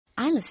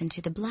I listen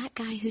to the Black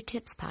Guy Who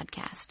Tips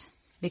podcast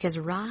because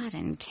Rod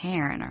and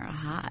Karen are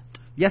hot.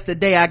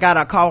 Yesterday I got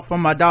a call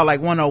from my dog like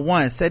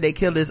 101. Said they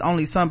killed his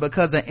only son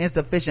because of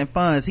insufficient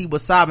funds. He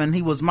was sobbing,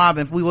 he was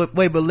mobbing, we were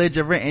way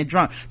belligerent and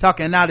drunk,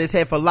 talking out his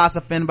head,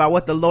 philosophing about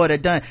what the Lord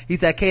had done. He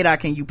said, K-Dot,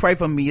 can you pray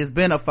for me? It's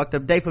been a fucked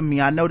up day for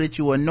me. I know that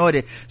you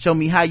anointed. Show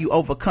me how you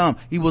overcome.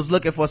 He was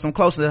looking for some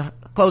closure,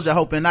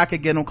 hoping I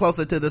could get him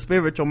closer to the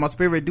spiritual. My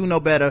spirit do know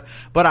better,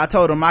 but I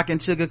told him I can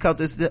sugarcoat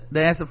this,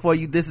 the answer for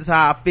you. This is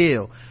how I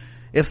feel.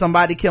 If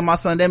somebody kill my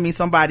son, that means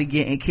somebody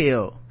getting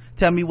killed.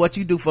 Tell me what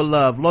you do for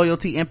love,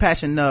 loyalty, and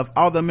passion of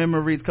all the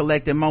memories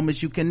collected,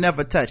 moments you can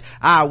never touch.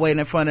 I'll wait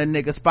in front of a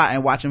nigga spot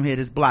and watch him hit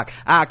his block.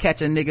 I'll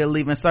catch a nigga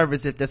leaving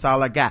service if that's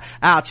all I got.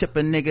 I'll chip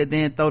a nigga,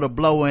 then throw the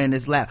blower in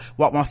his lap.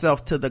 Walk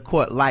myself to the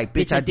court like,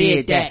 bitch, I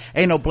did that.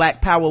 Ain't no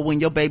black power when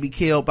your baby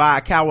killed by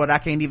a coward. I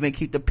can't even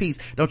keep the peace.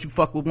 Don't you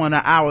fuck with one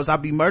of ours. I'll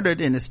be murdered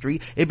in the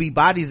street. It be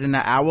bodies in the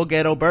hour.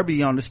 Ghetto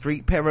Burby on the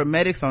street.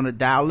 Paramedics on the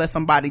dial. Let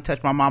somebody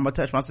touch my mama,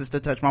 touch my sister,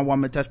 touch my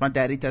woman, touch my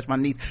daddy, touch my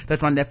niece,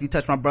 touch my nephew,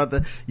 touch my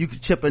brother. You can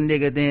chip a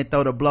nigga, then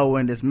throw the blower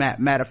in this map.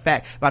 Matter of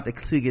fact, about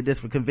to get this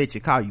for conviction,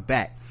 call you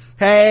back.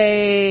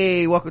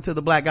 Hey, welcome to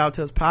the Black Guy Who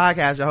Tips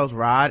podcast. Your host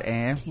Rod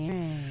and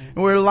Karen.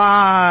 We're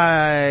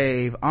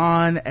live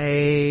on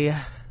a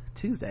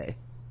Tuesday.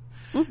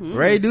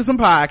 Ready to do some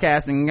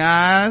podcasting,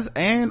 guys,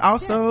 and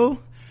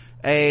also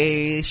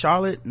a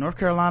Charlotte, North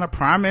Carolina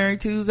primary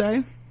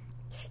Tuesday.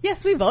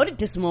 Yes, we voted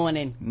this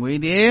morning. We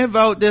did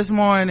vote this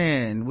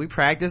morning. We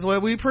practice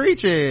what we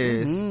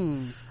preaches.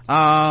 It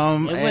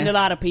wasn't a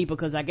lot of people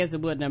because I guess it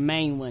wasn't a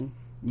main one.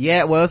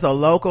 Yeah, well, it's a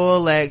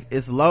local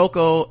it's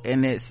local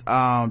and it's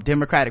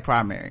Democratic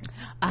primary.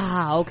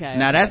 Okay.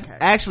 Now that's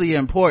actually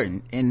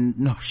important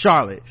in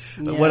Charlotte.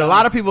 Yeah. What a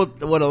lot of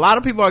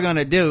people are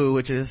gonna do,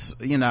 which is,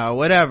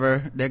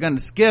 whatever, they're gonna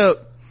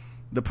skip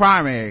the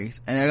primaries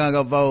and they're gonna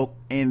go vote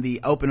in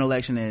the open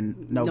election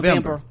in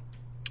November.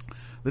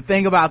 The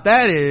thing about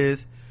that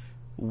is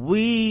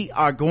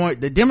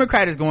the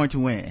Democrat is going to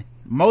win.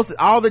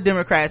 All the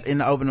Democrats in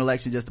the open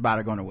election just about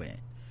are going to win.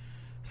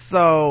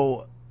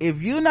 So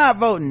if you're not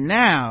voting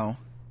now,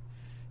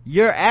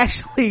 you're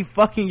actually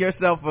fucking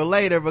yourself for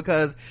later,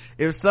 because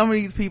if some of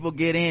these people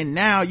get in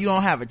now, you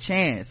don't have a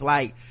chance.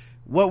 Like,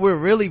 what we're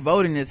really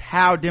voting is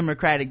how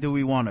democratic do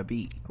we want to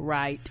be,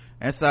 right?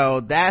 And so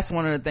that's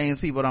one of the things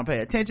people don't pay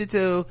attention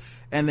to.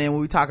 And then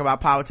when we talk about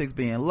politics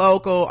being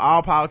local,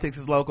 all politics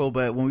is local,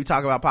 but when we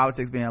talk about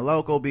politics being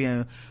local,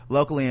 being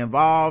locally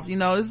involved,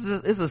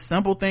 it's a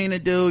simple thing to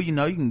do. You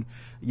can,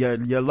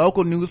 your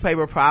local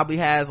newspaper probably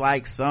has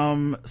like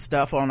some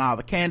stuff on all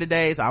the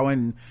candidates. I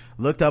went and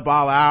looked up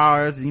all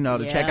ours,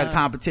 to check out the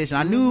competition.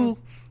 I knew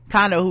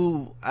kind of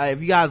who, if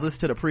you guys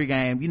listen to the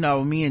pregame,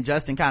 me and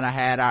Justin kind of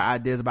had our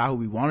ideas about who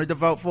we wanted to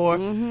vote for,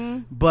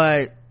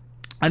 but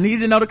I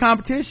needed to know the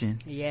competition.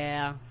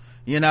 Yeah.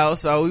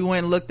 So we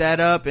went and looked that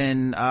up,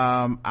 and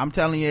I'm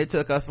telling you, it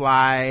took us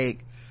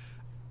like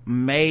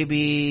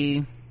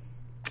maybe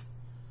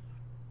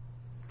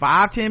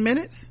 5-10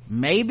 minutes,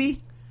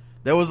 maybe.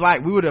 There was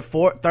like, we were the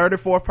third or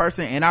fourth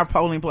person in our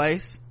polling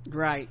place,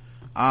 right?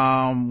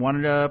 One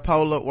of the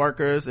poll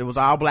workers, it was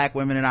all black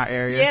women in our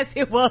area. Yes,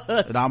 it was.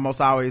 It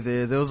almost always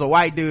is. It was a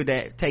white dude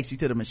that takes you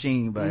to the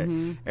machine, but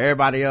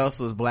everybody else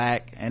was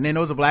black. And then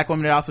there was a black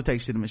woman that also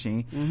takes you to the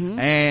machine.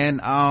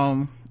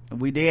 And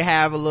we did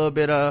have a little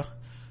bit of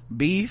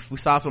beef. We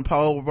saw some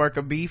poll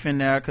worker beef in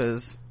there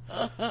because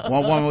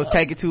one woman was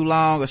taking too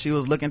long, or she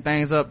was looking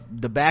things up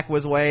the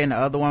backwards way, and the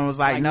other one was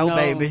like, no,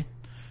 baby,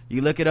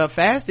 you look it up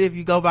faster if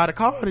you go by the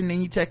card and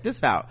then you check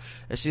this out.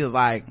 And she was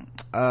like,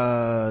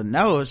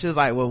 no. She was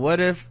like, well,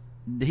 what if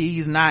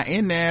he's not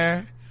in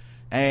there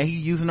and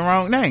he's using the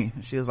wrong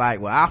name? She was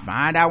like, well, I'll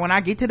find out when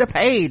I get to the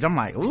page. I'm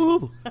like,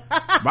 ooh,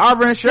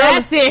 Barbara and Shirley.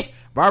 That's it.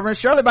 Barbara and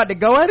Shirley about to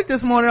go at it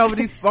this morning over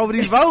these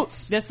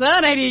votes. The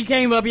sun ain't even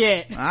came up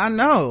yet. I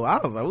know. I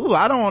was like, ooh,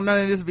 I don't want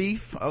none of this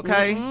beef.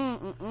 Okay.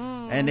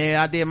 And then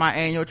I did my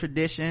annual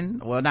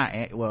tradition. Well,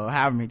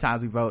 however many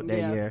times we vote that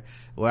year,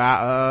 where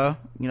I,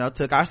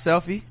 took our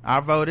selfie. I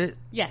voted.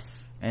 Yes.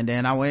 And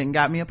then I went and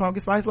got me a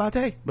pumpkin spice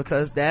latte,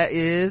 because that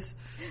is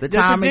the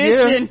time of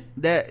year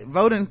that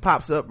voting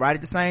pops up right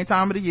at the same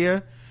time of the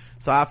year.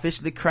 So I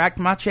officially cracked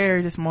my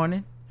cherry this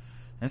morning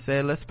and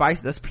said, let's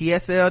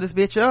PSL this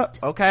bitch up.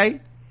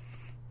 Okay.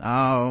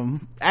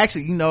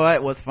 Actually,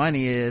 what's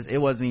funny is it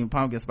wasn't even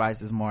pumpkin spice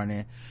this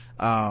morning.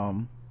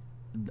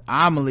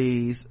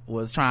 Amelie's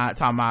was talking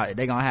about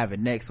they gonna have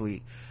it next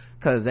week,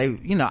 because they,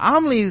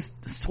 Amelie's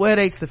swear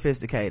they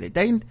sophisticated.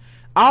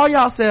 All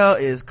y'all sell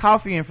is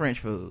coffee and French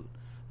food,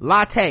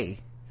 latte.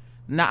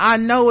 Now I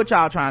know what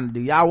y'all trying to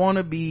do. Y'all want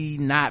to be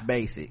not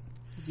basic.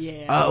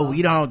 Yeah. Oh,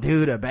 we don't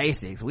do the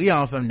basics. We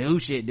on some new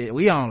shit.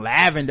 We on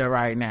lavender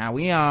right now.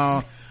 We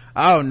on,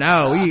 oh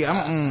no,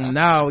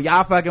 no,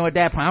 y'all fucking with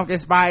that pumpkin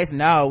spice?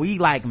 No, we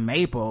like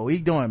maple. We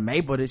doing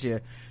maple this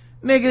year.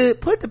 Nigga,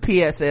 put the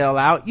PSL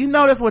out.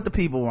 That's what the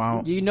people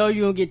want. You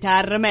gonna get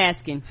tired of them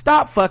asking.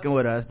 Stop fucking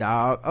with us,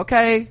 dog.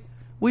 Okay?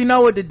 We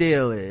know what the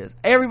deal is.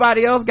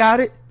 Everybody else got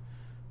it.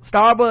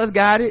 Starbucks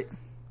got it.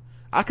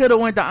 I could have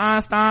went to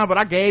Einstein, but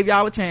I gave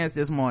y'all a chance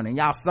this morning.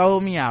 Y'all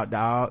sold me out,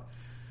 dog.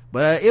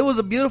 But it was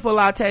a beautiful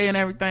latte and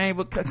everything,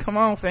 but come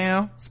on,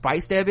 fam,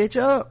 spice that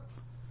bitch up.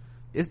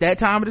 It's that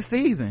time of the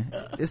season.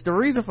 It's the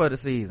reason for the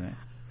season.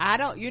 I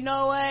don't, you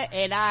know what,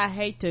 and I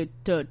hate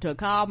to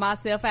call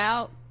myself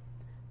out,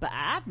 but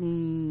I've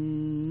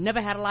never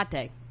had a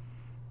latte.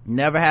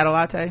 Never had a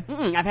latte?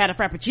 I've had a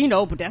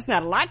frappuccino, but that's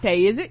not a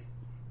latte, is it?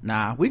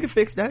 Nah, we can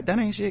fix that. That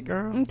ain't shit,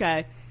 girl.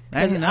 Okay.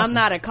 I'm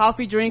not a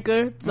coffee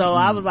drinker, so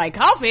I was like,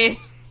 coffee?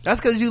 That's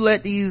because you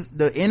let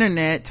the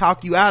internet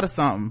talk you out of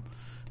something.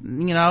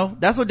 You know,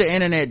 that's what the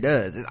internet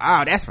does.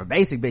 That's for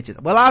basic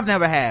bitches. Well, I've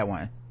never had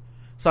one,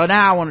 so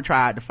now I want to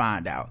try it to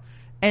find out.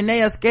 And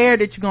they are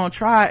scared that you're gonna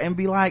try it and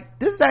be like,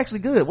 this is actually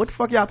good. What the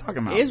fuck y'all talking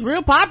about? It's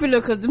real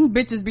popular because them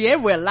bitches be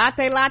everywhere.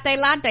 Latte.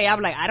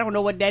 I'm like, I don't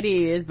know what that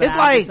is, but it's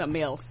like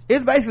something else.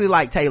 It's basically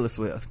like Taylor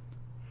Swift.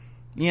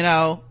 You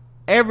know,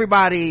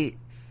 everybody,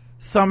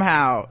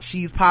 somehow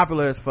she's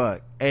popular as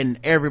fuck and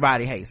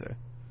everybody hates her.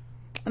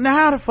 Now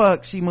how the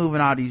fuck she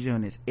moving all these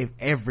units if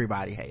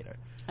everybody hate her?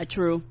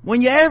 True.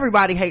 When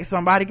everybody hates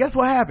somebody, guess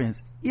what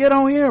happens? You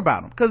don't hear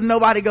about them because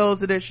nobody goes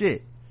to their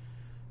shit.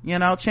 You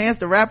know, Chance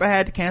the Rapper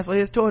had to cancel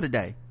his tour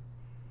today.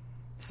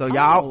 So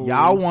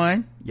y'all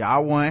won.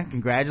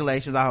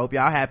 Congratulations. I hope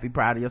y'all happy,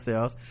 proud of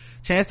yourselves.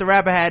 Chance the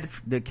Rapper had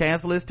to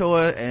cancel his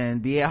tour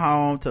and be at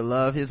home to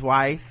love his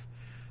wife,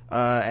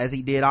 as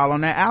he did all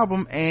on that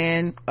album.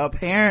 And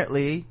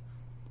apparently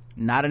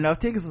not enough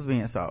tickets was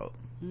being sold.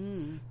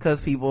 Cause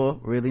people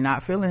really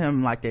not feeling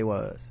him like they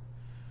was.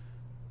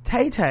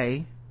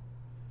 Tay-Tay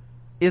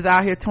is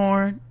out here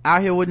touring,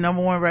 out here with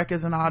 #1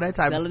 records and all that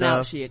type of stuff. Selling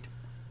out shit.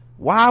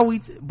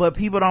 But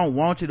people don't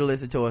want you to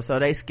listen to it, so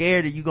they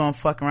scared that you gonna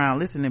fuck around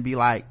listen and be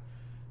like,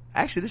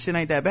 actually this shit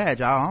ain't that bad,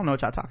 y'all. I don't know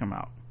what y'all talking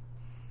about.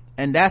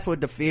 And that's what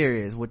the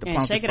fear is with the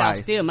pumpkin spice. Shake It Out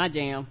still my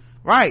jam.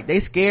 Right,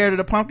 they scared of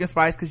the pumpkin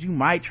spice because you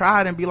might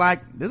try it and be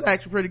like, this is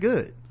actually pretty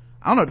good.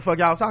 I don't know what the fuck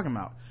y'all was talking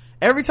about.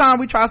 Every time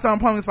we try something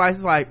pumpkin spice,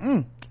 it's like,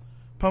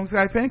 pumpkin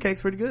spice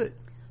pancakes pretty good.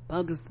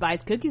 Pumpkin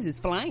spice cookies is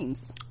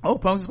flames. Oh,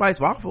 pumpkin spice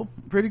waffle,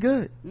 pretty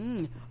good.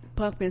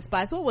 Pumpkin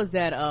spice, what was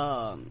that?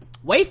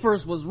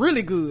 Wafers was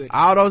really good.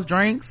 All those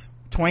drinks,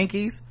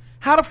 Twinkies.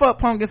 How the fuck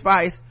pumpkin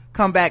spice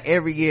come back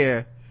every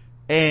year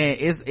and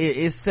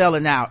it's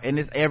selling out and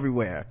it's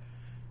everywhere?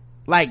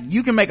 Like,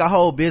 you can make a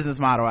whole business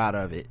model out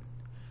of it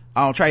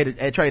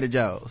at Trader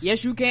Joe's.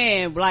 Yes, you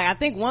can. Like, I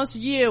think once a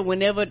year,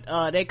 whenever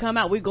they come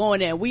out, we go in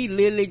there and we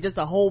literally just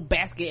a whole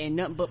basket and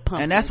nothing but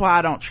pumpkins. And that's why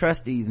I don't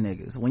trust these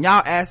niggas. When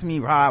y'all ask me,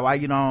 Rod, why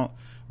you don't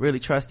really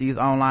trust these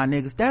online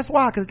niggas, that's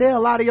why, because they're a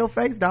lot of your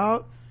face,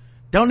 dog.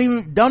 Don't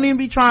even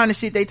be trying the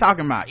shit they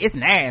talking about. It's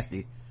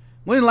nasty.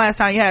 When the last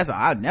time you had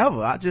some?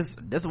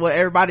 This is what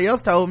everybody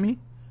else told me.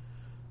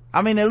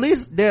 I mean, at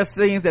least there's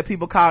things that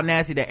people call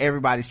nasty that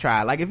everybody's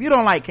tried. Like, if you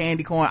don't like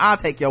candy corn, I'll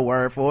take your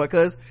word for it,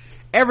 because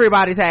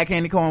everybody's had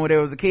candy corn when they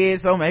was a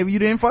kid, so maybe you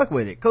didn't fuck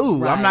with it. Cool.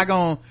 Right. I'm not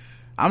gonna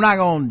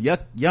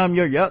yum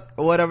your yuck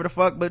or whatever the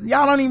fuck, but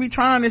y'all don't even be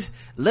trying this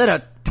little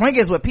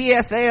Twinkies with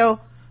PSL.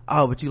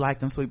 Oh, but you like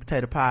them sweet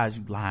potato pies,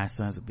 you lying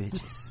sons of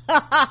bitches.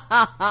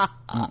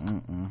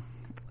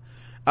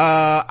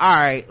 All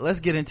right, let's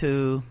get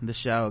into the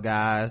show,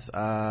 guys.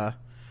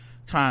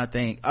 Trying to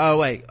think. Oh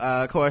wait,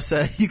 of course,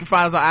 you can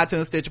find us on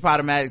iTunes, Stitcher,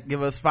 Podomatic.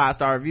 Give us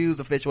 5-star reviews.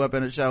 Official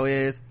weapon of the show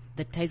is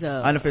the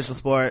Taser. Unofficial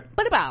sport,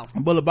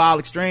 Bullet Ball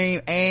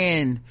Extreme.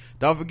 And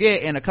don't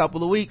forget, in a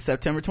couple of weeks,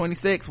 September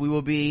 26th, we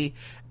will be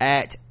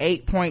at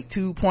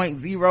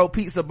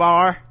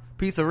 8.2.0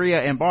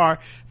 Pizzeria and Bar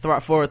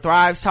for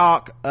Thrive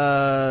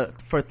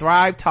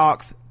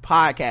Talks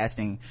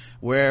podcasting,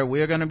 where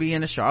we're going to be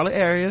in the Charlotte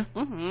area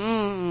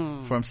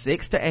from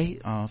 6 to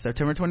 8 on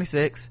September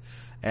 26th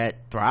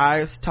at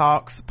Thrive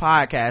Talks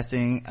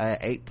podcasting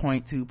at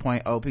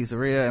 8.2.0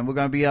 Pizzeria, and we're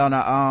going to be on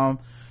a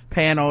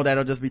panel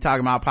that'll just be talking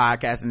about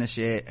podcasting and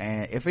shit.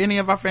 And if any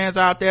of our fans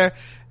are out there,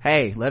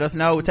 hey, let us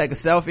know. We'll take a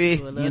selfie,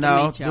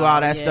 do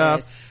all that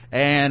stuff.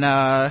 And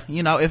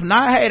if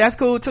not, hey, that's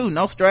cool too.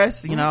 No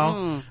stress.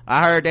 I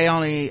heard they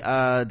only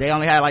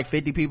had like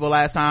 50 people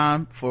last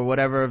time for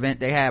whatever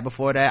event they had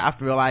before that. I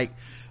feel like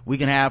we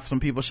can have some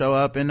people show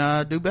up and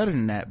do better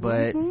than that,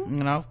 but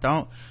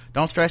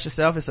don't stress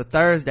yourself. It's a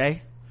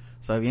Thursday,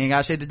 so if you ain't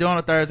got shit to do on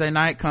a Thursday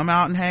night, come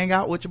out and hang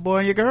out with your boy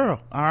and your girl.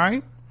 All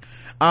right.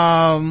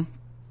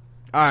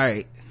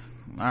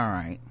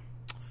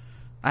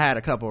 I had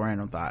a couple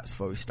random thoughts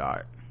before we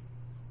start.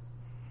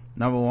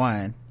 Number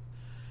one,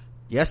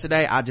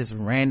 yesterday I just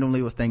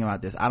randomly was thinking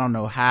about this. I don't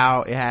know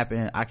how it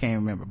happened, I can't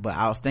remember, but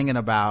I was thinking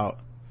about,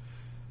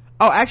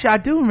 actually I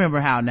do remember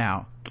how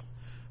now.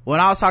 When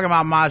I was talking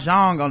about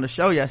Mahjong on the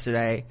show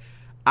yesterday,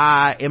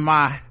 in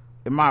my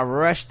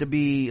rush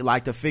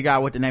to figure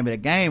out what the name of the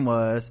game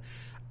was,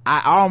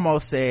 I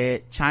almost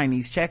said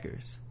Chinese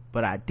checkers,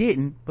 but I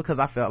didn't, because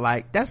I felt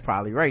like that's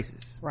probably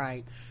racist.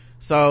 Right.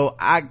 So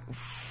I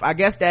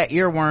guess that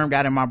earworm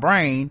got in my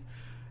brain,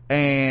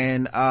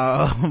 and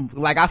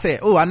like I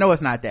said, I know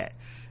it's not that.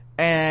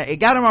 And it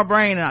got in my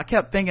brain, and I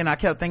kept thinking, and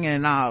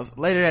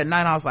later that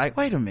night I was like,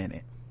 wait a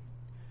minute,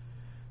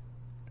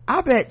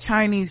 I bet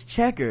Chinese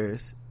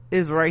checkers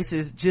is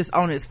racist just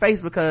on its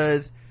face,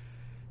 because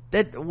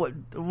that what,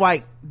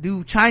 like,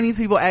 do Chinese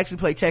people actually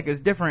play checkers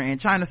different in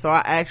China? So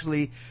I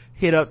actually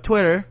hit up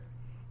Twitter,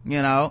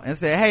 and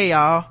said, hey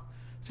y'all,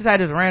 just had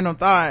this random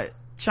thought,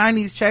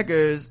 Chinese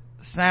checkers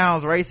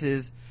sounds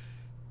racist.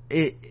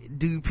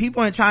 Do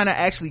people in China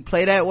actually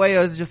play that way,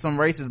 or is it just some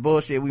racist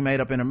bullshit we made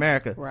up in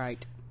America?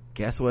 Right.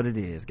 Guess what it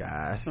is,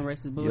 guys. Some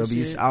racist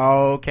bullshit.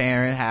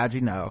 Karen, how'd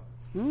you know?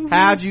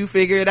 How'd you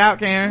figure it out,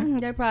 Karen?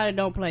 They probably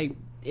don't play,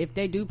 if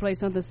they do play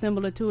something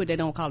similar to it, they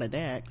don't call it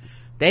that.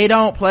 They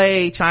don't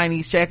play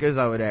Chinese checkers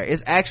over there.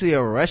 It's actually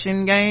a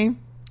Russian game.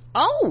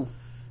 Oh,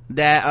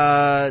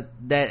 that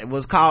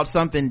was called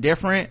something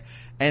different,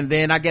 and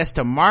then I guess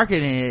to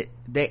market it,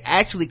 they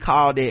actually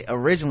called it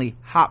originally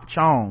Hop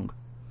Chong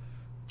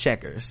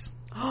checkers.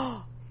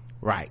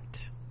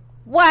 Right.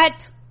 What?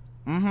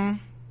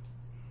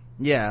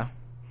 Yeah.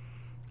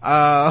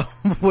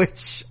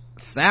 Which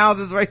sounds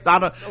as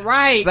racist.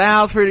 Right.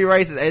 Sounds pretty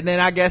racist. And then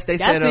I guess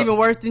that's even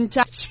worse than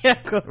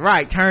checker.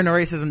 Right. Turn the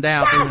racism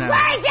down.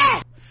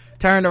 Racist!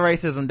 Turn the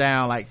racism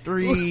down like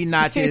 3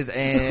 notches,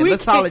 and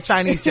let's call it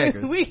Chinese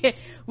checkers.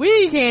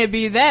 We can't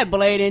be that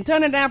blatant.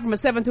 Turn it down from a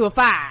 7 to a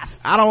 5.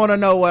 I don't want to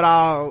know what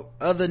all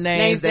other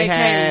names they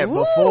had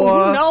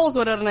before. Who knows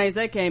what other names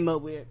they came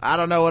up with? I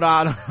don't know what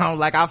all,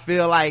 like, I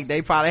feel like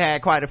they probably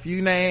had quite a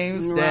few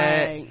names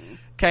that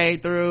came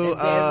through.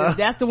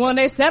 That's the one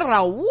they settled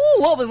on. Woo,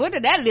 what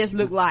did that list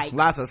look like?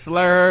 Lots of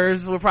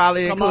slurs were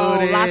probably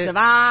included. Lots of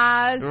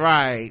eyes.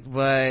 Right.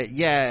 But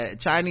yeah,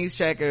 Chinese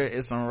checker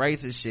is some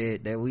racist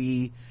shit that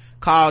we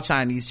call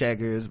Chinese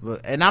checkers,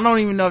 and I don't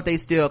even know if they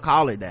still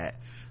call it that.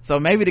 So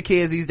maybe the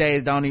kids these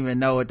days don't even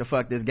know what the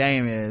fuck this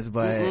game is,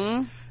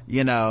 but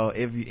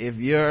if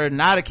you're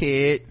not a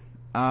kid,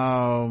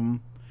 and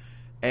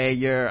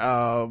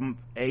you're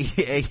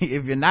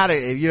if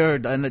you're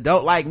an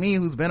adult like me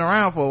who's been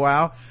around for a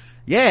while,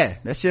 yeah,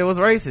 that shit was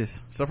racist.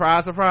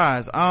 Surprise,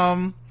 surprise.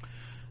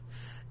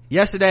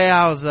 Yesterday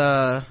I was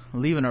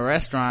leaving a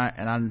restaurant,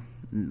 and I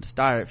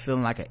started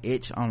feeling like an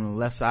itch on the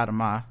left side of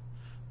my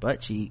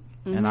butt cheek,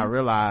 and I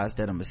realized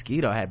that a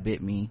mosquito had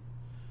bit me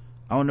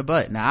on the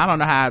butt. Now I don't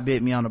know how it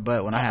bit me on the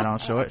butt when I had on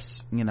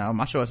shorts.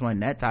 My shorts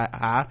weren't that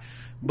high,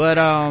 but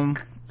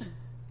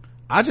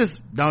I just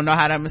don't know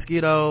how that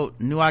mosquito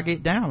knew I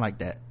get down like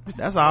that.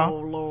 That's all. Oh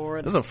Lord,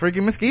 it was a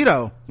freaking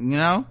mosquito.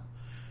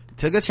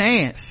 Took a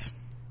chance.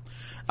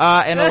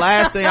 And the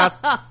last thing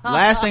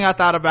I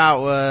thought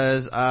about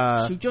was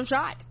shoot your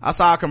shot. I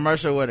saw a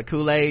commercial where the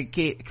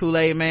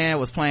Kool-Aid man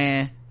was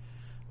playing.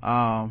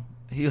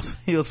 He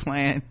was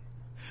playing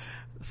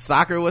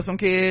soccer with some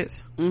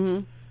kids.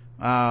 He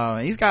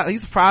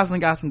surprisingly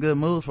got some good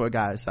moves for a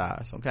guy his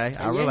size. Okay,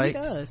 I relate.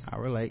 He does. I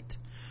relate.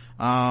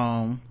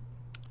 I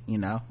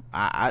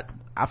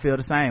feel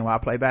the same when I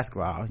play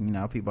basketball.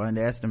 People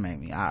underestimate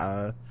me.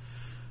 My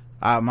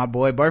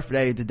boy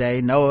birthday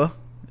today, Noah.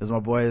 It was my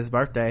boy's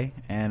birthday,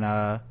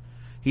 and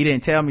he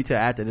didn't tell me till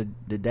after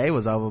the day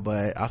was over,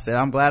 but I said,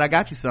 I'm glad I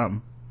got you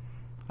something.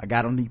 I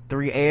got him the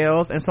 3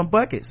 L's and some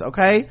buckets.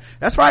 Okay,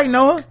 that's right,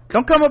 Noah.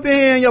 Don't come up in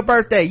here on your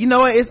birthday. You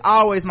know what? It's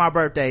always my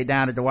birthday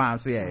down at the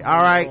YMCA.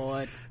 All right.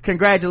 Lord.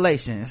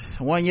 Congratulations,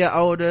 1 year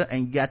older,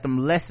 and you got them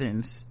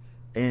lessons.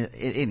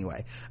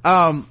 Anyway,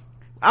 I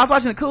was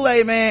watching the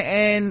Kool-Aid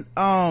man,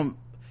 and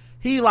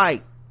he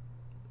like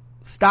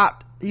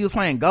stopped. He was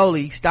playing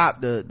goalie. He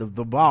stopped the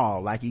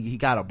ball, like he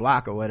got a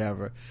block or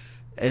whatever,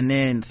 and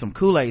then some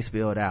Kool-Aid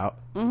spilled out,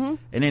 and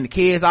then the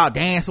kids all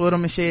danced with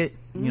him and shit,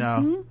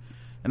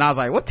 and I was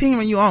like, what team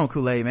are you on,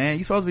 Kool-Aid man?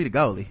 You supposed to be the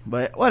goalie,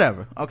 but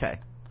whatever. Okay.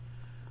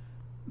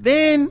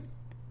 Then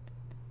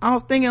I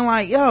was thinking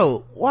like,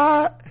 yo,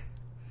 why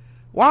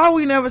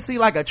we never see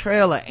like a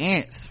trail of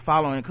ants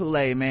following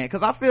Kool-Aid man?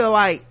 Because I feel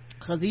like,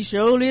 because he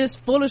surely is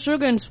full of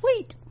sugar and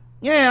sweet.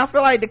 Yeah, I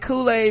feel like the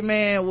Kool-Aid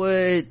man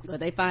would. But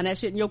they find that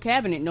shit in your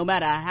cabinet, no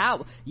matter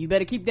how. You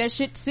better keep that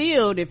shit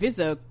sealed. If it's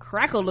a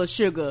crackle of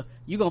sugar,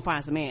 you gonna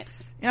find some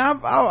ants. Yeah,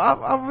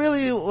 I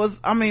really was.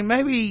 I mean,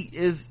 maybe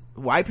is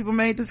white people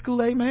made this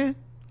Kool-Aid man?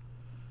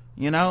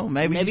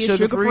 Maybe it's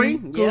sugar-free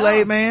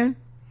Kool-Aid man.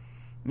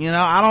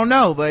 I don't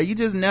know, but you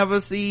just never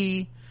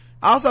see.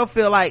 I also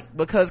feel like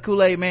because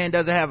Kool-Aid man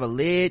doesn't have a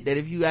lid, that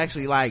if you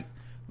actually like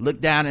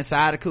look down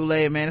inside of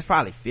Kool-Aid man, it's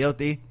probably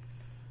filthy.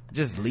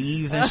 Just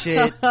leaves and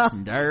shit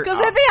and dirt. Cause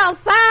it be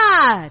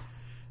outside.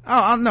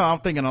 I know I'm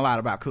thinking a lot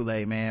about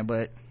Kool-Aid man,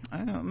 but I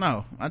don't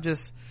know. I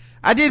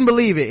didn't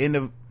believe it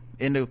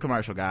in the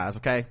commercial, guys.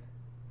 Okay,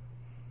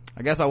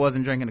 I guess I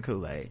wasn't drinking the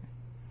Kool-Aid.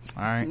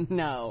 All right.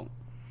 No.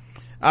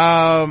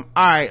 All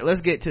right,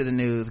 let's get to the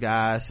news,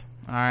 guys.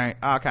 All right,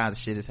 all kinds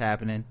of shit is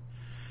happening.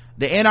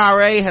 The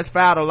NRA has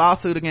filed a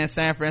lawsuit against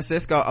San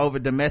Francisco over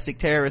domestic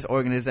terrorist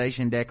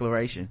organization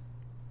declaration.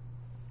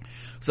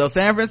 So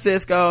San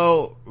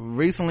Francisco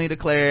recently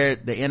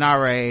declared the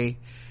NRA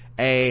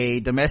a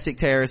domestic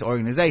terrorist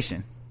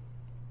organization.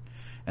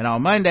 And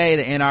on Monday,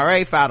 the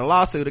NRA filed a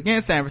lawsuit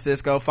against San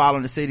Francisco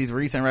following the city's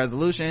recent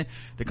resolution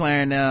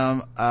declaring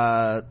them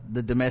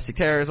the domestic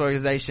terrorist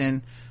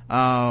organization.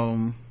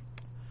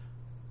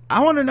 I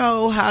want to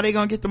know how they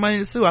gonna get the money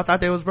to sue. I thought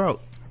they was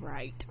broke.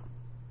 Right.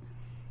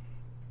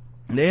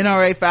 The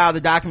NRA filed the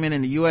document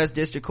in the U.S.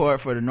 District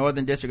Court for the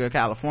Northern District of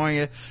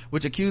California,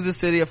 which accuses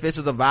city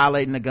officials of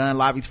violating the gun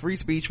lobby's free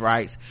speech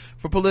rights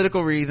for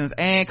political reasons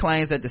and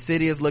claims that the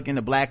city is looking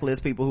to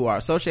blacklist people who are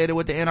associated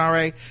with the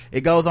NRA.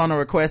 It goes on to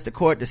request the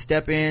court to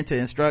step in to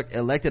instruct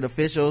elected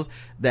officials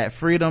that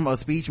freedom of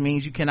speech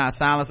means you cannot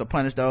silence or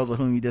punish those with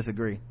whom you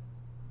disagree.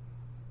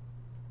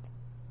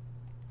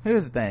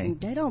 Here's the thing.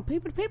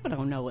 People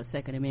don't know what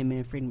Second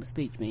Amendment and freedom of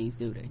speech means,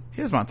 do they?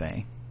 Here's my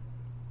thing.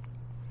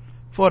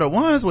 For the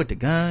ones with the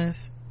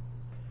guns,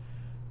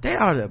 they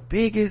are the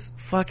biggest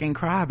fucking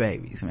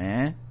crybabies,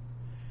 man.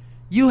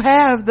 You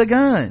have the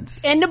guns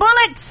and the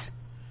bullets.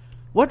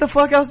 What the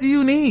fuck else do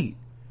you need?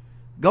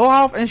 Go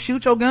off and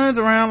shoot your guns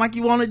around like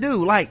you want to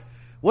do. Like,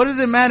 what does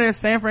it matter if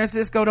San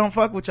Francisco don't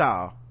fuck with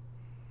y'all?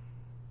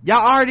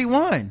 Y'all already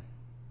won.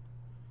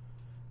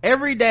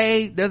 Every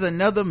day there's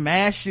another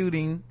mass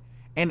shooting,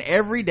 and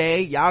every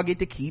day y'all get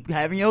to keep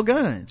having your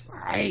guns.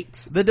 Right.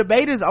 The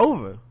debate is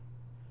over.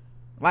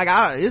 Like,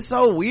 it's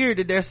so weird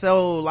that they're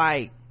so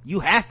like, you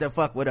have to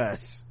fuck with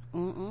us.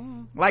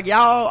 Mm-mm. Like,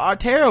 y'all are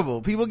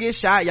terrible. People get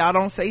shot, y'all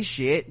don't say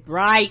shit.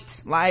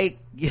 Right. Like,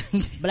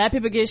 black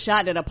people get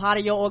shot that are part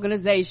of your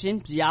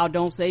organization, y'all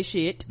don't say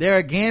shit. They're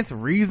against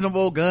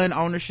reasonable gun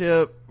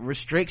ownership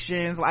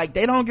restrictions. Like,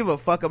 they don't give a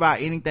fuck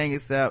about anything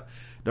except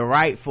the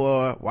right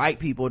for white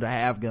people to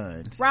have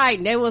guns. Right.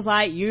 And they was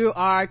like, you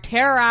are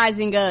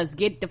terrorizing us,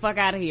 get the fuck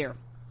out of here.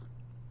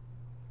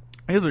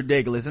 It's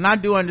ridiculous. And I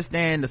do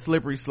understand the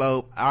slippery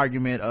slope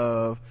argument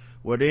of,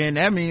 well, then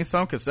that means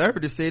some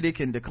conservative city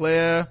can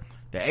declare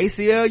the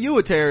ACLU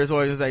a terrorist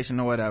organization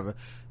or whatever.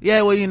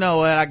 Yeah, well, you know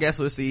what, I guess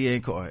we'll see you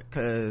in court,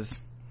 because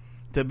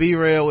to be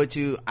real with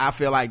you, I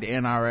feel like the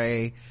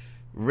NRA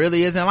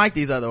really isn't like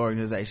these other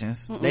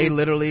organizations. Mm-mm. They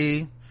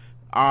literally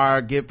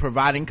are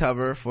providing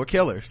cover for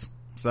killers.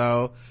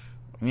 So,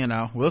 you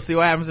know, we'll see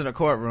what happens in the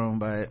courtroom,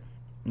 but,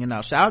 you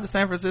know, shout out to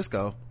San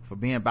Francisco for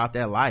being about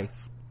their life.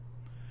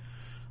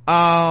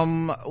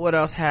 What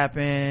else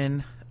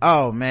happened?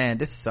 Oh man,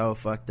 this is so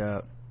fucked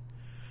up.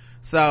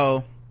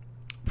 So,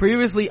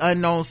 previously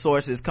unknown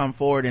sources come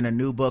forward in a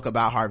new book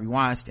about Harvey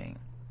Weinstein.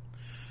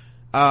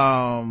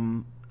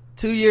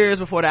 2 years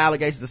before the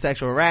allegations of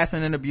sexual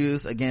harassment and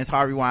abuse against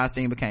Harvey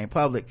Weinstein became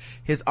public,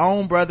 his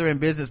own brother and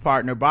business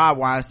partner Bob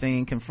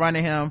Weinstein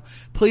confronted him,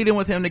 pleading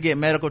with him to get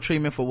medical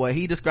treatment for what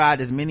he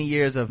described as many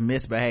years of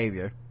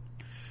misbehavior.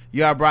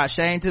 You have brought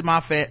shame to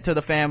to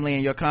the family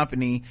and your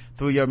company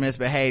through your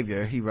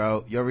misbehavior, he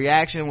wrote. Your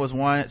reaction was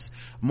once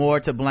more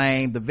to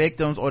blame the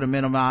victims or to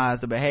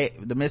minimize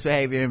the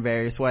misbehavior in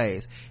various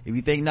ways. If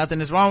you think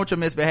nothing is wrong with your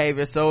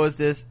misbehavior, so is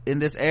this in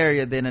this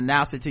area, then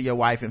announce it to your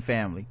wife and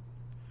family.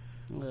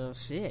 Well,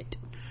 shit.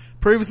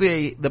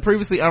 The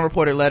previously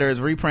unreported letter is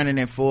reprinted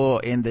in full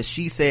in the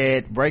She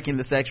Said, Breaking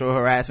the Sexual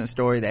Harassment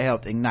Story That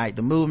Helped Ignite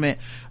the Movement,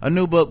 a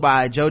new book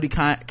by Jodi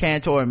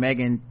Cantor and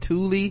Megan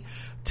Tooley,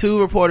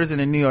 two reporters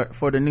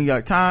for the New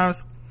York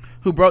Times,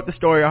 who broke the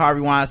story of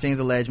Harvey Weinstein's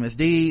alleged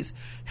misdeeds,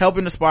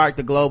 helping to spark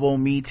the global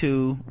Me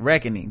Too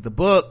reckoning. The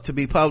book, to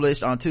be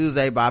published on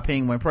Tuesday by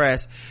Penguin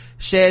Press,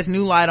 sheds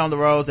new light on the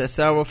roles that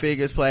several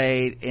figures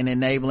played in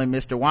enabling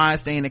Mr.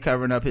 Weinstein and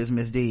covering up his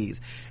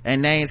misdeeds,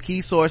 and names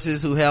key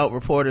sources who helped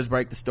reporters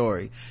break the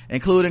story,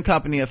 including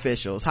company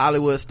officials,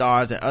 Hollywood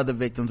stars, and other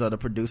victims of the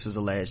producer's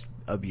alleged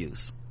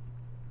abuse.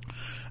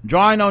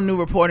 Drawing on new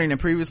reporting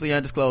and previously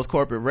undisclosed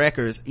corporate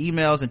records,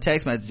 emails, and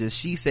text messages,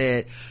 She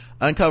Said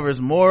uncovers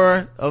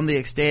more on the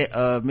extent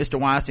of Mr.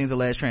 Weinstein's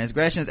alleged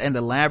transgressions and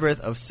the labyrinth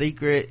of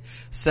secret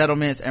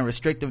settlements and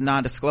restrictive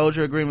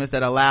non-disclosure agreements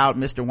that allowed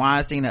Mr.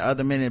 Weinstein and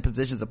other men in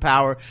positions of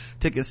power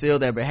to conceal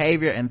their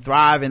behavior and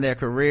thrive in their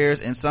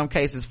careers, in some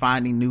cases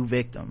finding new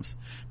victims.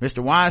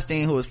 Mr.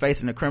 Weinstein, who is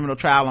facing a criminal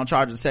trial on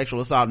charges of sexual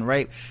assault and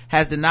rape,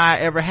 has denied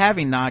ever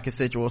having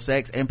non-consensual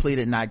sex and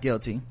pleaded not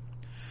guilty.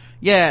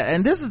 Yeah,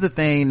 and this is the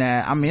thing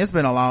that, I mean, it's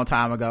been a long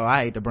time ago.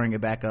 I hate to bring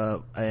it back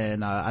up,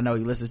 and I know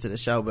he listens to the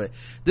show, but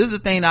this is the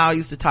thing I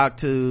used to talk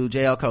to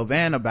JL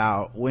Covan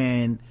about,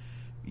 when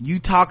you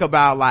talk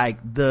about like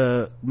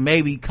the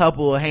maybe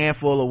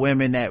handful of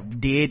women that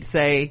did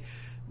say,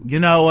 you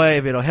know what,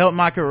 if it'll help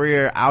my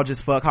career, I'll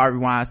just fuck Harvey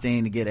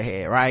Weinstein to get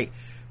ahead, right?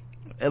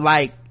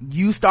 Like,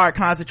 you start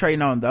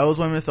concentrating on those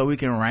women so we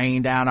can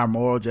rain down our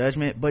moral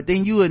judgment, but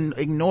then you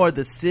ignore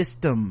the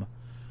system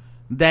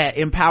that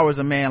empowers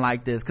a man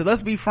like this. Because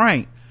let's be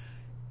frank,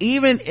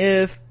 even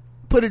if,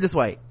 put it this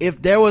way, if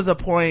there was a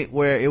point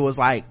where it was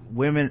like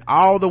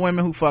all the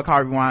women who fuck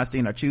Harvey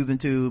Weinstein are choosing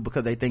to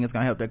because they think it's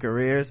gonna help their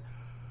careers,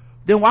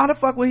 then why the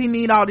fuck would he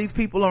need all these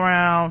people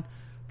around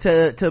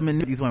to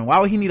manipulate these women? Why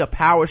would he need a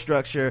power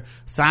structure,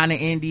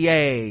 signing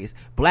NDAs,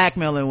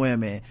 blackmailing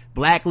women,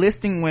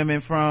 blacklisting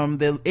women from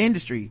the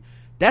industry?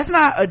 That's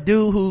not a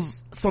dude who's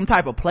some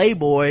type of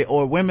playboy,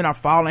 or women are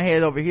falling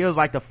head over heels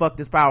like to fuck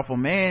this powerful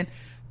man.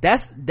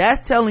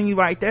 That's telling you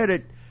right there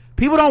that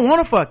people don't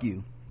want to fuck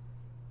you.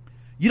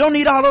 You don't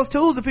need all those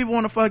tools if people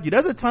want to fuck you.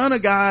 There's a ton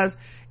of guys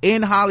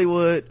in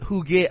Hollywood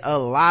who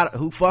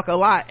fuck a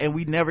lot, and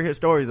we never hear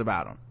stories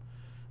about them.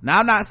 Now,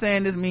 I'm not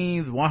saying this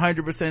means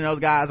 100% of those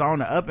guys are on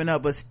the up and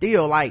up, but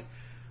still, like,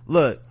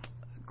 look,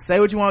 say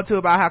what you want to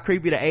about how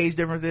creepy the age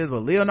difference is,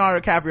 but Leonardo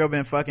DiCaprio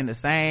been fucking the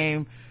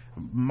same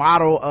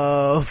model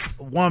of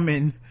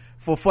woman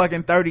for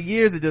fucking 30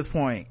 years at this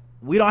point.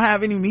 We don't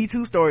have any Me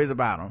Too stories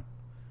about him.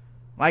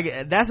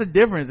 Like, that's a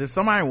difference. If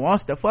somebody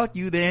wants to fuck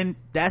you, then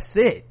that's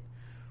it.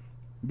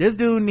 This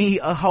dude need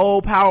a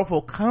whole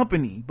powerful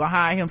company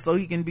behind him so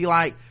he can be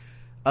like,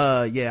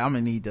 yeah, I'm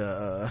gonna need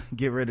to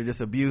get rid of this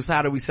abuse.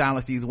 How do we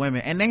silence these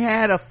women? And they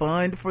had a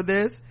fund for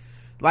this.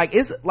 Like,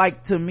 it's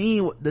like, to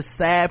me, the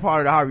sad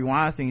part of the Harvey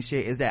Weinstein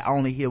shit is that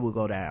only he will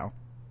go down.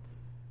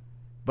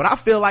 But I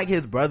feel like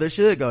his brother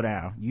should go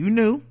down. You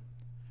knew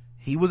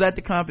he was at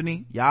the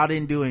company, y'all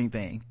didn't do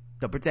anything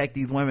to protect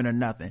these women or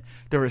nothing,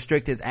 to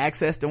restrict his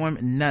access to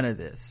women, none of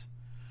this.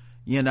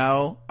 You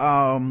know,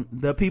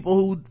 the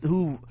people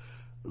who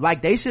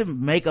like, they should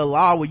make a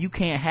law where you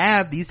can't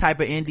have these type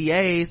of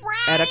NDAs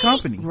at a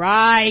company.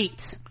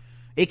 Right.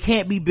 It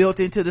can't be built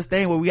into this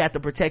thing where we have to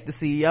protect the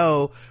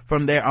CEO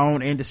from their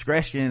own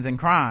indiscretions and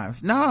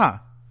crimes. Nah,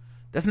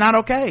 that's not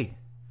okay.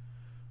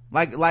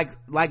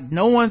 Like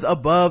no one's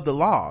above the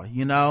law,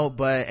 you know.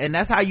 But, and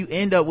that's how you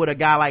end up with a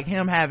guy like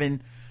him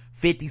having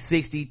 50,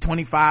 60,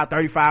 25,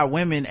 35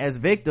 women as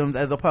victims,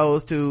 as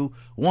opposed to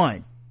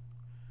one.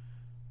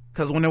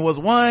 Cause when there was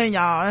one,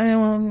 y'all, hey,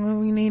 well,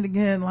 we need to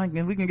get, like,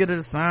 if we can get her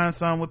to sign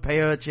something, we'll pay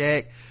her a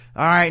check.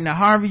 All right, now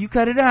Harvey, you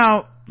cut it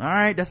out. All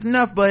right, that's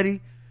enough,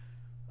 buddy.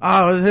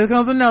 Oh, here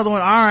comes another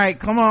one. All right,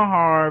 come on,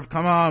 Harv,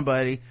 come on,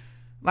 buddy.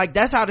 Like,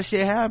 that's how the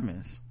shit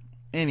happens.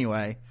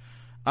 Anyway,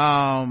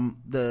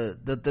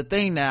 the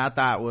thing that I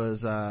thought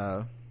was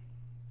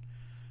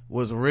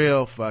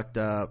real fucked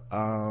up,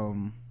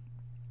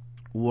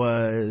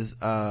 was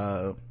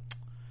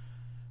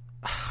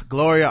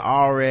Gloria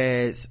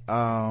Allred's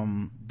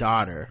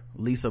daughter,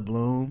 Lisa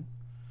Bloom.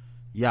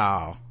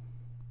 Y'all,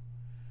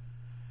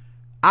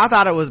 I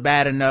thought it was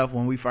bad enough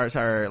when we first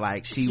heard,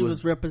 like, she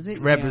was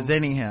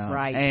representing him,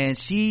 right? And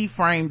she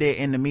framed it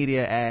in the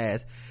media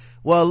as,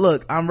 well,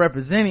 look, I'm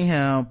representing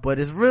him, but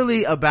it's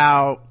really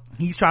about,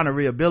 he's trying to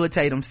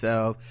rehabilitate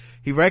himself.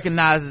 He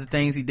recognizes the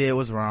things he did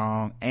was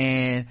wrong,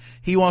 and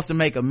he wants to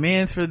make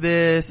amends for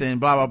this,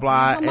 and blah blah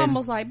blah. My mom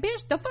was like,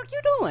 bitch, the fuck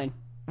you doing?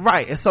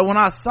 Right. And so when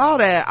I saw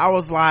that, I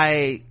was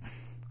like,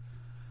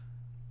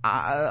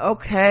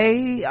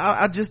 okay,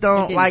 I just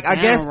don't, like,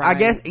 I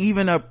guess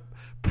even a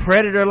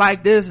predator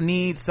like this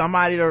needs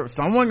someone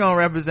gonna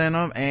represent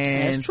him.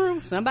 And that's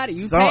true. Somebody,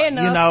 you pay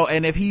enough, you know.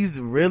 And if he's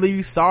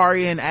really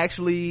sorry and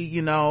actually,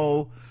 you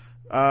know,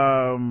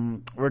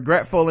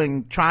 regretful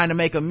and trying to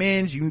make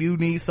amends, you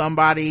need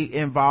somebody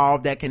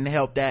involved that can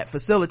help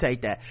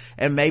facilitate that.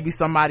 And maybe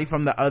somebody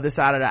from the other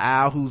side of the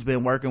aisle who's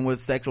been working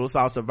with sexual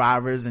assault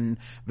survivors and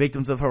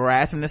victims of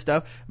harassment and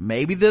stuff.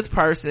 Maybe this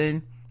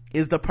person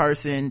is the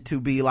person to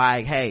be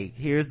like, hey,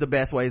 here's the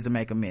best ways to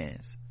make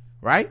amends,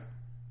 right?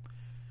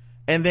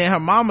 And then her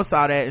mama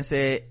saw that and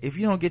said, if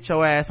you don't get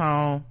your ass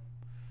home,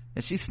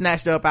 and she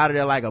snatched her up out of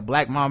there like a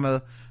black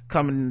mama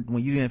coming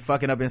when you didn't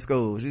fucking up in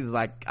school. She was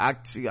like, I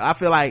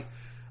feel like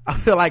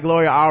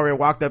Gloria Allred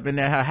walked up in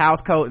there, her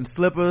house coat and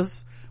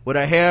slippers with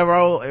her hair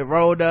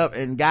rolled up,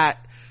 and got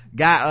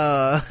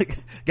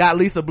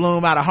Lisa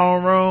Bloom out of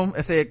homeroom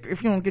and said,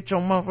 if you don't get your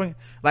motherfucking,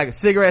 like a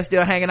cigarette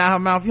still hanging out her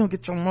mouth, if you don't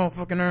get your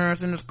motherfucking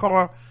ass in this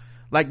car.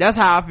 Like, that's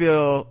how I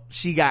feel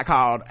she got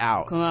called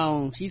out. Come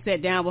on. She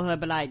sat down with her,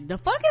 but like, the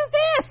fuck is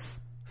this?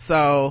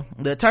 So,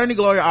 the attorney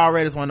Gloria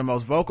Allred is one of the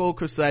most vocal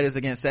crusaders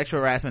against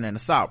sexual harassment and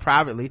assault.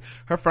 Privately,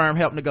 her firm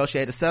helped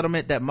negotiate a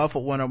settlement that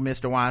muffled one of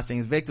Mr.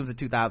 Weinstein's victims in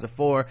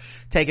 2004,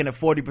 taking a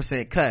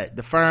 40% cut.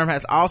 The firm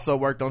has also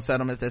worked on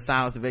settlements that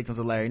silenced the victims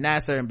of Larry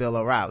Nassar and Bill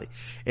O'Reilly.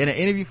 In an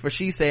interview for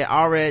She Said,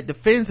 Allred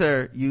defends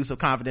her use of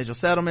confidential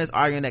settlements,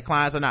 arguing that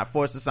clients are not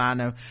forced to sign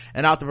them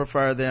and ought to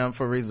prefer them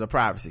for reasons of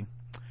privacy.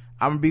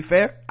 I'm gonna be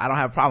fair, I don't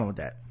have a problem with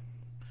that.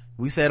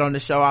 We said on the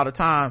show all the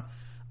time,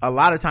 a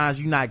lot of times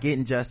you're not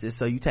getting justice,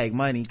 so you take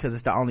money because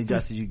it's the only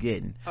justice you're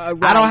getting. Right.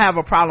 I don't have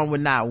a problem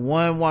with not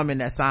one woman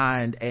that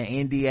signed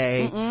an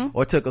NDA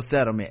or took a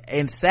settlement.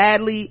 And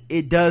sadly,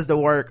 it does the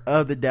work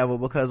of the devil,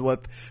 because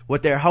what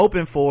they're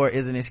hoping for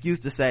is an excuse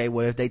to say,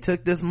 well, if they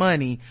took this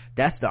money,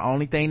 that's the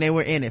only thing they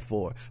were in it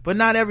for. But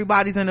not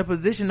everybody's in a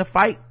position to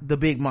fight the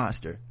big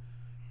monster.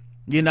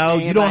 You know,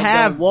 you don't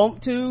have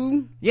want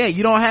to. Yeah,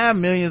 you don't have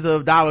millions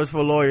of dollars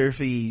for lawyer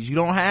fees. You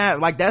don't have,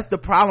 like, that's the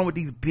problem with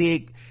these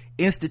big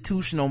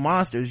institutional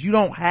monsters. You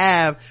don't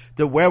have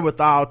the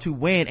wherewithal to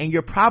win, and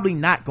you're probably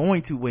not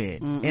going to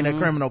win in a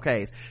criminal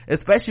case,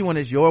 especially when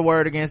it's your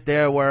word against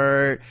their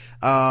word.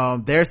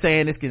 They're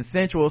saying it's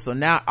consensual, so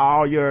now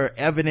all your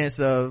evidence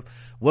of,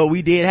 well,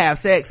 we did have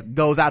sex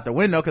goes out the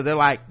window, because they're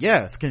like,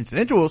 yes,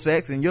 consensual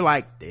sex, and you're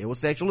like, it was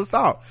sexual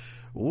assault.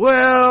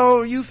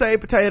 Well, you say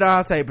potato,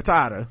 I say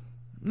potato.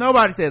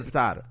 Nobody says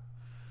potato,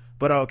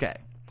 but okay.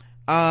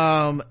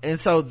 And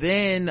so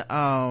then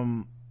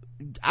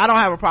I don't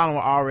have a problem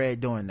with Allred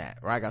doing that,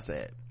 like I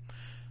said.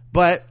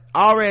 But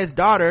Allred's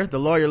daughter, the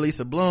lawyer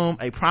Lisa Bloom,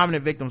 a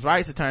prominent victims'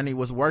 rights attorney,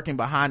 was working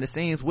behind the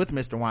scenes with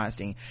Mr.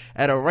 Weinstein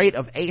at a rate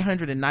of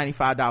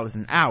 $895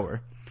 an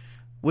hour,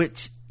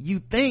 which you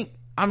think,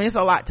 I mean, it's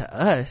a lot to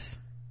us,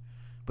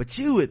 but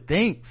you would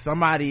think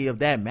somebody of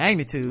that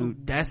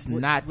magnitude, that's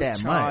not that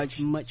charge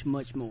much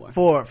more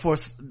for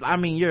I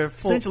mean, you're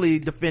essentially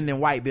defending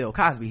white Bill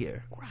Cosby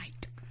here,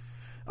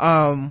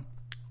 right?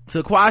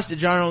 To quash the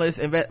journalist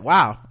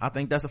wow, I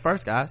think that's the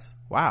first, guys.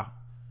 Wow,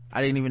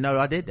 I didn't even know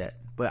I did that,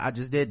 but I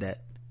just did that.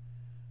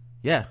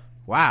 Yeah,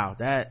 wow,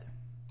 that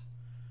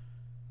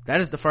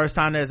is the first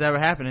time that's ever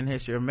happened in the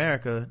history of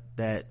America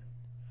that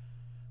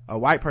a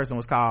white person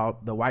was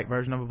called the white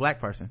version of a black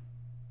person.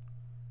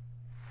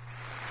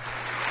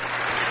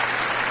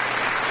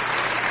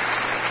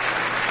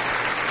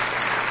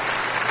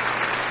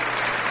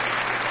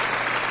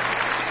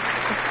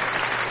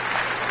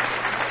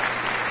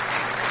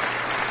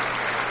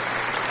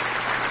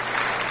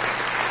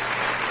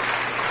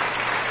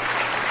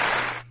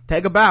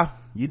 Take a bow.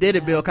 You did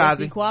it, Bill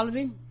Cosby.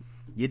 Equality.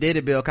 You did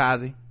it, Bill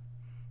Cosby.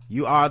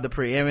 You are the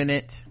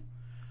preeminent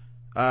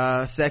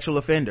sexual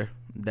offender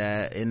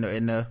that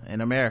in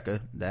America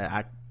that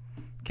I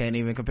can't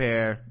even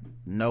compare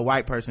no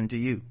white person to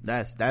you.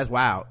 That's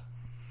wild.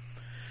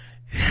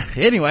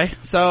 Anyway,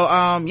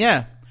 so in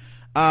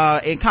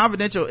a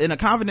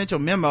confidential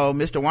memo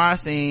Mr.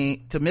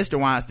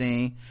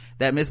 Weinstein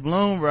that Miss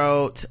Bloom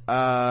wrote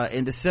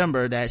in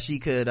December that she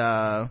could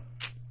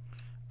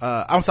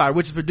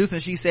which is producing,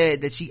 she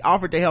said that she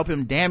offered to help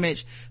him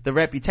damage the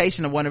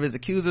reputation of one of his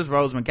accusers,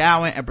 Rose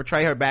McGowan, and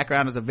portray her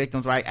background as a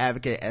victim's right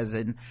advocate as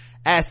an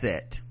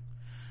asset.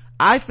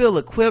 I feel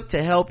equipped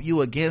to help you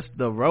against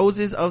the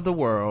Roses of the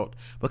world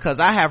because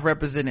I have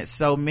represented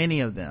so many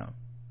of them,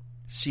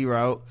 she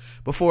wrote,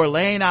 before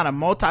laying out a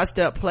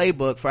multi-step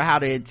playbook for how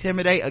to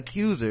intimidate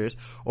accusers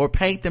or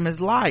paint them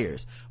as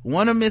liars.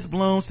 One of Miss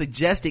Bloom's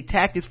suggested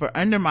tactics for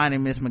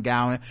undermining Miss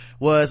McGowan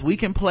was we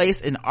can place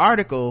an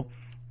article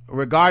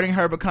regarding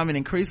her becoming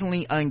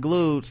increasingly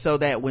unglued so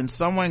that when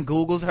someone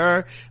Googles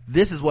her,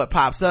 this is what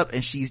pops up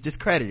and she's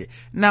discredited.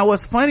 Now,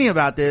 what's funny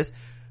about this,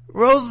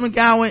 Rose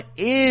McGowan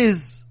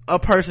is a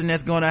person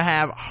that's gonna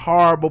have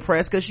horrible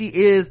press because she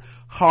is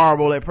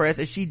horrible at press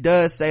and she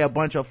does say a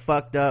bunch of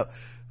fucked up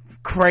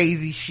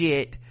crazy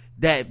shit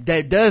that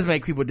does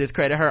make people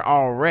discredit her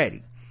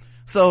already.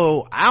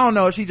 So I don't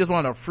know if she just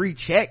want a free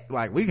check,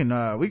 like we can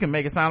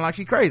make it sound like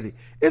she's crazy.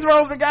 It's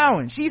Rose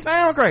McGowan, she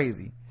sound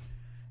crazy.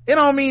 It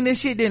don't mean this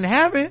shit didn't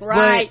happen,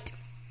 right?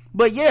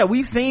 But yeah,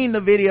 we've seen the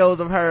videos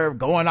of her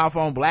going off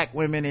on black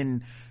women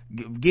and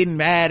getting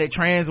mad at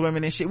trans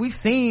women and shit. We've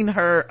seen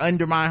her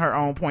undermine her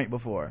own point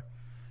before,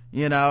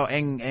 you know,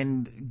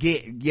 and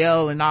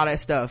yell and all that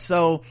stuff.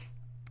 So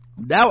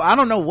that, I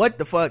don't know what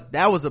the fuck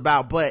that was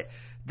about, but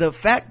the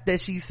fact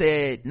that she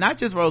said not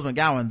just Rose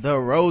McGowan, the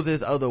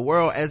Roses of the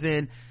world, as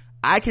in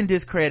I can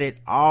discredit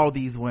all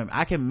these women,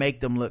 I can make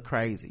them look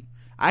crazy,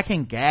 I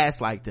can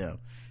gaslight them.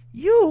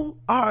 You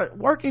are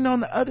working on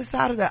the other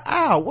side of the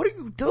aisle. What are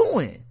you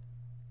doing?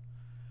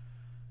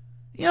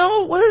 You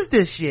know, what is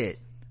this shit?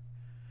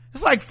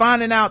 It's like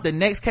finding out the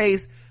next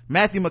case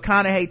Matthew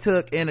McConaughey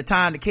took in A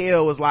Time to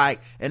Kill was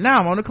like, and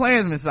now I'm on the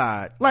Klansman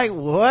side. Like,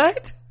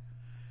 what?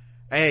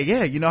 Hey,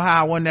 yeah, you know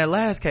how I won that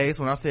last case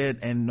when I said,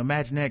 and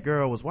imagine that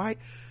girl was white?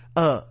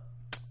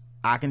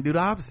 I can do the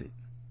opposite.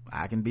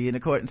 I can be in the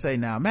court and say,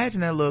 now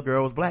imagine that little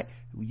girl was black.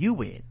 You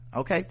win.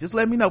 Okay? Just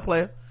let me know,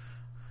 player.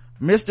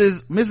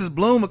 Mrs.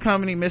 Bloom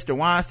accompanied Mr.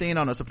 Weinstein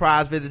on a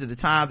surprise visit to the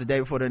Times the day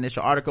before the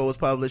initial article was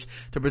published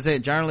to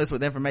present journalists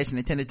with information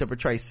intended to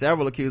portray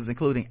several accusers,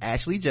 including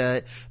Ashley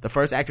Judd, the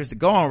first actress to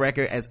go on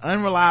record, as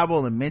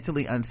unreliable and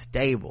mentally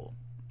unstable.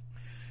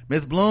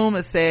 Ms. Bloom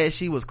has said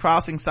she was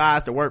crossing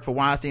sides to work for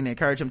Weinstein and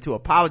encouraged him to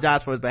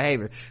apologize for his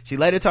behavior. She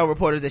later told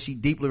reporters that she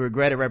deeply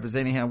regretted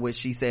representing him, which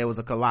she said was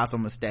a colossal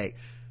mistake.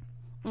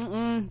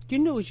 You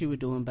knew what you were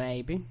doing,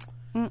 baby.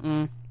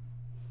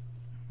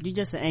 You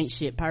just an ain't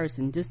shit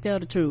person. Just tell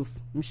the truth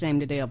and shame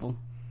the devil.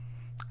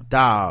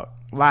 Dog,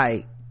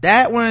 like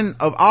that one,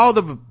 of all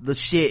the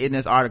shit in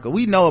this article,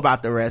 we know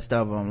about the rest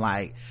of them.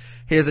 Like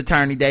his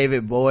attorney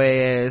David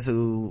Boies,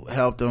 who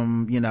helped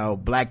him, you know,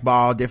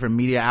 blackball different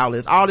media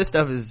outlets. All this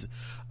stuff is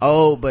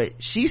old,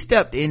 but she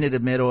stepped into the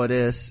middle of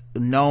this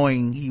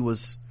knowing he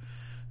was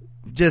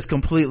just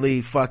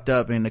completely fucked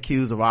up and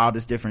accused of all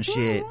this different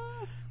shit,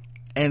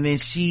 and then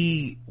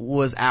she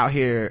was out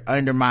here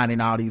undermining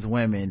all these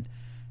women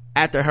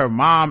after her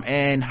mom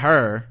and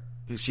her,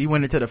 she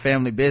went into the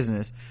family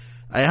business,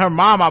 and her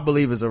mom I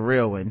believe is a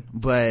real one,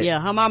 but yeah,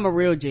 her mom a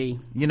real G.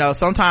 You know,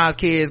 sometimes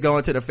kids go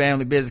into the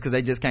family business because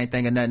they just can't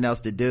think of nothing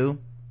else to do.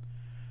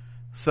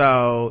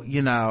 So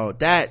you know,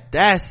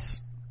 that's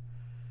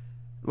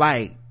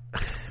like,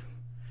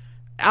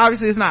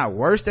 obviously it's not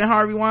worse than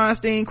Harvey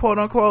Weinstein, quote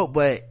unquote,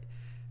 but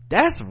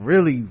that's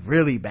really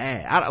really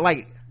bad.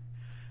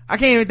 I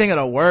can't even think of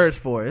the words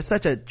for it. It's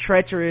such a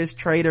treacherous,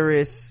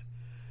 traitorous,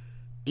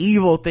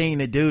 evil thing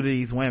to do to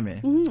these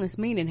women. It's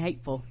mean and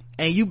hateful.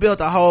 And you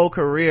built a whole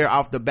career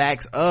off the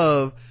backs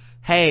of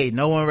hey,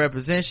 no one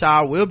represents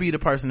y'all, we'll be the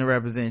person to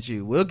represent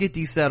you, we'll get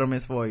these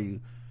settlements for you.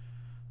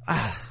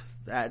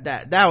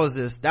 That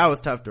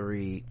was tough to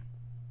read.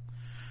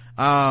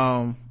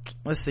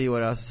 Let's see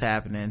what else is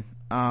happening.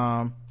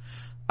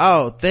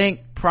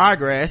 Think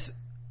Progress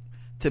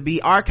to be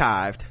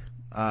archived.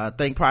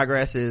 Think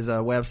Progress is a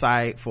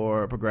website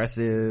for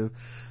progressive,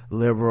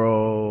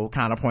 liberal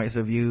kind of points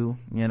of view,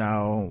 you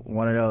know,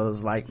 one of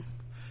those like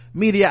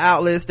media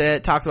outlets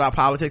that talks about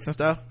politics and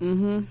stuff.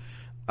 And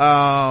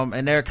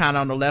they're kind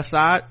of on the left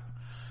side.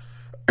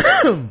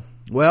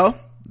 Well,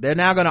 they're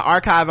now going to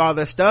archive all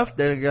their stuff.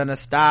 They're going to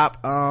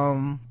stop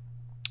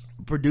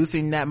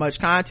producing that much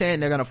content.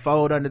 They're going to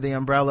fold under the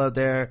umbrella of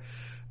their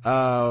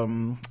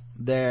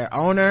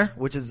owner,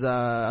 which is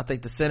I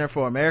think the Center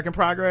for American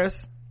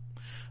Progress,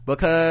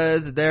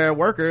 because their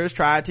workers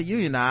tried to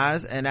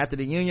unionize, and after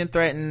the union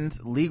threatened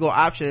legal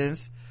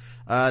options,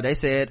 they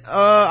said,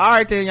 all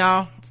right then,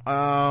 y'all,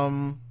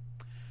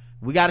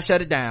 we got to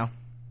shut it down.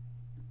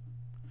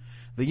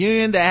 The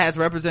union that has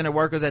represented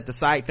workers at the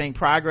site, Think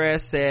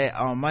Progress, said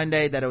on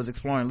Monday that it was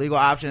exploring legal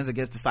options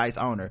against the site's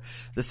owner,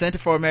 the Center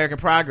for American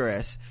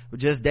Progress,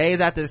 just days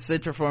after the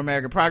Center for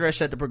American Progress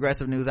shut the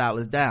progressive news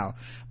outlets down.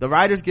 The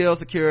Writers Guild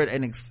secured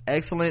an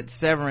excellent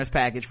severance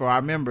package for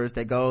our members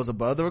that goes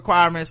above the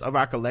requirements of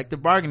our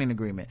collective bargaining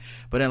agreement.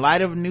 But in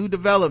light of new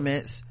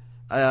developments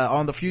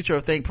on the future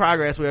of Think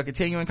Progress, we are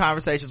continuing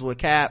conversations with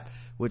CAP,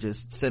 which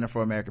is Center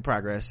for American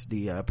Progress,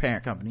 the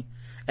parent company,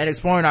 and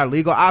exploring our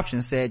legal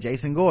options, said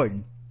Jason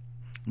Gordon,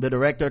 the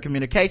director of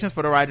communications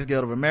for the Writers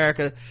Guild of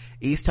America.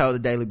 East told the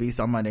Daily Beast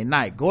on Monday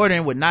night.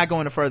 Gordon would not go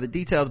into further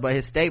details, but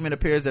his statement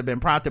appears to have been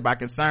prompted by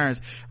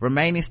concerns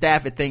remaining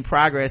staff at Think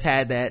Progress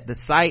had that the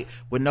site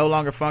would no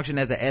longer function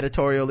as an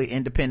editorially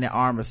independent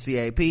arm of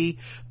CAP,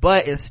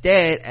 but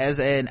instead as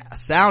a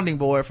sounding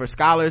board for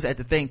scholars at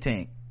the think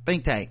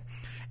tank.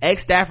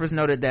 Ex-staffers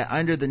noted that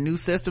under the new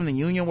system, the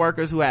union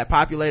workers who had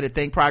populated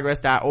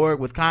thinkprogress.org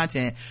with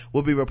content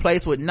will be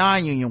replaced with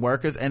non-union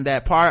workers, and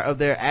that part of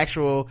their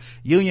actual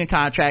union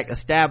contract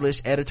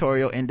established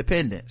editorial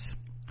independence.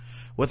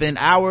 Within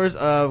hours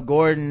of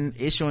Gordon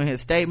issuing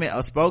his statement,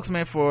 a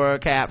spokesman for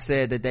CAP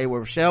said that they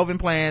were shelving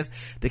plans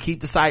to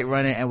keep the site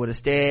running and would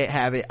instead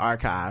have it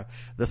archived.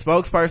 The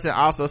spokesperson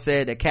also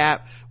said that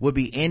CAP would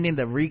be ending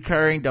the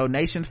recurring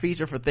donations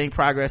feature for Think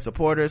Progress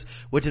supporters,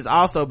 which has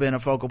also been a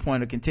focal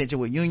point of contention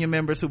with union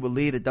members who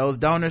believe that those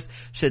donors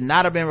should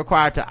not have been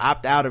required to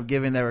opt out of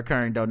giving their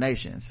recurring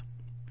donations.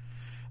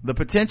 The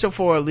potential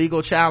for a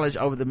legal challenge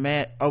over the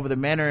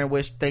manner in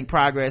which Think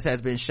Progress has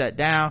been shut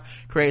down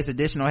creates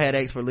additional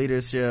headaches for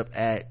leadership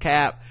at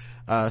CAP,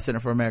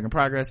 Center for American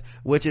Progress,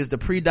 which is the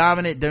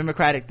predominant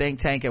Democratic think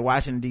tank in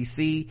Washington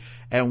D.C.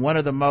 and one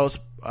of the more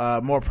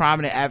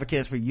prominent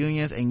advocates for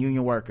unions and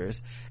union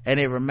workers. And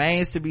it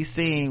remains to be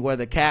seen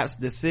whether CAP's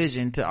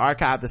decision to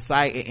archive the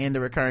site and end the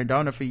recurring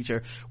donor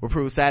feature will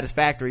prove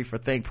satisfactory for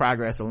Think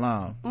Progress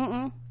alone.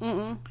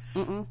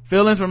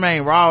 Feelings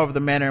remain raw over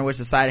the manner in which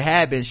the site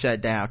had been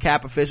shut down.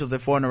 CAP officials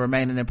informed the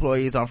remaining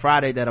employees on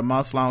Friday that a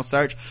months-long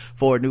search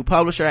for a new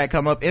publisher had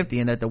come up empty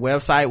and that the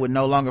website would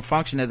no longer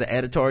function as an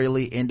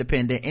editorially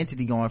independent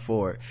entity going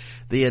forward.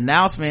 The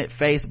announcement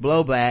faced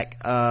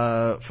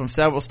blowback from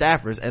several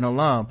staffers and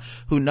alum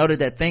who noted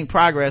that Think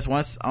Progress,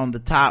 once on the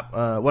top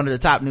one of the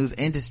top news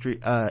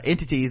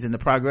entities in the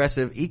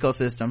progressive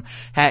ecosystem,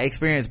 had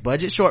experienced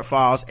budget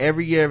shortfalls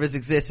every year of its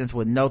existence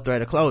with no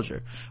threat of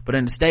closure. But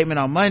in a statement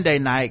on Monday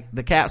night,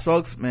 the CAP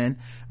spokesman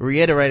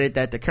reiterated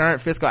that the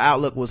current fiscal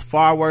outlook was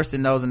far worse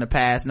than those in the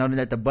past, noting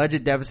that the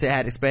budget deficit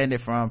had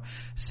expanded from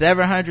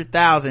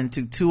 $700,000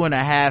 to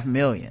 $2.5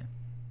 million.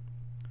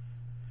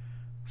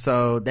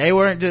 So they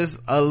weren't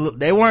just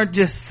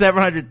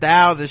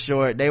 700,000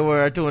 short, they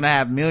were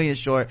 2.5 million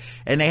short,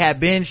 and they had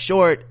been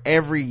short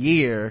every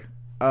year.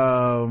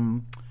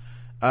 It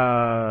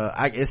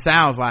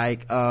sounds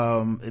like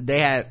they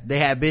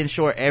had been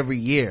short every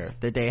year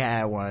that they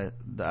had one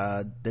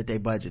that they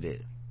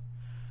budgeted.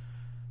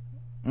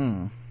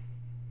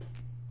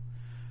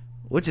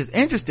 Which is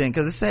interesting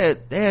because it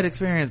said they had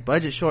experienced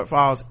budget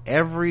shortfalls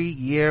every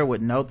year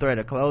with no threat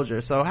of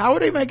closure. So how are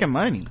they making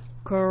money?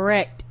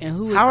 Correct.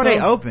 And how are they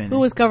open?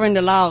 Who is covering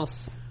the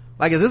loss?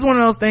 Like, is this one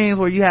of those things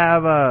where you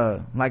have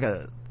like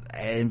a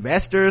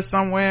investor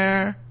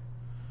somewhere?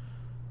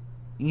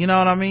 You know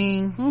what I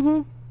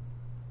mean?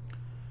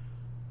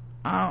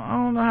 I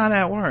don't know how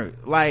that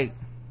worked. Like,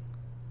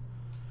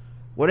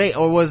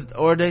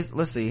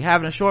 let's see,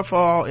 having a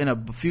shortfall in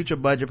a future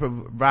budget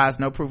provides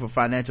no proof of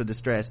financial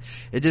distress.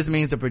 It just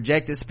means the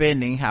projected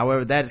spending,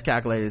 however that is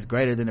calculated, is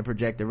greater than the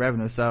projected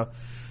revenue. So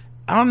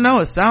I don't know,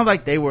 it sounds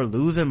like they were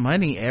losing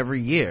money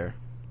every year,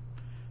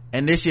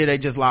 and this year they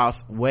just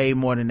lost way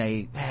more than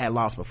they had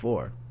lost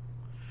before.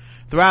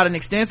 Throughout an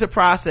extensive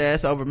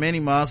process over many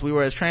months, we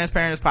were as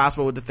transparent as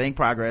possible with the Think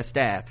Progress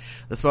staff,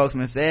 the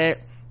spokesman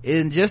said.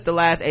 In just the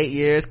last 8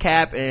 years,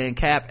 CAP and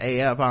CAP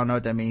AF, I don't know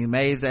what that means,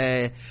 made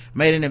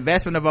an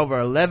investment of over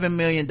 $11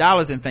 million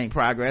in Think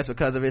Progress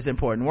because of its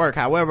important work.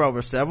 However,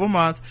 over several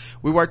months,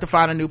 we worked to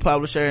find a new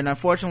publisher, and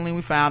unfortunately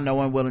we found no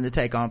one willing to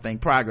take on Think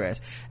Progress.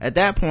 At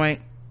that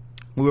point,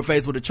 We were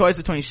faced with a choice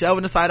between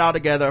shelving the site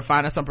altogether or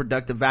finding some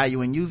productive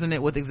value in using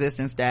it with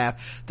existing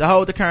staff to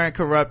hold the current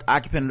corrupt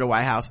occupant of the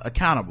White House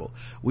accountable.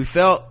 We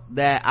felt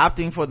that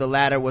opting for the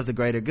latter was the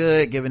greater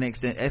good given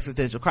the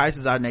existential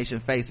crisis our nation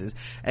faces,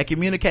 and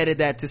communicated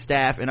that to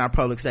staff in our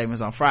public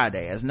statements on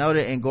Friday. As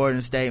noted in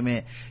Gordon's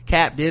statement,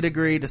 CAP did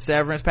agree to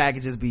severance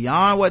packages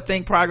beyond what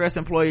Think Progress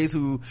employees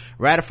who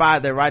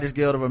ratified their Writers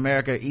Guild of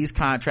America East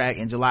contract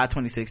in July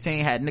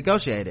 2016 had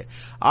negotiated.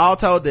 All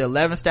told, the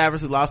 11 staffers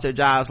who lost their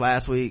jobs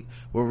last week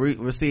will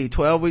receive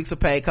 12 weeks of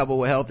pay coupled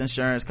with health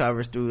insurance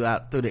coverage through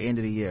the end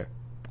of the year.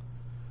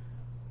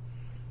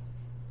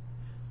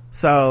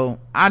 So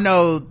I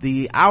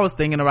was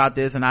thinking about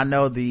this, and I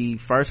know the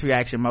first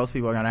reaction most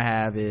people are going to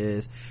have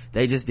is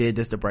they just did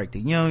this to break the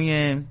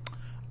union.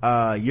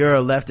 You're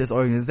a leftist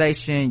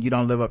organization, you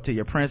don't live up to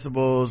your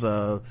principles.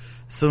 As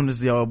soon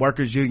as your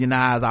workers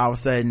unionize, all of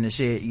a sudden the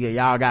shit,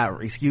 y'all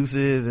got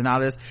excuses and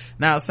all this.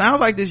 Now it sounds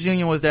like this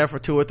union was there for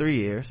 2 or 3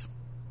 years.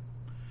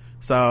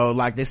 So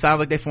like it sounds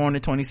like they formed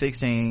in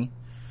 2016.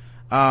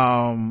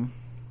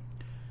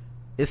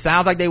 It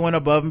sounds like they went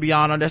above and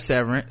beyond on their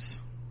severance,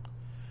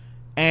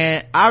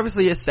 and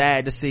obviously it's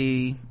sad to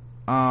see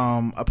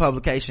a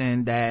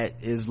publication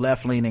that is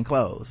left leaning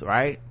close,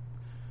 right?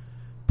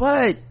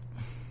 But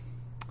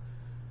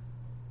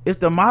if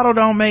the model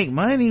don't make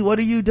money, what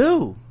do you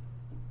do?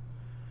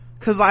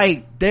 Cause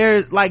like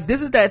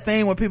this is that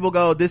thing when people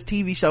go, this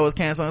TV show is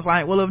canceled. It's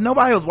like, well, if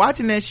nobody was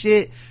watching that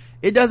shit,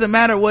 it doesn't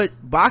matter what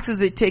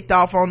boxes it ticked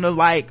off on the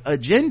like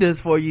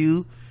agendas for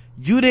you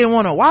didn't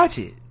want to watch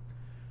it.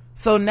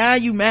 So now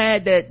you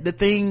mad that the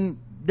thing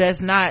that's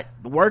not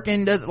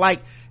working does,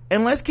 like,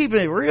 and let's keep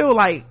it real,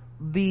 like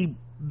the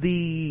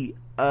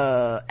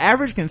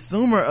average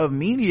consumer of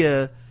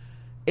media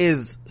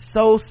is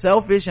so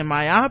selfish and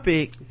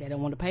myopic. They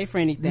don't want to pay for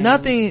anything.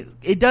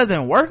 It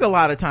doesn't work a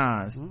lot of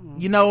times.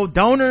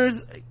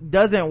 Donors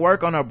doesn't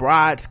work on a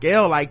broad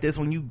scale like this.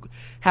 When you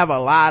have a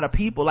lot of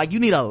people, like, you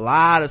need a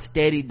lot of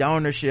steady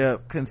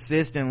donorship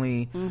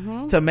consistently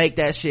to make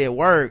that shit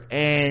work.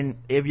 And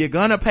if you're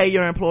gonna pay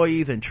your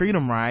employees and treat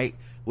them right,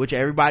 which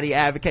everybody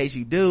advocates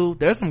you do,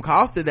 there's some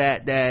cost to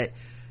that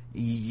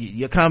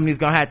your company's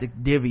gonna have to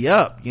divvy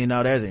up.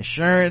 There's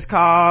insurance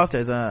costs,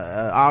 there's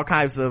all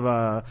kinds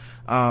of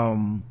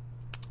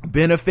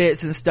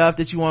benefits and stuff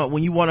that you want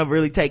when you want to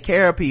really take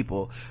care of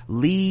people.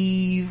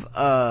 Leave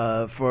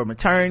for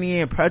maternity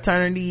and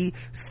paternity,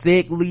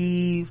 sick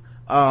leave,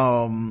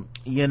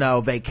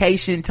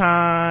 vacation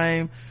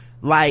time.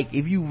 Like,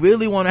 if you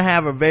really want to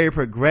have a very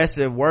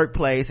progressive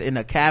workplace in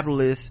a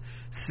capitalist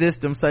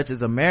system such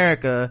as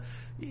America,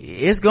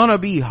 it's gonna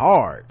be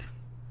hard.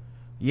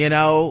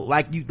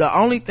 The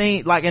only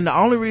thing, like, and the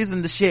only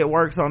reason the shit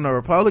works on the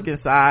Republican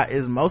side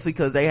is mostly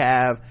because they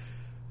have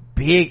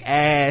big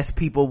ass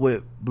people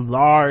with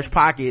large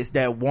pockets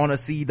that want to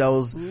see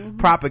those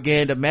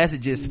propaganda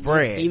messages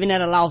spread. Even at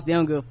a loss, they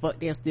don't give a fuck.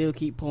 They'll still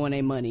keep pouring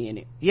their money in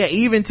it. Yeah,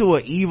 even to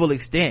an evil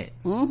extent.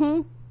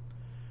 Like,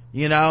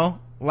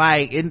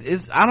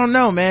 it's, I don't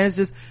know, man. It's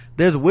just,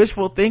 there's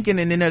wishful thinking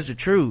and then there's the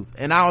truth.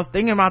 And I was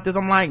thinking about this.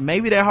 I'm like,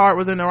 maybe their heart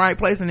was in the right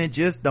place and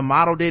the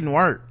model didn't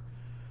work.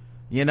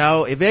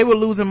 If they were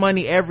losing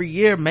money every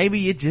year,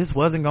 maybe it just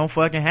wasn't gonna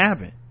fucking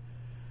happen.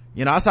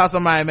 I saw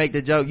somebody make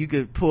the joke, you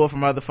could pull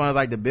from other funds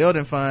like the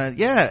building fund.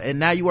 Yeah, and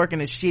now you work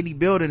in a shitty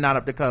building not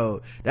up to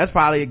code. That's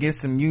probably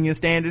against some union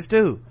standards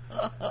too.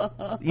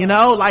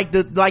 Like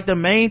the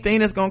main thing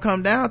that's gonna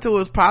come down to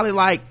is probably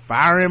like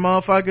firing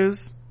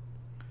motherfuckers,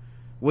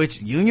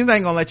 which unions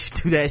ain't gonna let you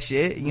do that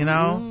shit,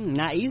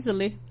 not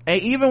easily. And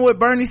even with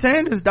Bernie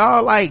Sanders,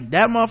 dog, like,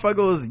 that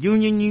motherfucker was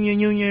union,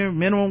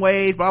 minimum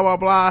wage, blah blah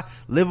blah,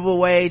 livable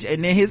wage,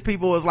 and then his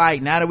people was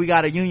like, now that we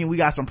got a union, we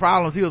got some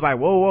problems. He was like,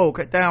 whoa,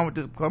 cut down with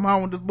this, come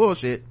on with this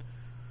bullshit.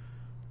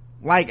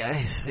 Like,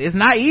 it's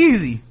not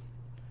easy.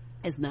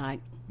 It's not.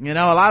 A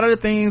lot of the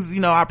things,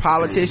 our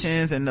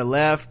politicians and the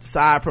left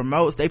side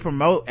they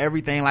promote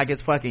everything like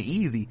it's fucking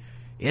easy.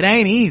 It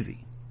ain't easy.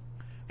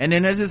 And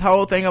then there's this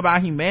whole thing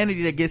about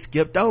humanity that gets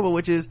skipped over,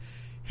 which is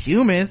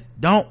humans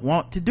don't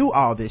want to do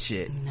all this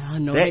shit.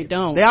 No, they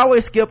don't. They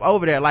always skip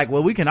over there, like,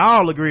 well, we can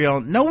all agree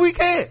on. No, we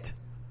can't.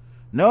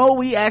 No,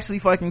 we actually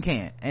fucking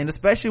can't. And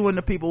especially when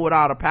the people with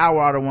all the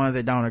power are the ones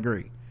that don't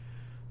agree.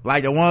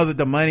 Like, the ones with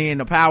the money and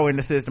the power in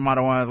the system are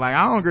the ones like,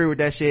 I don't agree with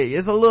that shit.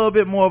 It's a little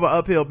bit more of an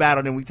uphill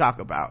battle than we talk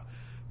about.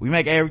 We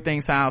make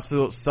everything sound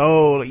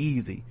so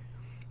easy.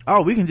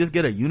 Oh, we can just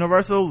get a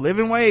universal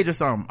living wage or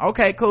something.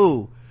 Okay,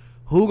 cool.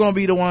 Who gonna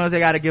be the ones that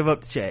gotta give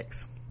up the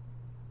checks?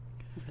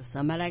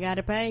 Somebody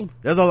gotta pay.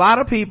 There's a lot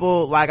of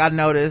people, like, I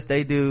noticed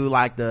they do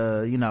like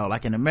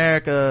like in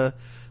America,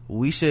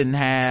 we shouldn't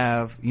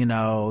have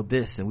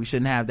this and we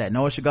shouldn't have that.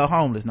 No one should go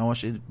homeless, no one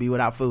should be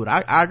without food.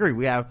 I agree.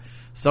 We have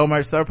so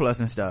much surplus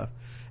and stuff,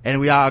 and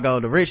we all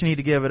go, the rich need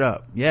to give it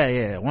up. Yeah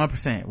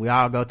 1%. We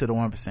all go to the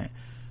 1%.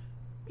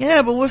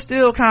 Yeah, but we're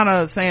still kind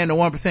of saying the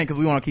 1% because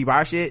we want to keep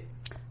our shit.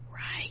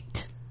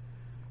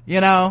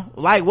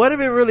 Like, what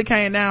if it really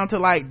came down to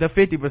like the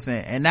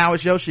 50% and now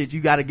it's your shit, you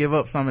got to give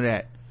up some of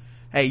that.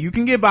 Hey, you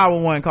can get by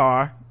with one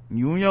car,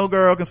 you and your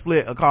girl can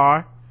split a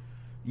car,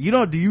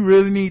 do you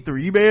really need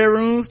 3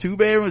 bedrooms, 2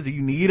 bedrooms? Do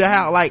you need a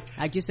house?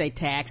 Like you say,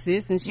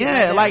 taxes and shit.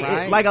 Yeah,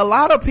 right? like a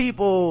lot of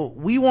people,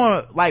 we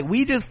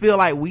just feel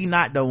like we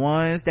not the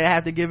ones that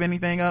have to give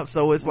anything up.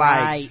 So it's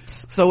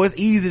so it's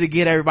easy to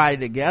get everybody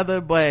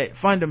together. But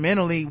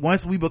fundamentally,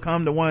 once we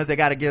become the ones that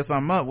got to give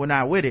something up, we're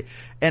not with it.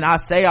 And I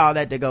say all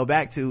that to go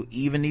back to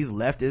even these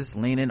leftist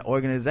leaning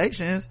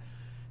organizations.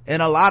 In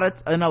a lot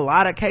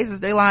of cases,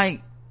 they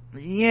like,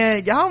 yeah,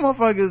 y'all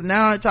motherfuckers,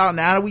 now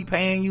that we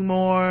paying you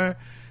more,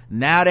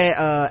 now that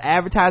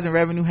advertising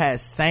revenue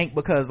has sank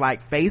because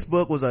like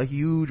Facebook was a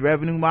huge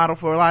revenue model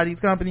for a lot of these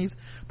companies,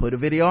 put a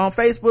video on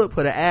Facebook,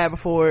 put an ad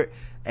before it,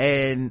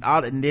 and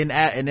then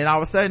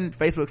all of a sudden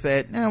Facebook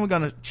said, we're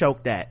gonna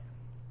choke that.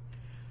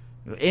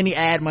 Any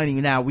ad money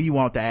now, we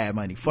want the ad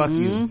money. Fuck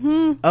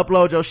you.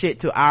 Upload your shit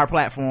to our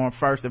platform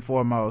first and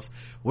foremost.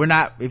 We're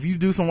not, if you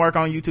do some work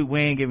on YouTube, we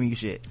ain't giving you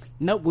shit.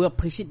 Nope, we'll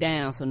push it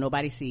down so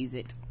nobody sees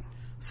it.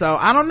 So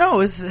I don't know,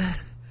 it's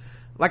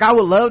like I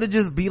would love to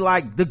just be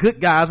like the good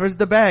guys versus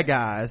the bad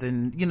guys,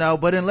 and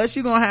but unless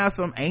you're gonna have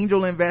some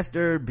angel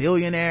investor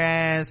billionaire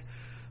ass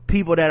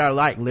people that are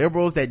like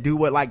liberals that do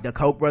what like the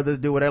Koch brothers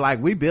do, where they're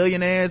like, we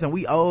billionaires and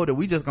we old and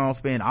we just gonna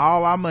spend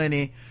all our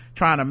money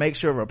trying to make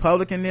sure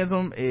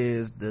republicanism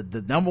is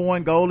the number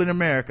one goal in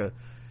America.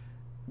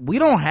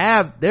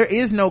 There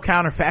is no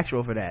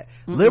counterfactual for that.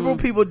 Liberal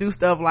people do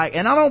stuff like,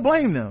 and I don't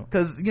blame them,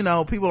 because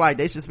people like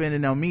they should spend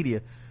it on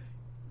media.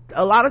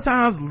 A lot of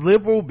times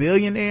liberal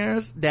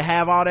billionaires that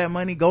have all that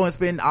money go and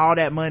spend all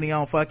that money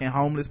on fucking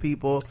homeless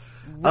people,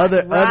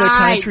 other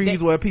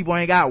countries where people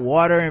ain't got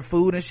water and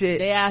food and shit.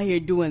 They out here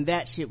doing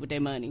that shit with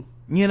their money.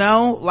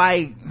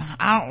 Like,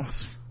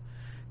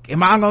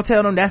 am I gonna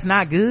tell them that's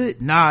not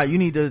good? Nah, you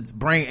need to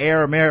bring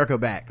Air America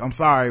back. I'm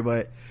sorry,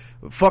 but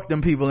fuck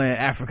them people in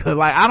Africa.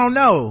 Like, I don't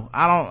know,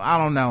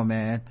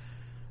 man.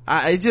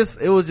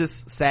 It was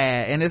just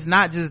sad. And it's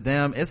not just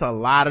them, it's a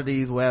lot of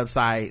these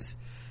websites.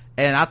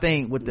 And I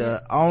think with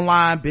the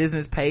online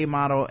business pay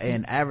model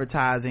and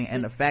advertising,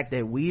 and the fact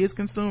that we as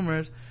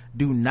consumers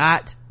do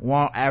not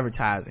want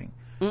advertising.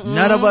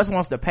 None of us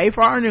wants to pay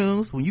for our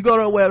news. When you go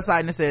to a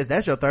website and it says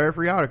that's your 3rd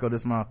free article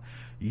this month,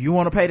 you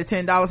want to pay the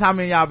 $10, how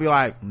many of y'all be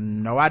like,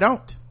 no I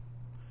don't?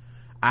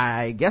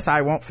 I guess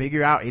I won't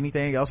figure out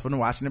anything else from the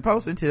Washington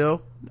Post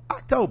until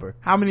October.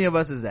 How many of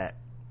us is that?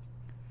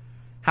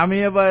 How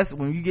many of us,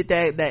 when you get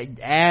that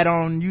ad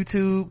on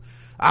YouTube,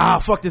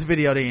 fuck this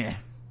video then,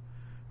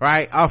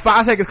 right?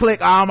 5 seconds click,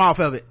 I'm off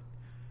of it.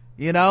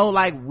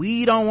 Like,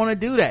 we don't want to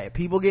do that.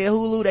 People get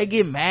Hulu, they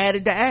get mad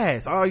at the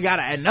ads. Oh, you got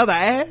another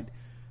ad?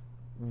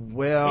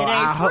 Well,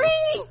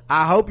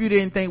 I hope you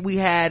didn't think we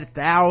had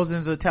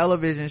thousands of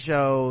television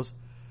shows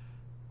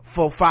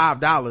for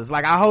 $5.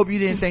 Like, I hope you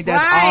didn't think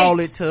that's all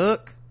it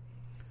took.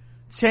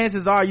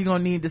 Chances are you're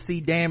gonna need to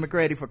see Dan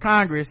McCready for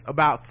Congress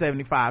about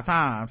 75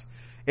 times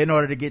in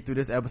order to get through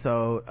this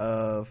episode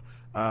of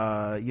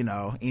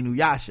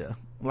Inuyasha.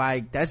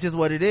 Like, that's just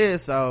what it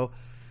is. So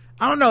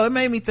I don't know, it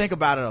made me think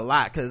about it a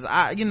lot, because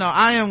I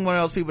am one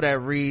of those people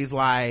that reads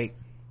like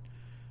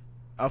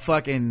a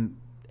fucking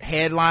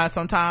headline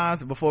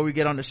sometimes before we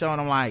get on the show, and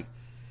I'm like,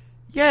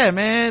 yeah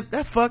man,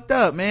 that's fucked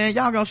up, man.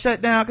 Y'all gonna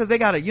shut down because they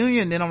got a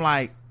union. Then I'm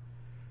like,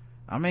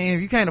 I mean,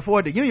 if you can't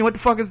afford the union,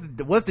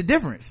 what's the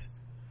difference?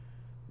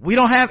 We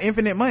don't have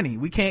infinite money.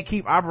 We can't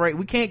keep operating.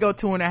 We can't go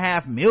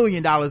 $2.5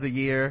 million a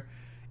year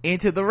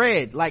into the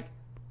red. Like,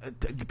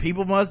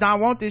 people must not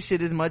want this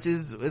shit as much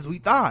as we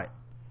thought,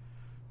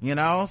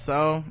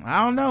 so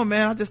I don't know,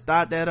 man. I just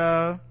thought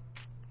that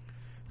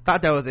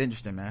was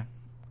interesting, man.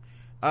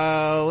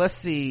 Let's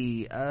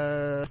see,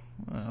 what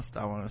else do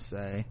I want to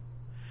say?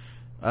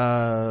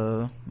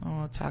 I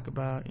want to talk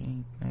about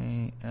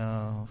anything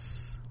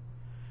else.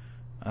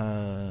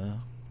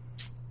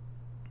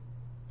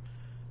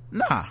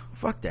 Nah,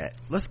 fuck that.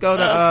 Let's go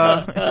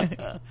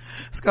to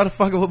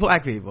fucking with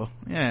black people.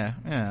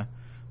 Yeah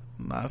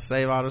I'll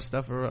save all this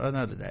stuff for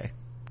another day.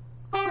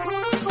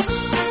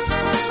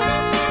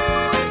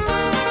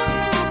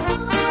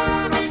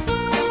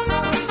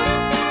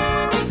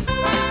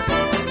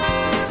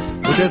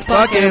 We're just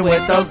fucking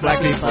with those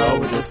black people.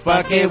 We're just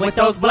fucking with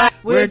those black.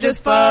 We're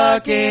just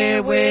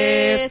fucking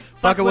with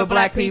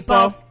black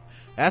people.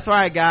 That's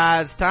right,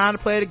 guys. Time to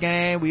play the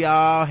game we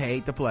all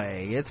hate to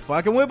play. It's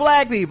fucking with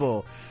black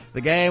people.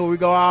 The game where we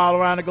go all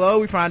around the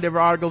globe. We find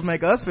different articles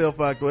make us feel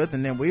fucked with,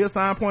 and then we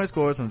assign point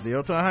scores from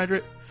 0 to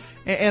 100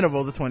 in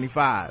intervals of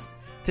 25.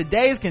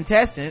 Today's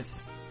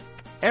contestants,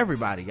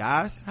 everybody,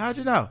 guys. How'd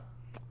you know?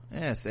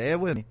 Yeah, say it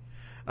with me.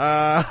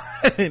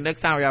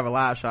 Next time we have a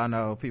live show, I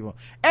know people,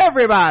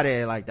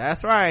 everybody, like,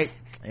 that's right,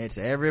 it's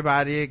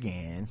everybody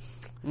again.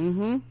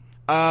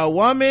 A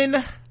woman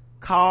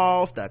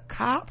calls the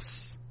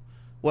cops,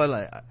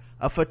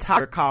 a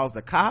photographer calls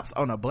the cops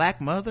on a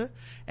black mother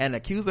and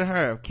accusing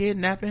her of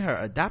kidnapping her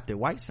adopted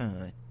white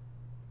son.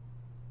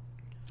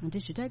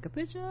 Did she take a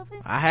picture of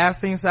it? I have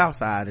seen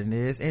Southside, and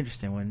it is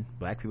interesting when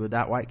black people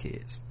adopt white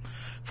kids.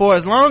 For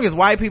as long as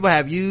white people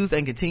have used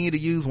and continue to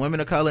use women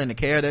of color in the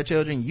care of their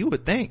children, you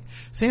would think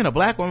seeing a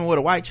black woman with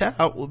a white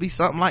child would be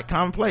something like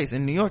commonplace.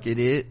 In New York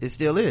it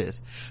still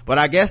is, but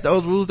I guess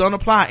those rules don't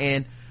apply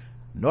in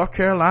North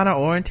Carolina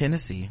or in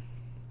Tennessee,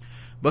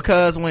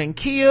 because when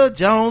Kia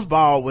Jones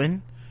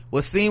Baldwin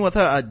was seen with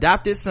her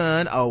adopted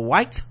son, her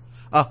white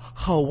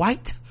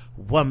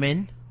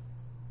woman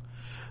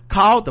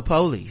called the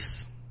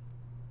police.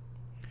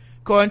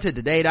 According to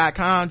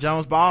today.com,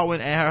 Jones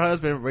Baldwin and her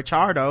husband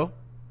Ricardo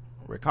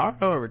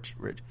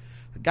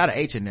got an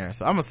H in there,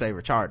 so I'm gonna say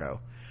Ricardo,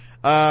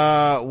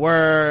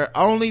 were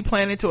only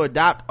planning to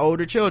adopt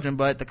older children,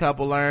 but the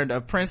couple learned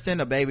of Princeton,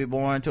 a baby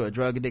born to a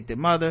drug addicted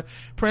mother.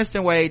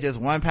 Princeton weighed just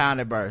 1 pound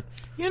at birth.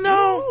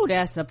 Ooh,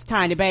 that's a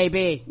tiny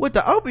baby. With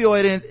the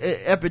opioid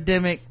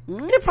epidemic,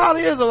 there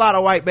probably is a lot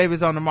of white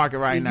babies on the market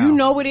right now. You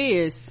know it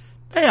is.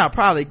 They are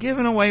probably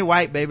giving away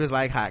white babies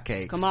like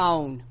hotcakes. Come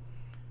on.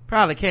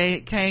 Probably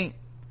can't give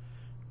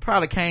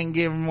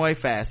them away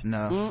fast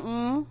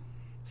enough.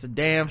 It's a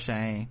damn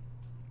shame,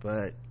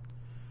 but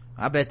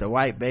I bet the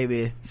white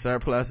baby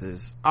surplus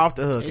is off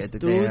the hook at the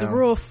through damn the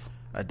roof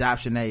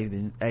adoption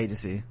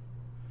agency.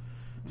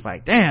 It's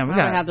like, damn, we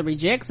gotta have to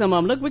reject some of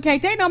them. Look, we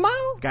can't take no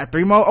more. Got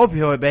 3 more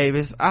opioid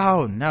babies.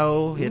 Oh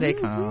no, here they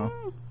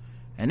come.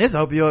 And this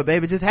opioid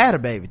baby just had a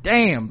baby.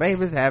 Damn,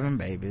 babies having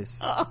babies.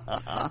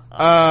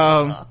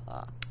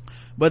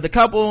 But the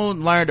couple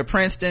learned of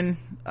Princeton,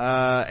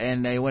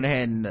 and they went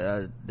ahead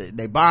and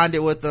they bonded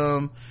with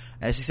them.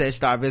 And she said she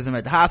started visiting him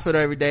at the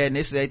hospital every day.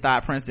 Initially they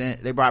brought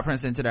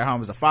Princeton to their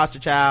home as a foster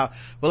child,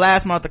 but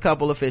last month the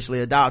couple officially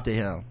adopted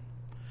him.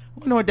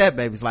 We know what that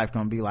baby's life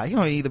gonna be like. He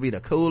gonna either be the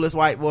coolest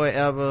white boy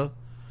ever,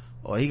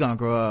 or he gonna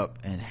grow up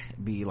and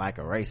be like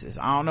a racist.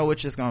 I don't know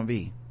which it's gonna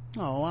be.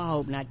 Oh, I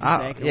hope not the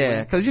second yeah,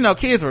 one. because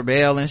kids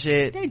rebel and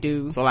shit. They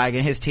do. So like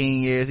in his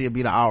teen years he'll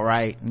be the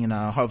outright,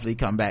 hopefully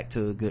come back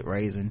to a good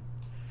raising.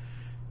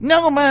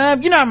 No,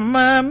 mom, you're not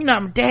my mom, you're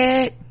not my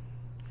dad.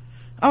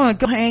 I wanna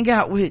go hang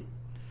out with,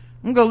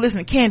 I'm gonna go listen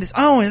to Candace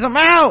Owens. I'm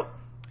out.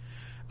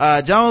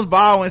 Jones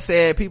Baldwin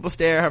said people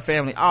stare at her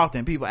family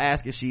often. People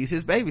ask if she's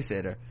his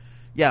babysitter.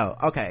 Yo,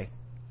 okay,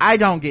 I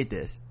don't get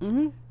this.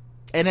 And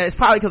it's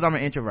probably because I'm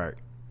an introvert.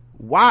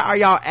 Why are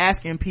y'all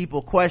asking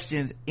people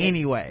questions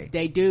anyway?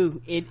 They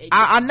do.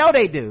 I know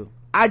they do.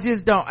 I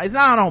just don't. It's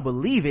not I don't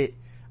believe it.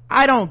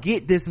 I don't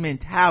get this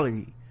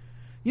mentality.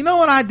 You know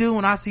what I do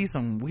when I see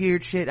some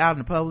weird shit out in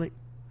the public?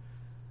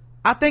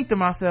 I think to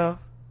myself,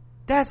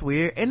 that's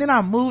weird, and then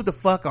I move the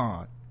fuck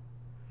on.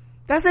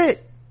 That's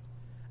it.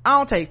 I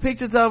don't take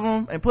pictures of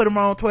them and put them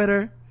on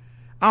Twitter.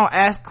 I don't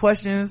ask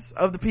questions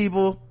of the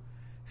people.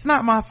 It's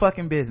not my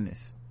fucking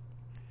business.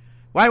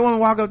 White woman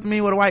walk up to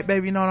me with a white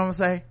baby, you know what I'm gonna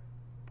say?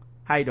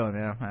 How you doing,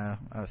 man?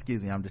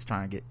 Excuse me, I'm just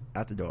trying to get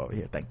out the door over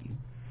here, thank you.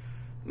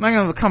 I'm not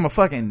gonna become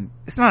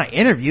it's not an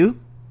interview.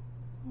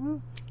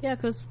 Yeah,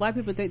 because white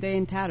people think they're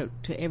entitled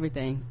to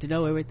everything, to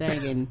know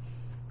everything, and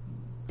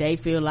they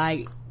feel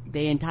like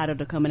they're entitled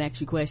to come and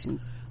ask you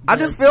questions. I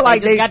just feel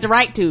like they got the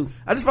right to.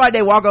 I just feel like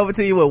they walk over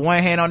to you with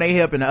one hand on their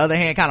hip and the other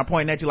hand kind of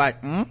pointing at you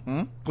like,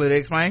 clearly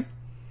explain.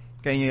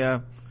 Can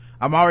you,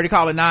 I'm already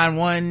calling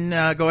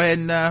 911, go ahead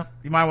and,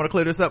 you might want to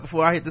clear this up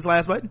before I hit this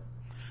last button.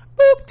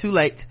 Boop, too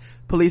late.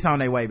 Police on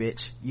their way,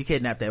 bitch. You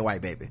kidnapped that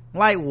white baby.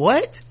 Like,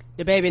 what?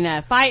 The baby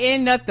not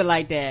fighting, nothing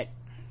like that.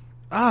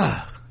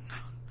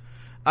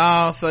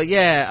 So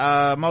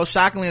yeah, most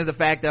shockingly is the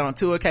fact that on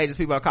 2 occasions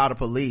people have called the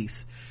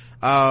police.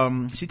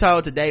 She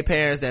told Today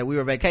parents that we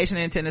were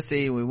vacationing in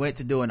Tennessee and we went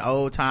to do an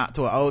old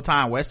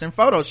time Western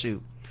photo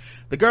shoot.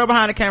 The girl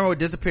behind the camera would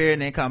disappear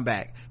and then come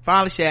back.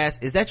 Finally she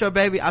asked, is that your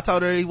baby? I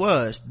told her he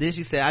was. Then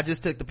she said, I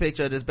just took the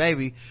picture of this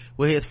baby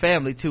with his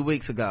family 2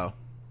 weeks ago.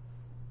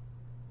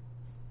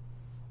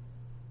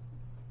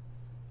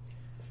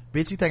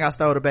 Bitch, you think I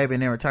stole the baby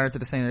and then returned to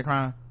the scene of the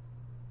crime?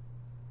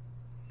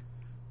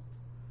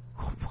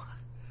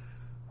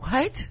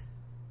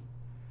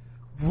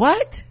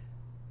 What?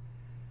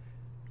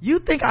 You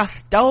think I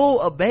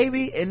stole a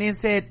baby and then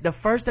said the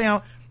first thing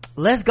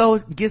let's go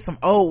get some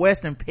old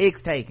Western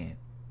pics taken?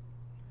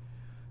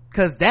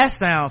 Cause that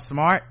sounds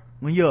smart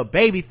when you're a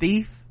baby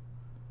thief.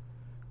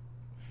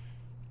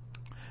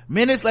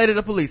 Minutes later,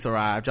 the police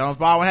arrived. Jones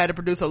Baldwin had to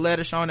produce a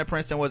letter showing that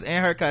Princeton was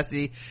in her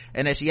custody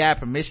and that she had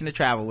permission to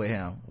travel with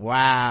him.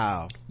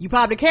 Wow. You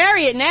probably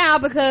carry it now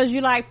because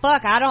you're like,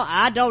 fuck,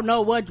 I don't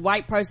know what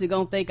white person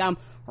gonna think I'm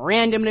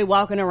randomly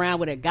walking around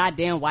with a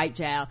goddamn white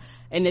child.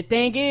 And the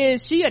thing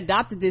is, she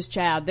adopted this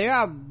child. There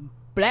are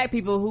black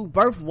people who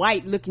birth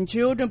white looking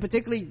children,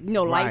 particularly,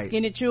 light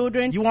skinned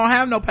children. You won't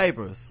have no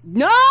papers.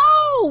 No!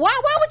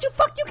 Why would you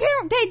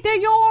care? They're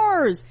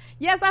yours.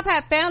 Yes, I've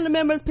had family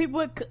members,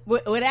 people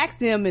would ask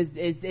them, is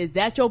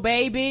that your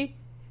baby?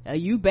 Are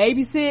you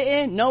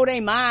babysitting? No, they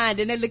mind.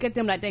 And they look at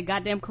them like they're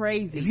goddamn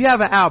crazy. If you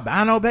have an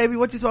albino baby,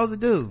 what you supposed to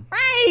do?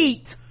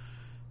 Right.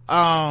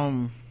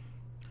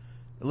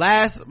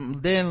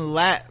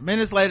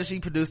 Minutes later she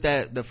produced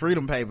the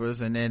Freedom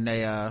Papers and then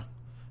they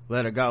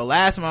let her go.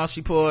 Last month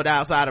she pulled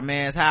outside a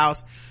man's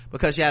house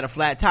because she had a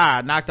flat tire.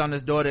 I knocked on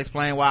his door to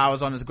explain why I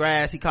was on his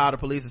grass. He called the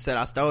police and said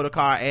I stole the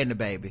car and the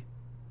baby.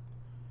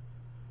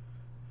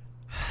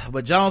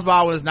 But Jones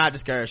Baldwin is not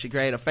discouraged. She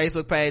created a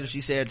Facebook page where she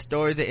shared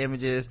stories and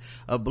images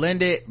of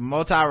blended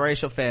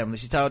multiracial families.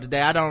 She told Today,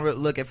 I don't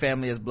look at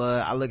family as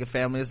blood, I look at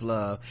family as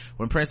love.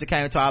 When Princeton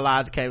came into our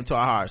lives, it came into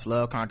our hearts.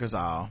 Love conquers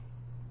all.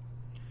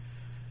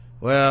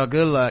 Well,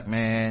 good luck,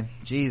 man.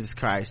 Jesus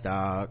Christ,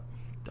 dog.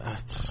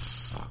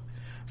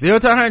 0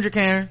 to 100,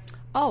 Karen.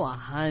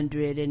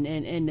 100.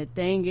 And the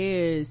thing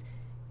is,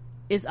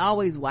 it's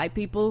always white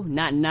people,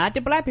 not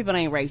that black people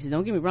ain't racist,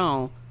 don't get me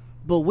wrong,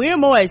 but we're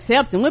more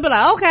accepting. We'll be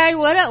like, okay,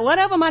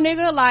 whatever, my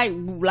nigga,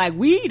 like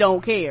we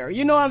don't care,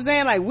 you know what I'm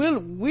saying? Like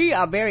we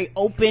are very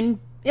open.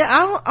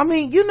 Yeah, I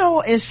mean, you know,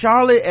 in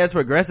Charlotte, as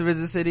progressive as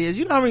the city is,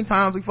 you know how many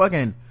times we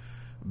fucking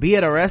be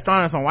at a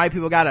restaurant and some white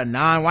people got a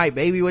non-white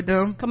baby with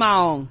them? Come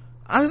on.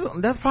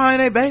 That's probably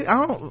their baby.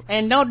 I don't.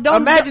 And don't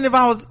imagine if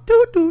I was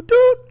doot.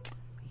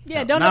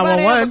 Yeah, don't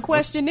nobody ever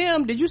question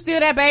them. Did you steal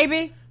that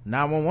baby?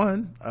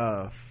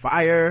 911,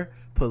 fire,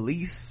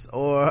 police,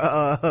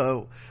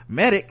 or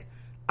medic.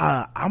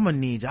 I'm gonna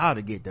need y'all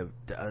to get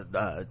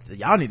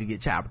y'all need to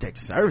get child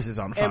protective services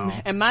on the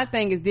phone. And my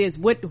thing is this: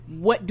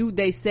 what do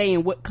they say,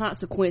 and what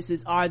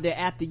consequences are there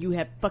after you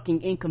have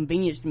fucking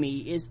inconvenienced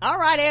me? Is all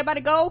right, everybody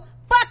go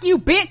fuck you,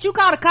 bitch. You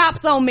call the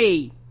cops on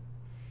me,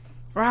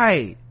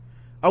 right?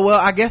 Oh well,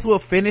 I guess we'll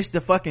finish the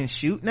fucking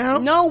shoot now.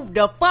 No,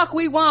 the fuck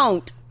we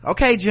won't.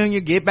 Okay, Junior,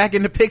 get back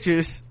in the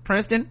pictures.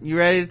 Princeton, you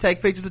ready to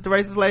take pictures with the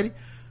racist lady?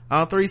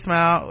 On 3,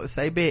 smile,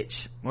 say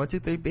bitch. 1, 2,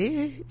 3,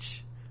 bitch.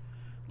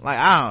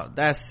 Like,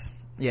 that's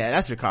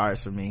your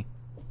cards for me.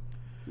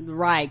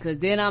 Right, because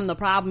then I'm the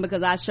problem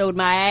because I showed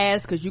my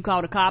ass because you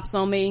called the cops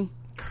on me.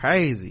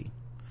 Crazy.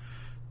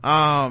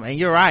 And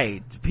you're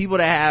right. People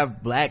that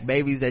have black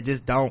babies that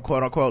just don't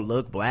quote unquote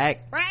look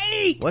black.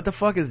 Right. What the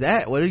fuck is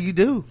that? What do you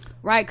do?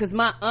 Right, because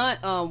my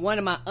aunt, one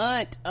of my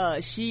aunt,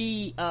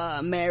 she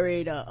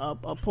married a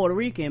Puerto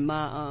Rican,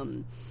 my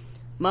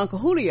Uncle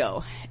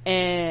Julio,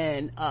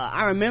 and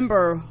I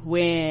remember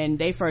when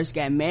they first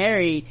got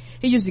married,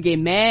 he used to get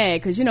mad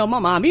because, you know, my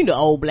mom, you know,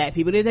 old black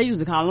people, they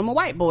used to call him a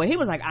white boy. He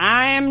was like,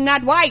 I am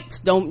not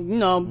white, don't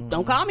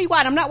call me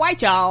white, I'm not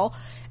white, y'all.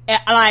 And,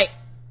 like,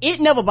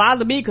 it never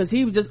bothered me because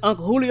he was just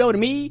Uncle Julio to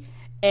me.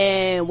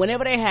 And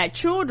whenever they had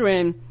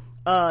children,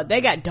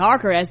 they got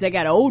darker as they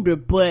got older,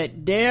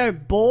 but their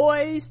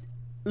boys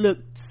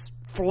looked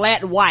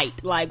flat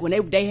white. Like when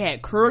they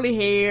had curly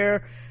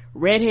hair,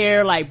 red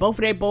hair, like both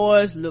of their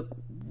boys look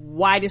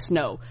white as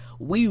snow.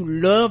 We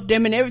loved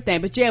them and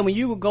everything. But yeah, when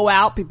you would go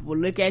out, people would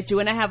look at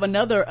you. And I have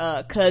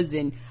another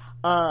cousin,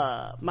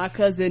 my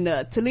cousin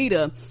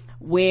Talita.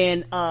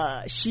 When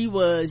she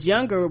was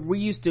younger, we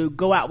used to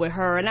go out with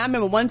her, and I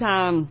remember one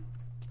time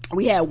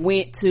we had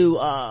went to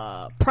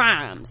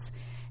Prime's,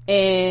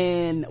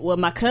 and well,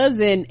 my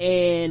cousin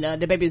and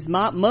the baby's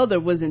mother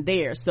wasn't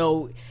there,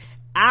 so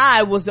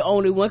I was the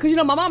only one, because you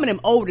know my mom and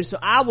them older, so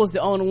I was the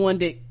only one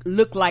that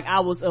looked like I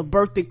was of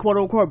birthday, quote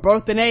unquote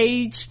birthing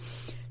age.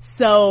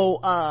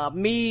 So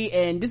me,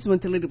 and this is when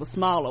Talita was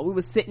smaller, we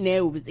was sitting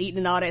there, we was eating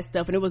and all that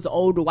stuff, and it was the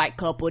older white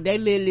couple. They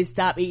literally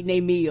stopped eating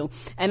their meal,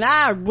 and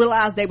I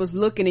realized they was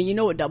looking, and you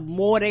know what, the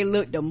more they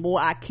looked, the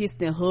more I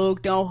kissed and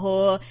hugged on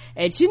her,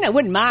 and she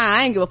wouldn't mind.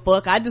 I ain't give a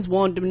fuck. I just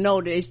wanted them to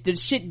know that the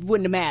shit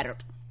wouldn't have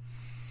mattered.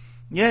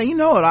 Yeah, you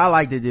know what I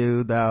like to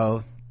do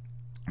though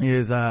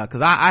is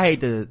because I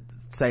hate to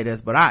say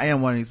this, but I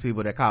am one of these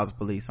people that calls the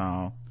police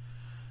on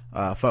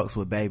folks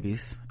with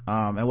babies.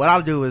 And what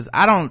I'll do is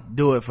I don't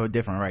do it for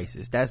different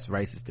races. That's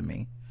racist to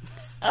me.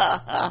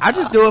 I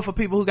just do it for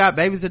people who got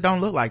babies that don't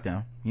look like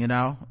them, you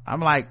know. I'm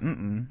like,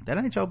 that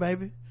ain't your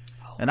baby.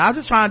 And I'm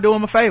just trying to do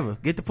them a favor,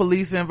 get the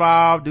police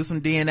involved, do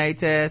some DNA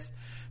tests,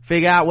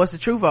 figure out what's the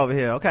truth over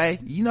here. Okay,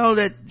 you know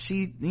that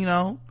she, you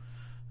know,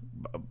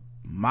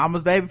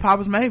 mama's baby,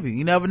 papa's maybe,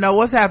 you never know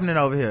what's happening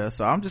over here.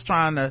 So I'm just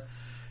trying to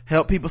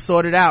help people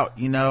sort it out.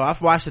 You know,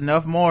 I've watched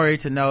enough Maury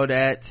to know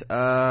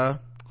that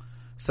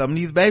some of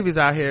these babies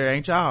out here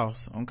ain't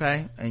y'all's.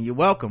 Okay, and you're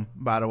welcome,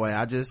 by the way.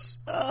 I just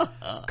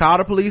call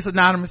the police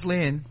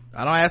anonymously and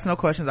I don't ask no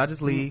questions, I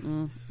just leave.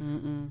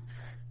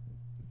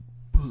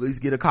 Police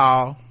get a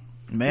call,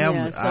 ma'am.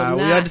 Yeah, so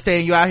we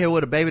understand you out here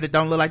with a baby that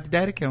don't look like the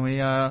daddy. Can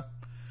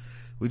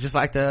we just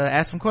like to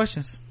ask some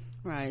questions?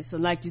 Right, so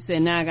like you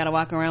said, now I gotta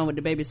walk around with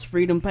the baby's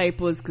freedom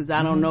papers because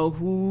I don't know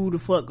who the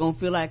fuck gonna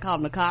feel like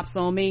calling the cops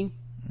on me.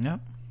 Yep.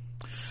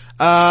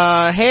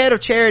 Head of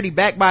charity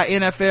backed by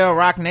NFL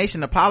Rock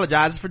Nation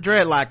apologizes for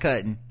dreadlock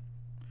cutting.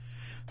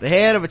 The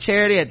head of a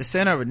charity at the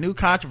center of a new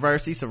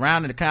controversy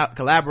surrounding the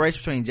collaboration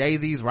between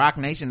Jay-Z's Rock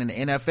Nation and the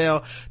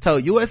NFL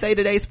told USA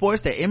Today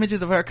Sports that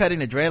images of her cutting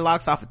the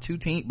dreadlocks off of two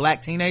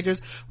black teenagers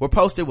were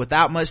posted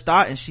without much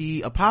thought, and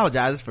she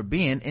apologizes for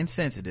being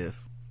insensitive.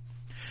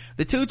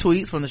 The two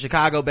tweets from the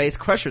Chicago-based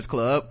Crushers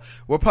Club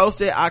were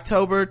posted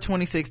October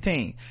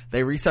 2016.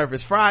 They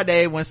resurfaced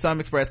Friday when some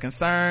expressed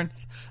concern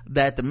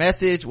that the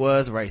message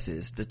was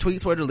racist. The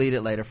tweets were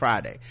deleted later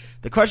Friday.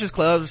 The Crushers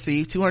Club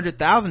received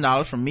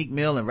 $200,000 from Meek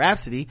Mill and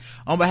Rhapsody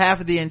on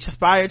behalf of the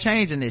Inspire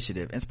Change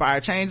initiative.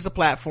 Inspire Change is a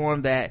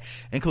platform that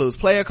includes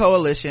player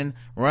coalition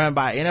run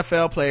by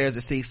NFL players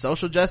that seek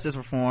social justice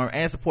reform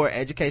and support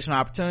educational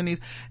opportunities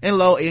in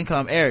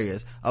low-income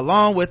areas,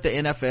 along with the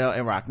NFL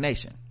and Rock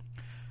Nation.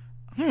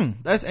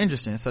 That's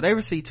interesting. So they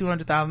received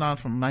 $200,000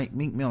 from Meek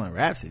Mill and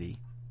Rhapsody.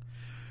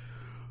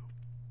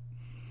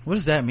 What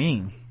does that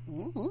mean?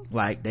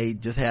 Like they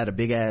just had a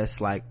big ass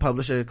like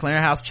publisher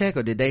clearinghouse check,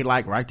 or did they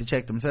like write the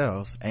check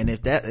themselves? And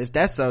if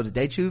that's so, did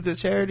they choose this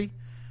charity?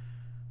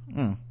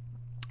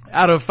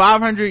 Out of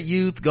 500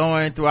 youth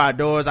going through our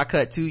doors, I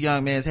cut 2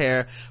 young men's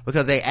hair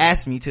because they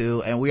asked me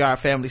to, and we are a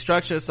family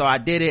structure, so I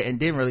did it and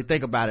didn't really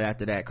think about it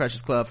after that.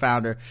 Crushers Club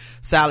founder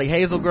Sally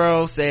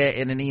Hazelgrove said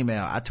in an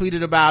email, I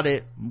tweeted about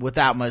it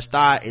without much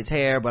thought. It's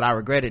hair, but I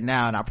regret it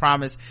now, and I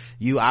promise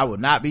you I will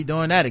not be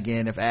doing that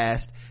again if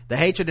asked. The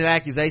hatred and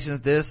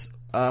accusations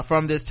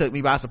from this took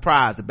me by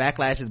surprise. The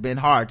backlash has been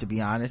hard, to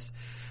be honest.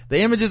 The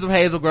images of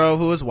Hazelgrove,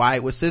 who is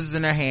white, with scissors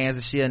in her hands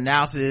as she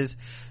announces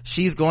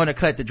she's going to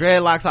cut the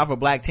dreadlocks off a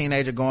black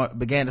teenager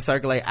began to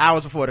circulate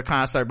hours before the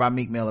concert by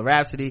Meek Mill and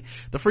Rhapsody.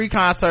 The free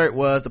concert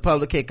was the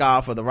public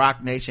kickoff of the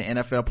Rock Nation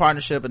NFL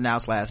partnership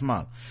announced last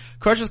month.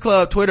 Crushers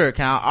Club Twitter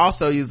account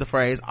also used the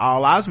phrase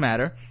 "All Lives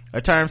Matter," a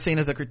term seen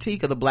as a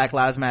critique of the Black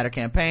Lives Matter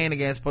campaign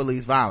against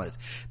police violence.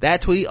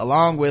 That tweet,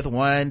 along with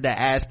one that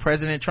asked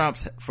President Trump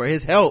for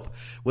his help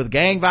with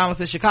gang violence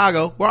in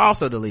Chicago, were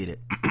also deleted.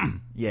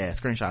 Yeah,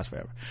 screenshots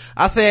forever.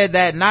 I said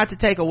that not to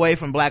take away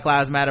from Black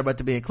Lives Matter, but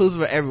to be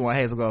inclusive of everyone,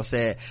 Hazelgrove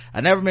said.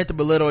 I never meant to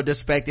belittle or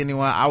disrespect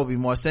anyone. I will be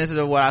more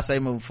sensitive of what I say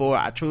moving forward.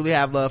 I truly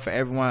have love for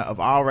everyone of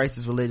all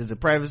races, religions, and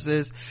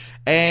preferences,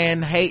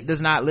 and hate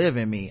does not live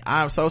in me.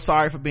 I'm so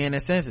sorry for being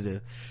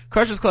insensitive.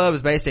 Crushers Club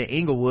is based in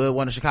Inglewood,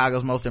 one of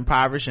Chicago's most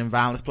impoverished and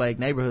violence-plagued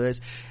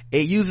neighborhoods.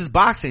 It uses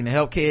boxing to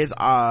help kids,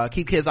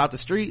 keep kids off the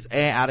streets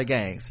and out of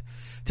gangs.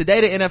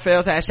 Today, the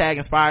NFL's hashtag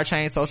Inspire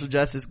Change social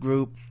justice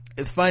group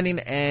is funding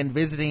and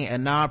visiting a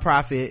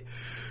nonprofit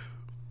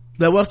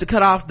that wants to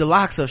cut off the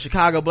locks of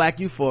Chicago black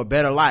youth for a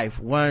better life.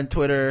 One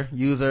Twitter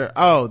user,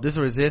 this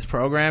resist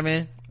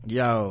programming.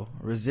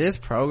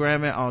 Resist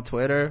programming on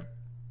Twitter.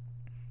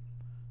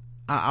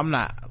 I'm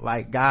not,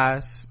 like,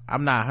 guys,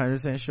 I'm not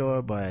 100%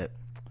 sure, but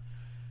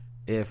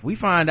if we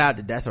find out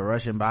that that's a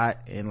Russian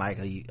bot in like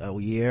a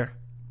year,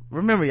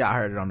 remember y'all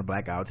heard it on the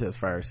Black Guy Who Tips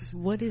first.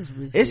 What is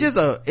resist?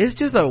 It's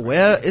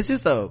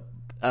just a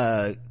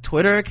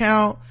Twitter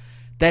account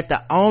that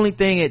the only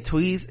thing it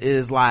tweets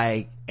is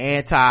like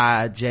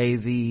anti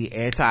Jay-Z,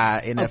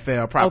 anti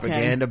NFL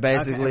propaganda,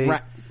 basically. Okay.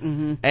 Right.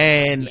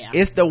 And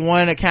it's the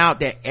one account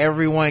that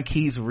everyone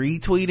keeps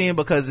retweeting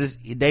because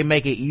they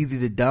make it easy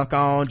to dunk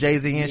on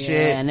Jay-Z and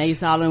shit. And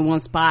it's all in one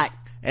spot.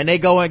 And they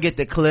go and get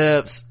the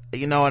clips,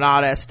 and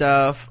all that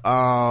stuff.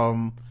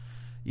 I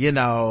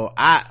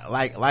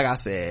like I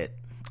said,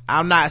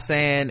 I'm not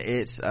saying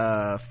it's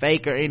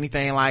fake or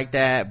anything like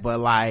that, but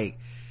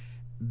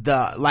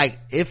the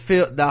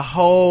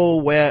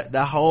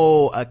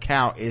whole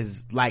account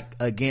is like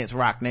against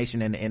Rock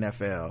Nation and the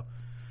NFL.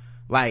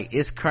 Like,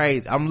 it's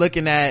crazy. I'm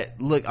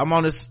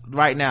on this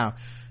right now.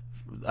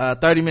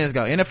 30 minutes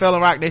ago, NFL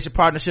and Rock Nation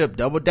partnership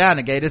doubled down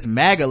and gave this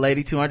MAGA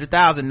lady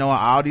 $200,000 knowing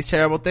all these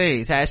terrible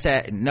things.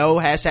 Hashtag no,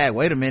 hashtag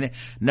wait a minute,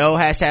 no,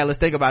 hashtag let's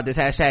think about this,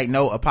 hashtag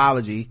no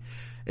apology.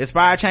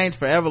 Inspire Change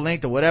forever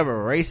linked to whatever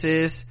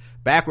racist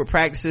backward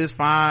practices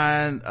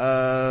Crushers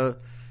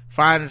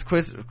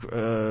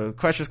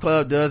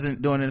Club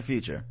doing in the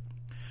future.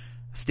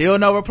 Still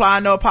no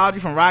reply, no apology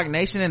from Rock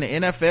Nation and the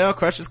NFL.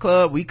 Crushers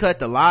Club, we cut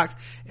the locks.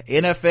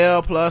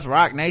 NFL plus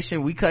Rock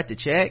Nation, we cut the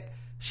check.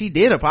 She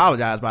did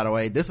apologize, by the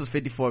way. This was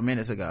 54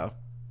 minutes ago.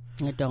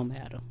 It don't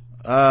matter.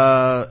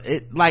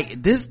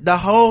 The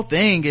whole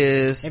thing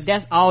is, if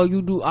that's all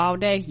you do all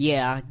day,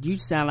 yeah, you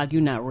sound like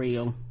you're not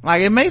real.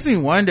 Like, it makes me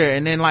wonder.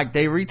 And then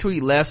they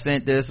retweet Left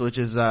Sent This, which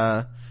is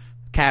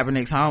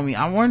Kaepernick's homie.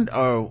 I wonder,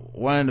 or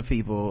one of the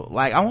people,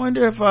 I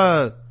wonder if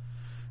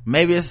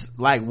maybe it's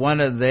like one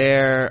of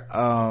their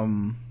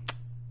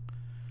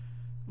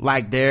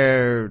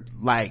their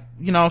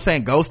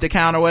ghost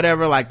account or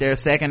whatever, like their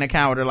second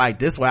account where they're like,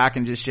 this way I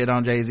can just shit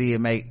on Jay-Z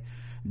and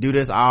do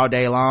this all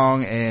day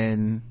long.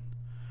 And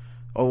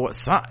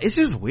it's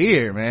just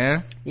weird,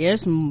 man. Yeah, it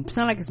sounds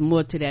like it's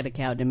more to that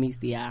account than meets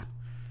the eye.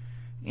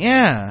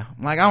 Yeah,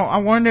 I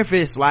wonder if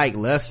it's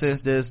Left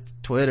Since This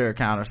Twitter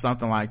account or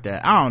something like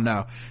that. I don't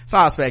know, it's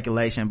all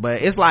speculation,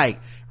 but it's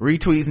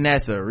retweets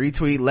Nessa,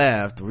 retweet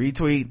Left,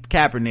 retweet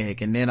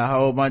Kaepernick, and then a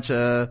whole bunch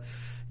of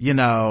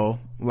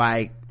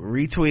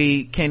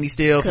retweet Kenny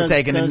Stills for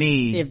taking a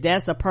knee. If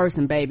that's a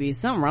person, baby,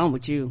 something wrong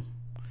with you.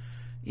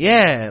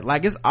 Yeah,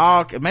 it's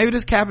all, maybe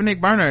this Kaepernick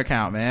burner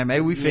account, man,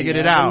 maybe we figured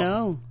it out.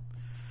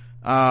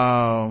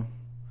 No.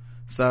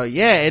 So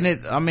yeah, and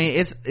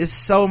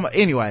it's so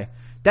anyway,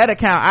 that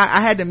account,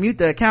 I had to mute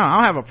the account. I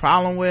don't have a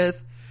problem with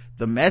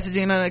the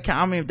messaging on the account.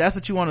 I mean, if that's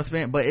what you want to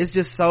spend, but it's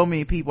just so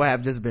many people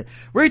have just been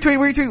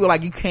retweet,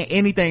 like you can't,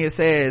 anything it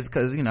says,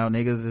 cause you know,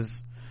 niggas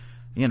is,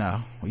 you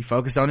know, we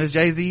focused on this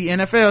Jay-Z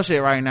NFL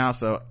shit right now,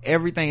 so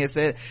everything it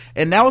said.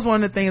 And that was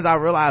one of the things I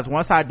realized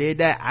once I did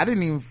that, I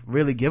didn't even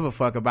really give a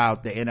fuck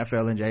about the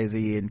NFL and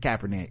Jay-Z and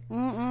Kaepernick.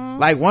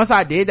 Like once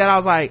I did that, I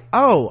was like,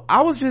 oh,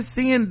 I was just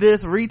seeing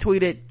this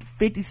retweeted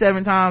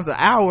 57 times an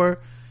hour,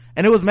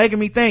 and it was making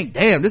me think,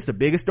 damn, this is the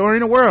biggest story in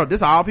the world, this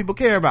is all people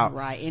care about.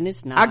 Right. And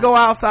it's not. I go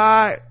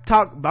outside,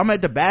 I'm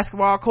at the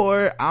basketball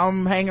court,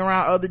 I'm hanging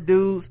around other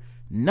dudes,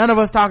 none of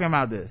us talking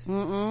about this.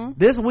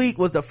 This week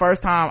was the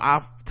first time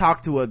I've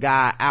talked to a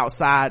guy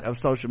outside of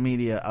social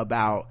media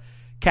about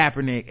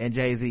Kaepernick and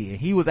Jay-Z, and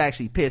he was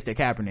actually pissed at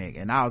Kaepernick,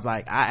 and I was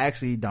like, I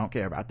actually don't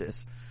care about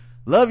this.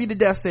 Love you to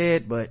death,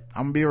 said, but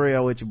I'm gonna be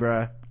real with you,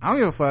 bruh, I don't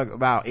give a fuck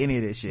about any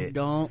of this shit.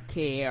 Don't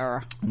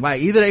care.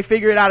 Like either they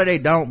figure it out or they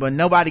don't, but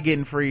nobody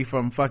getting free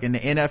from fucking the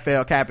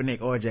NFL,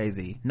 Kaepernick, or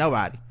Jay-Z.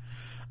 Nobody.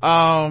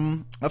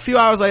 A few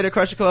hours later,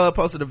 Crusher Club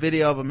posted a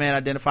video of a man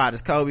identified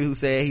as Kobe who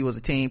said he was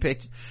a teen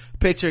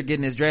picture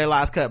getting his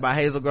dreadlocks cut by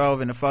Hazel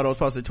Grove, and the photo was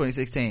posted in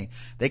 2016.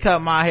 They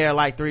cut my hair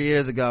like 3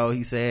 years ago,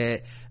 he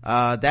said.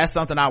 That's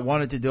something I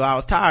wanted to do. I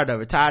was tired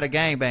of it, tired of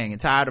gangbanging,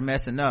 tired of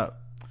messing up.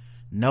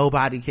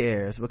 Nobody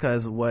cares,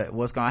 because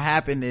what's gonna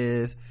happen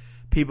is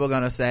people are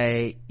gonna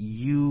say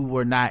you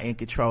were not in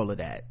control of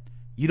that,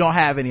 you don't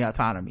have any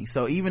autonomy.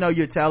 So even though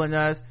you're telling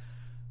us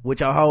with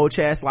your whole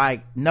chest,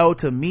 like, no,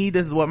 to me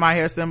this is what my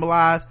hair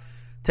symbolized,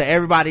 to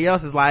everybody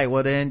else is like,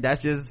 well then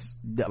that's just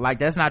like,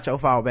 that's not your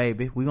fault,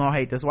 baby, we gonna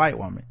hate this white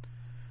woman.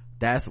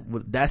 That's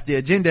the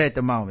agenda at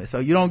the moment. So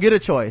you don't get a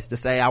choice to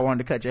say I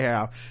wanted to cut your hair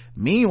off.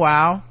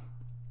 Meanwhile,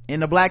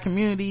 in the black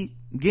community,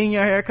 getting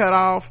your hair cut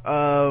off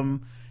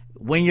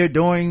when you're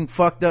doing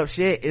fucked up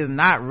shit is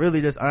not really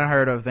this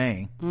unheard of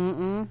thing.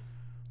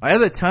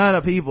 There's a ton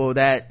of people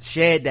that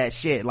shed that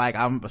shit. Like,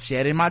 I'm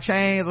shedding my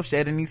chains, I'm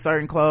shedding these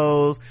certain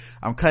clothes,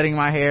 I'm cutting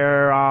my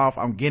hair off,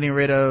 I'm getting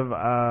rid of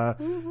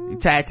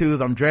tattoos,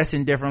 I'm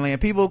dressing differently,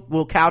 and people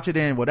will couch it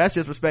in, well, that's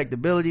just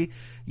respectability.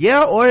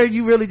 Yeah, or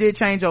you really did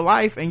change your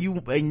life,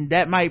 and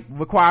that might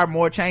require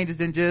more changes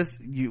than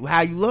just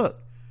how you look.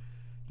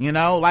 You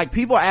know, like,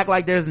 people act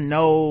like there's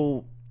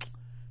no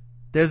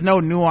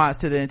nuance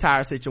to the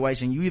entire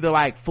situation. You either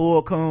like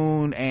full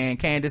Coon and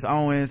Candace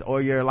Owens, or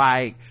you're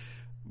like,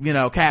 you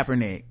know,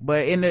 Kaepernick.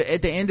 But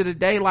at the end of the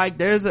day, like,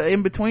 there's an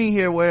in between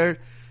here where,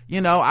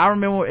 you know, I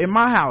remember in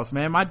my house,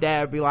 man, my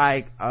dad would be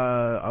like,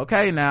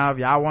 okay, now if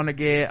y'all want to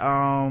get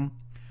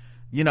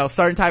you know,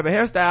 certain type of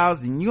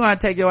hairstyles, then you gotta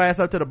take your ass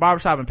up to the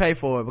barbershop and pay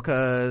for it,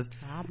 because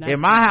in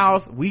my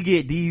house we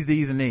get these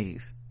and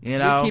these, you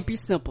know. We'll keep you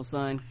simple,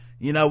 son.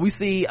 You know, we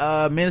see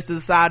Minister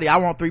Society, I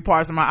want 3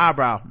 parts of my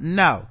eyebrow.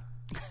 No.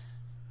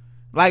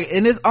 Like,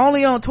 and it's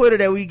only on Twitter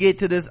that we get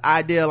to this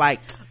idea, like,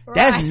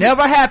 that's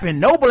never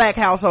happened, no black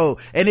household,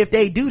 and if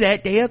they do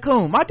that, they a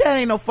coon. My dad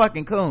ain't no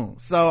fucking coon,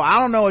 so I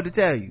don't know what to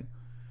tell you.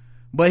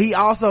 But he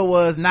also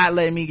was not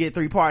letting me get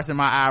 3 parts in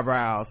my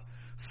eyebrows,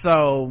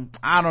 so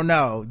I don't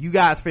know, you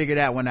guys figure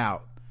that one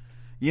out.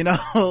 You know,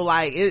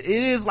 like, it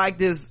is like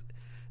this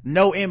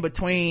no in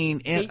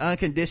between,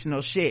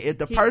 unconditional shit. If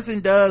the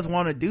person does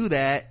want to do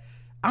that,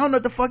 I don't know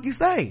what the fuck you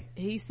say.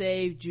 He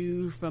saved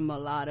you from a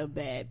lot of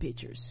bad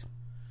pictures.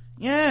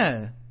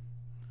 Yeah.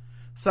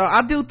 So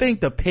I do think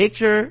the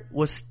picture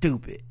was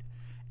stupid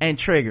and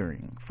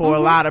triggering for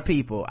a lot of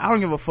people. I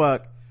don't give a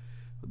fuck.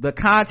 The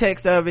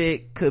context of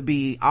it could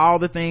be all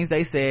the things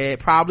they said,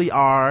 probably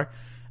are.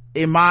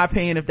 In my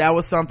opinion, if that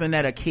was something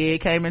that a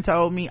kid came and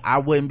told me, I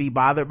wouldn't be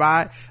bothered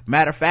by it.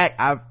 Matter of fact,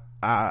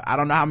 I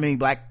don't know how many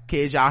black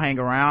kids y'all hang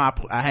around.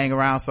 I hang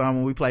around some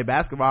when we play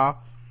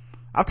basketball.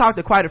 I've talked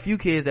to quite a few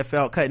kids that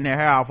felt cutting their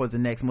hair off was the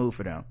next move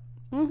for them.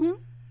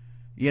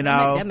 You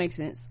know, that makes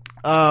sense.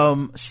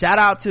 Shout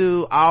out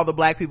to all the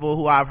black people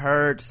who I've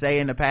heard say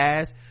in the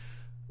past,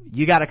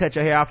 you gotta cut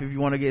your hair off if you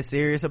want to get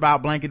serious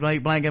about blank and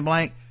blank, blank and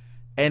blank,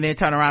 and then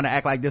turn around and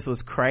act like this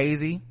was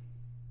crazy.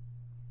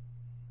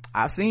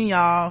 I've seen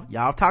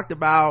y'all talked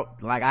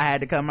about, like, I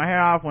had to cut my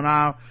hair off when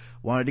I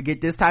wanted to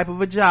get this type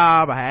of a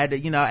job. I had to,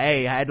 you know,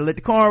 I had to let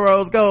the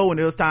cornrows go when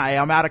it was time. Hey,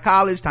 I'm out of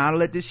college, time to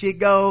let this shit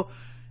go.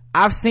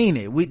 I've seen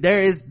it.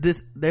 There's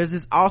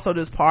this also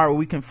this part where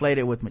we conflate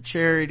it with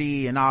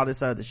maturity and all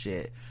this other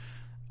shit.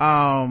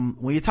 When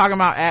you're talking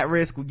about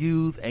at-risk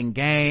youth and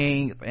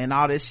gangs and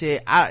all this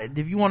shit,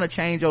 if you want to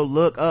change your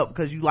look up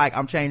because you like,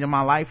 I'm changing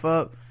my life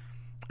up,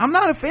 I'm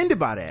not offended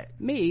by that.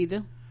 Me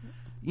either.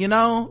 You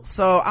know,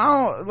 so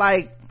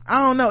I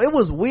don't know, it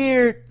was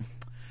weird,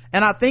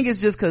 and I think it's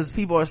just because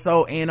people are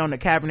so in on the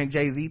Kaepernick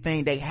Jay-Z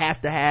thing, they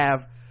have to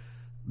have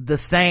the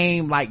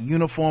same, like,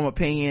 uniform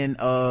opinion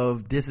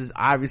of this is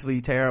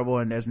obviously terrible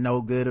and there's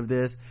no good of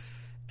this.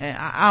 And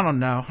I don't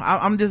know,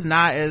 I'm just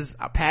not as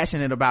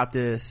passionate about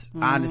this,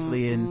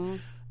 honestly.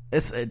 And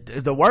it's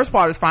the worst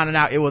part is finding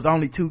out it was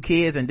only 2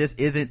 kids and this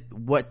isn't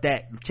what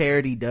that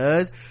charity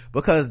does,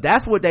 because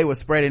that's what they were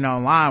spreading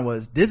online,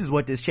 was this is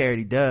what this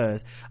charity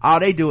does. All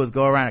they do is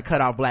go around and cut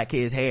off black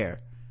kids'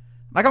 hair.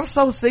 Like, I'm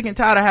so sick and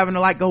tired of having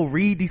to, like, go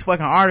read these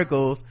fucking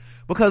articles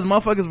because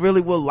motherfuckers really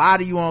will lie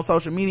to you on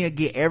social media,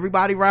 get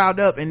everybody riled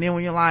up, and then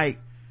when you're like,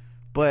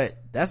 but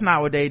that's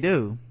not what they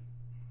do,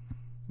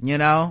 you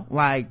know,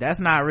 like that's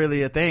not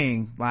really a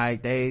thing.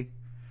 Like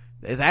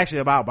it's actually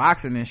about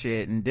boxing and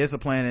shit and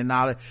discipline and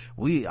all that.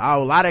 A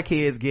lot of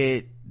kids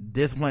get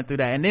disciplined through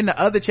that. And then the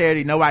other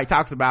charity nobody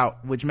talks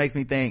about, which makes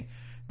me think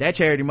that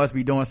charity must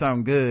be doing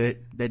something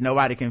good that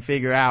nobody can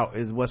figure out,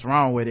 is what's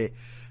wrong with it.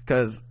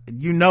 Cause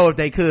you know, if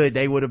they could,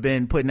 they would have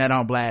been putting that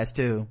on blast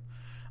too.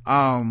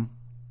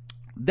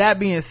 That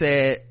being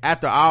said,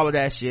 after all of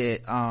that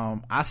shit,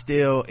 I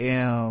still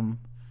am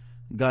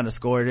gonna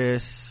score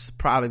this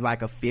probably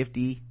like a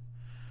 50.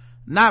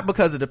 Not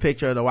because of the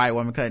picture of the white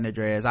woman cutting the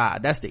dreads.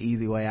 That's the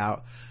easy way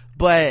out.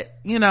 But,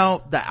 you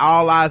know, the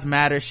all lives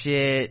matter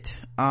shit.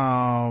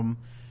 And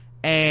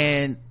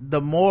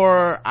the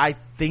more I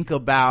think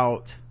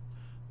about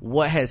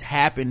what has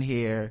happened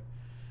here,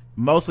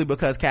 mostly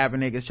because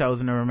Kaepernick has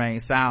chosen to remain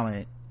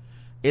silent,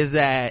 is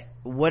that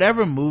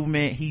whatever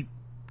movement he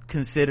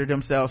considered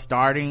himself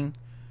starting,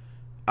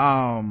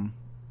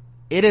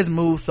 it has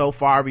moved so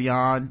far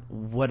beyond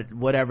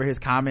whatever his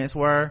comments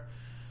were,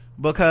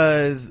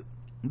 because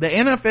the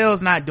NFL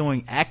is not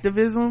doing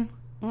activism.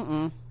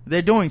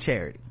 They're doing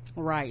charity.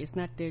 Right. It's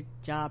not their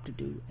job to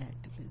do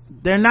activism.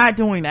 They're not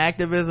doing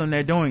activism.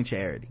 They're doing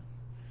charity.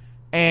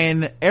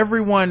 And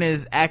everyone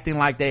is acting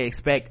like they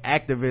expect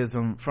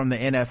activism from the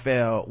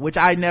NFL, which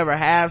I never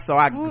have. So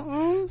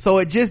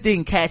it just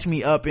didn't catch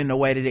me up in the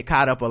way that it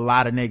caught up a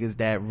lot of niggas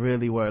that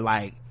really were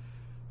like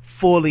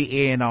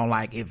fully in on,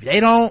 like, if they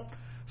don't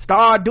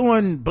start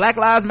doing Black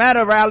Lives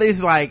Matter rallies,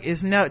 like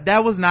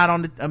that was not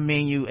on a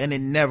menu, and it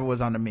never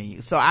was on the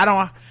menu. So I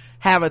don't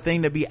have a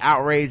thing to be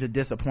outraged or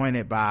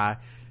disappointed by.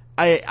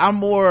 I'm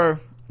more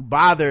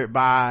bothered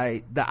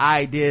by the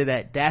idea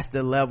that that's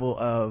the level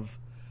of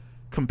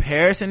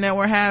comparison that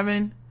we're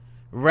having,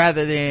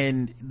 rather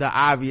than the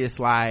obvious,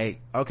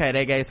 like, okay,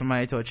 they gave some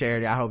money to a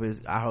charity, I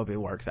hope it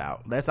works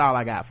out. That's all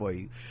I got for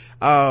you.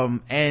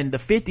 And the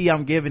 50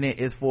 I'm giving it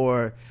is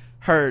for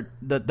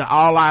the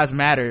all lives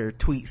matter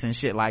tweets and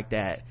shit like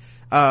that.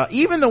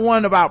 Even the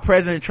one about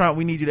President Trump,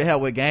 we need you to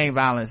help with gang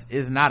violence,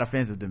 is not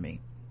offensive to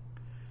me.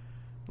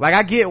 Like,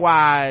 I get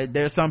why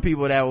there's some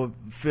people that would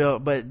feel,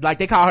 but like,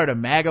 they call her the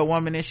MAGA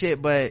woman and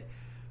shit, but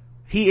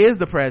he is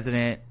the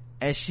president,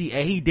 and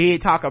he did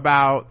talk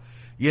about,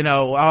 you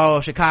know,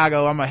 oh,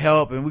 Chicago, I'm gonna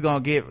help, and we're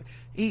gonna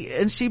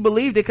and she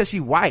believed it because she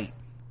white.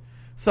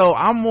 So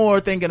I'm more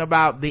thinking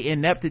about the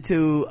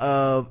ineptitude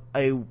of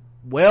a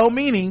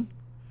well-meaning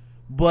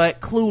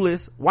but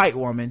clueless white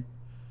woman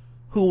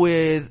who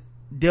is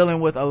dealing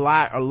with a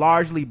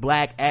largely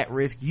black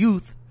at-risk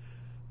youth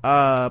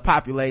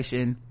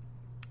population.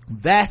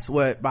 That's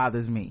what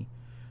bothers me.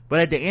 But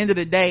at the end of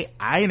the day,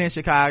 I ain't in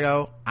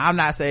Chicago. I'm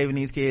not saving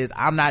these kids.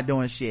 I'm not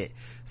doing shit.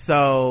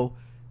 So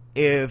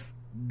if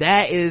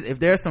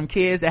there's some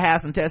kids that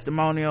have some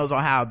testimonials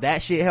on how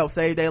that shit helped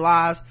save their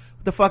lives,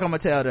 what the fuck I'm gonna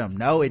tell them?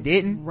 No, it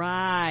didn't.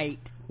 Right.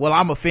 Well,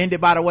 I'm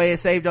offended by the way it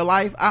saved their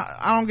life.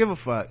 I don't give a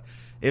fuck.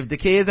 If the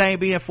kids ain't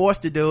being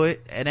forced to do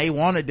it, and they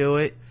want to do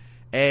it,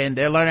 and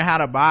they're learning how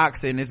to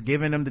box, and it's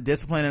giving them the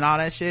discipline and all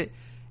that shit,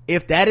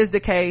 if that is the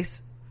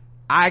case,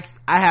 I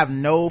have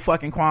no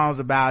fucking qualms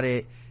about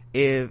it.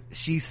 If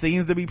she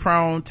seems to be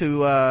prone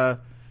to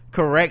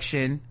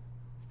correction,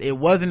 it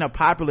wasn't a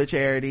popular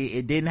charity,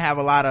 it didn't have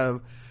a lot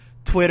of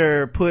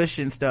Twitter push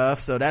and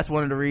stuff, so that's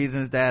one of the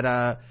reasons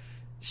that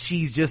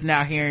she's just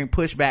now hearing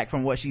pushback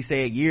from what she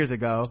said years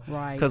ago,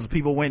 right? Because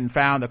people went and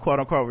found the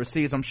quote-unquote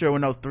receipts. I'm sure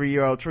when those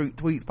 3-year-old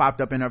tweets popped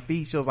up in her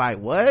feed, she was like,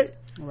 what?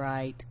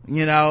 Right.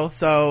 You know,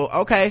 so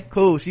okay,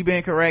 cool, she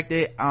being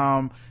corrected.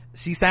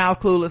 She sounds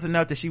clueless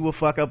enough that she will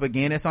fuck up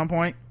again at some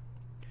point.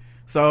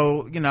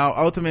 So, you know,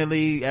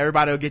 ultimately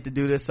everybody will get to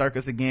do this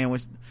circus again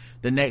with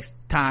the next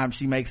time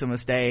she makes a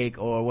mistake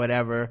or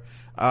whatever.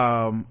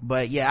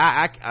 But yeah,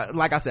 I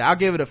like I said, I'll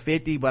give it a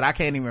 50, but I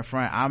can't even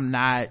front. I'm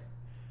not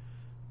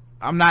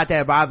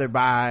that bothered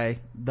by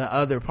the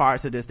other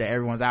parts of this that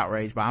everyone's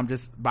outraged by. I'm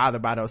just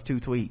bothered by those 2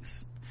 tweets.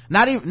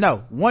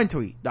 One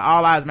tweet, the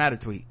All Lives Matter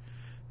tweet.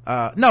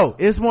 No,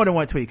 it's more than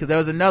one tweet, because there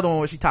was another one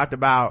where she talked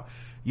about,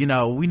 you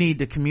know, we need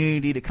the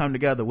community to come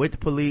together with the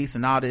police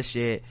and all this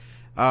shit.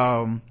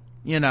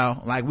 You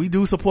know, like, we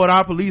do support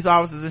our police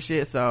officers and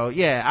shit. So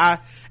yeah,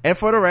 and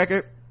for the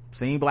record,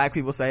 seen black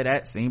people say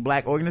that, seen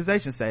black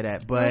organizations say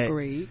that, but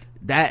agreed,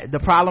 that the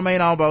problem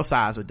ain't on both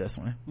sides with this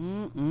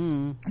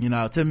one. You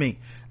know, to me,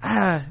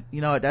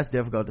 you know what, that's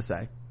difficult to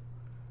say.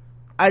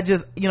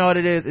 You know what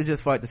it is, it's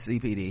just fuck the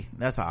CPD,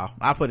 that's all.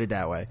 I put it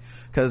that way,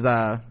 because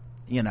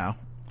you know,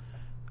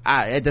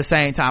 at the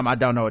same time, I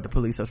don't know what the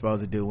police are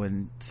supposed to do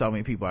when so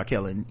many people are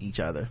killing each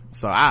other.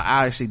 So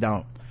I actually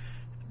don't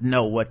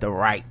know what the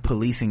right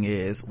policing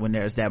is when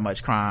there's that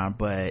much crime.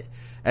 But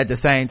at the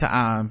same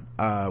time,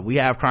 we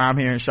have crime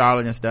here in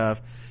Charlotte and stuff.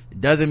 It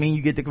doesn't mean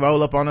you get to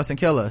roll up on us and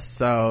kill us.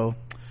 So,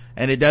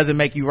 and it doesn't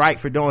make you right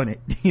for doing it.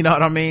 You know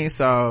what I mean?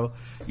 So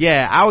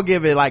yeah, I would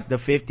give it like the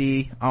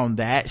 50 on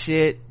that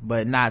shit,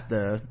 but not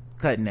the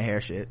cutting the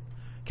hair shit.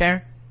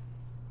 Karen?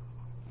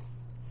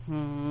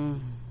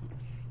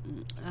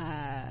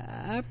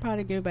 I'd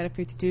probably give about a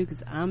 52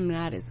 because I'm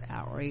not as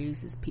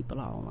outrageous as people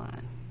are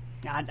online.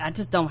 I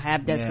just don't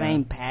have that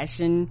same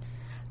passion.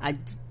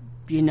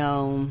 Maybe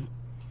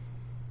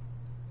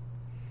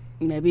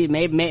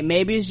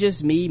it's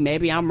just me.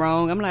 Maybe I'm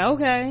wrong. I'm like,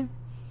 okay.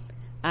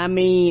 I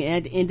mean,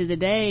 at the end of the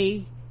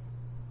day,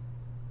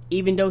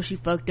 even though she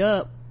fucked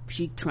up,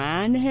 she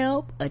trying to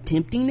help,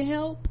 attempting to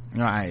help.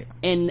 Right.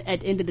 And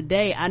at the end of the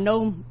day, I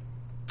know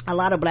a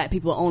lot of black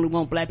people only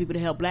want black people to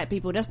help black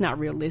people. That's not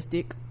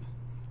realistic.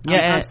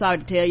 Yeah. I'm sorry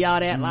to tell y'all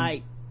that.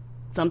 Like,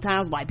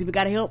 sometimes white people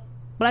gotta help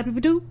black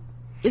people too.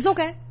 It's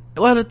okay.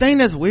 Well, the thing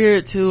that's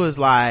weird too is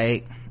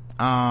like,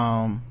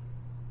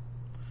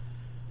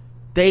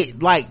 they,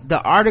 like, the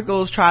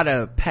articles try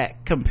to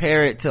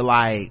compare it to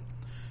like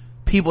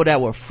people that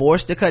were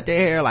forced to cut their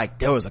hair. Like,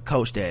 there was a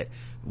coach that,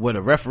 when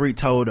a referee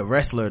told a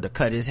wrestler to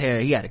cut his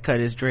hair, he had to cut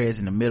his dreads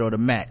in the middle of the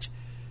match.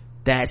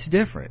 That's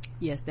different.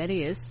 Yes, that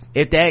is.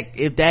 If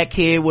that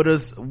kid would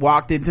have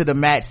walked into the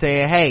match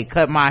saying, hey,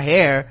 cut my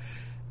hair,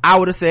 I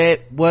would have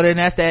said, well, then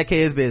that's that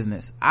kid's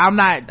business.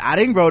 I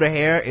didn't grow the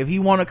hair. If he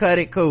want to cut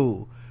it,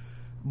 cool.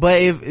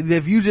 But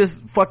if you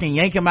just fucking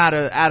yank him out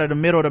of the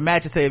middle of the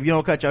match and say, if you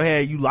don't cut your hair,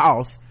 you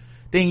lost,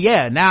 then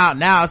yeah,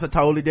 now it's a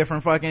totally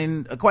different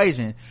fucking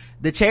equation.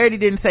 The charity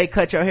didn't say,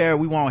 cut your hair,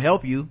 we won't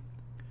help you.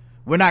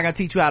 We're not gonna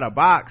teach you how to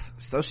box.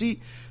 So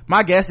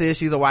my guess is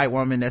she's a white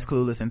woman that's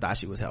clueless and thought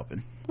she was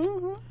helping.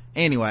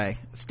 Anyway,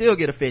 still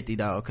get a 50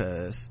 though,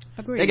 cause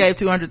they gave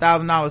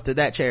 $200,000 to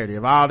that charity.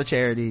 Of all the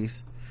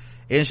charities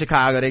in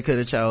Chicago they could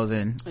have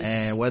chosen,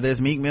 and whether it's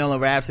Meek Mill or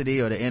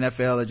Rhapsody or the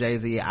NFL or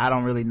Jay-Z, I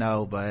don't really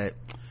know, but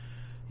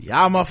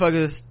y'all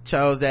motherfuckers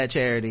chose that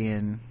charity,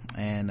 and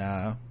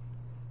y'all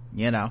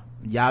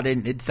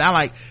didn't. It sound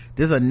like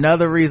there's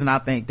another reason I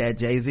think that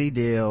Jay-Z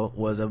deal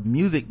was a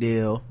music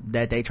deal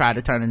that they tried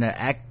to turn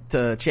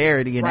to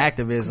charity and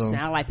activism. It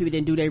sound like people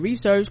didn't do their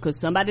research, because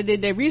somebody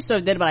did their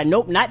research. They're like,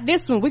 nope, not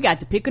this one. We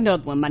got to pick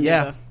another one, my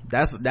nigga.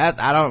 That's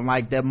I don't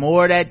like that.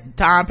 More that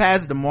time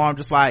passes, the more I'm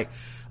just like,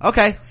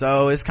 okay,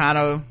 so it's kind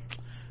of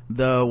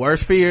the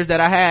worst fears that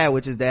I had,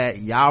 which is that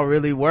y'all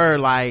really were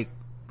like,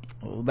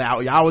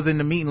 y'all was in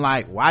the meeting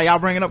like, why y'all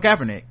bringing up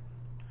Kaepernick?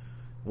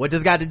 What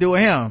just got to do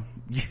with him?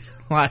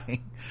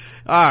 Like,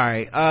 all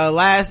right,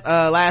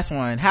 last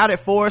one. How did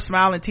 4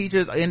 smiling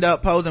teachers end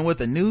up posing with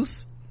a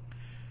noose?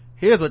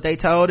 Here's what they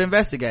told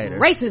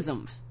investigators.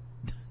 Racism.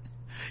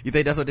 You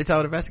think that's what they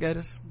told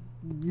investigators?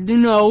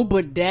 No,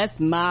 but that's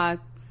my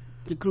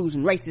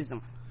conclusion.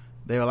 Racism.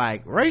 They were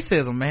like,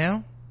 racism,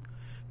 ma'am.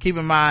 Keep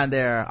in mind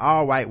they're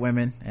all white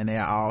women and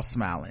they're all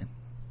smiling.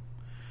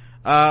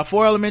 4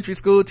 elementary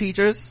school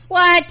teachers.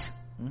 What?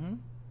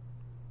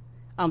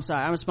 I'm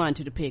sorry, I'm responding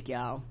to the pic,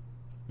 y'all.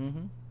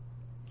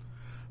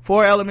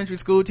 4 elementary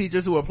school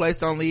teachers who were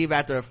placed on leave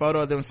after a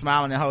photo of them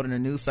smiling and holding the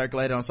news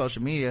circulated on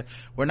social media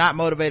were not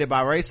motivated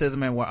by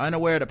racism and were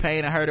unaware of the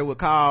pain and hurt it would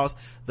cause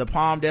the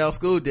Palmdale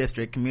School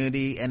District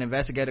community, an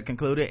investigator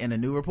concluded in a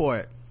new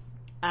report.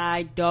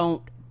 I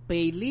don't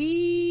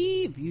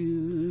believe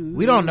you.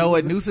 We don't know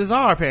what nooses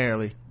are,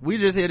 apparently. We're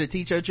just here to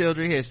teach your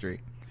children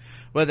history.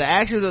 But the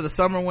actions of the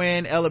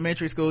Summerwind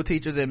elementary school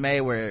teachers in May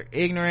were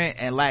ignorant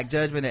and lacked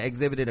judgment and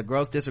exhibited a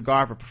gross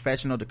disregard for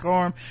professional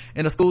decorum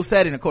in a school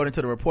setting, according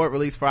to the report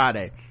released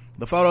Friday.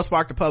 The photo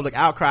sparked a public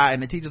outcry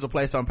and the teachers were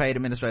placed on paid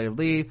administrative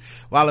leave.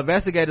 While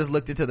investigators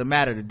looked into the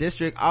matter, the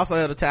district also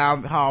held a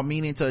town hall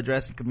meeting to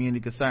address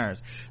community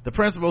concerns. The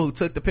principal, who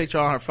took the picture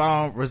on her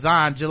phone,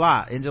 resigned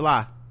in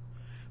July.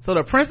 So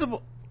the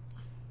principal...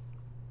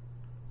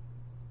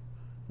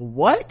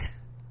 What?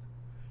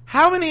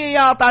 How many of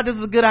y'all thought this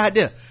was a good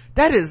idea?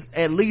 That is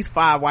at least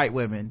 5 white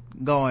women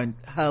going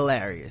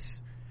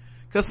hilarious,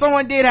 because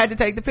someone did have to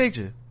take the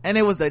picture, and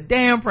it was the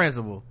damn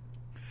principal.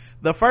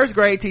 The first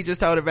grade teachers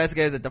told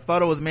investigators that the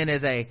photo was meant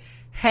as a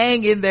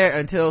hang in there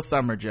until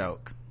summer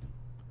joke,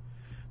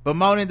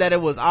 bemoaning that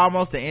it was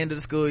almost the end of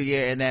the school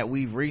year and that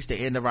we've reached the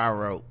end of our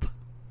rope.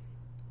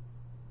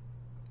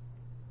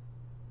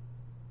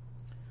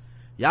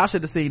 Y'all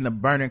should have seen the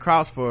burning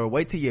cross for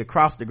wait till you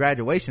cross the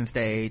graduation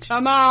stage.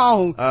 Come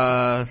on.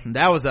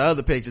 That was the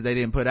other pictures they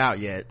didn't put out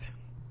yet.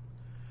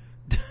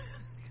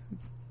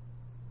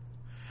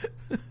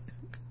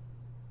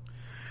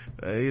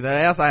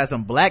 They also had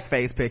some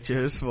blackface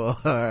pictures for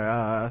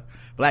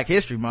Black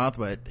History Month,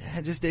 but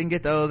I just didn't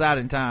get those out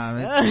in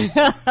time.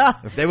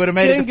 If they would have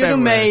made it to February. Didn't get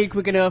them made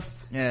quick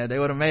enough. Yeah, they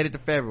would have made it to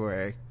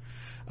February.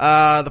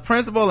 The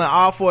principal and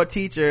all 4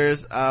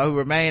 teachers who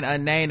remain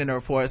unnamed in the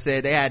report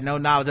said they had no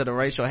knowledge of the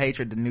racial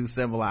hatred the news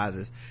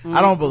symbolizes.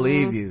 I don't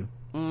believe you.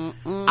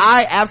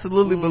 I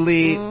absolutely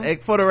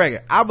believe, for the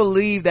record, I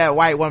believe that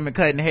white woman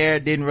cutting hair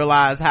didn't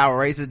realize how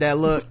racist that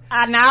looked.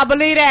 I now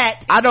believe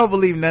that. I don't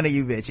believe none of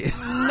you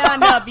bitches.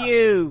 None of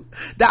you.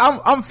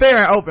 I'm fair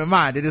and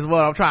open-minded is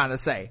what I'm trying to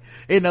say.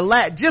 In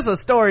the just a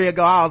story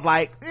ago, I was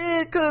like,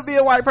 it could be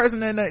a white person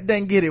that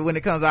doesn't get it when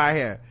it comes to our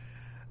hair.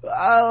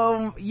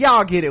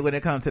 Y'all get it when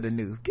it comes to the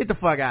news. Get the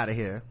fuck out of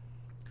here.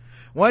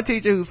 One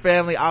teacher whose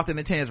family often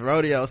attends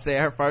rodeo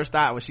said her first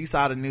thought when she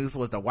saw the news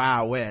was the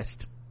Wild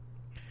West.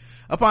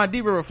 Upon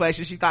deeper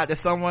reflection, she thought that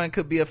someone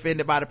could be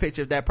offended by the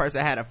picture if that person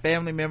had a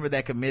family member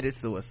that committed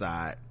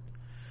suicide.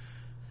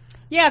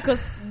 Yeah, cause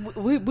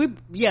we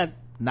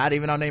not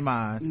even on their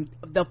minds.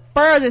 The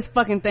furthest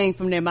fucking thing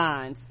from their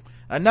minds.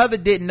 Another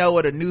didn't know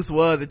what a noose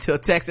was until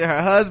texting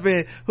her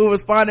husband, who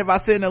responded by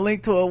sending a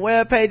link to a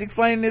webpage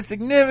explaining its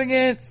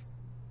significance.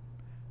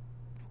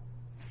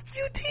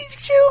 You teach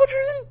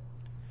children?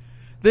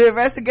 The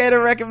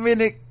investigator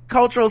recommended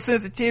cultural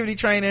sensitivity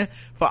training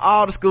for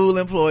all the school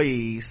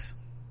employees.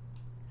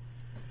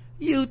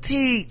 You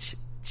teach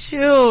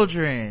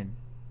children.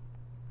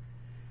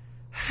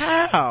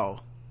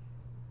 How?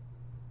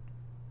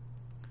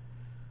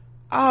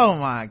 Oh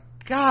my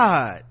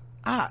God.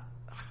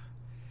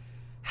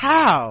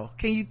 How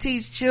can you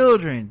teach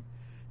children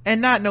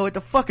and not know what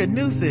the fuck a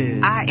noose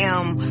is? I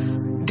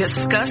am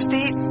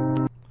disgusted.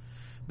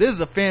 This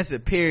is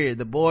offensive, period.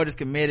 The board is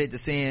committed to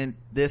seeing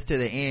this to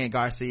the end,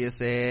 Garcia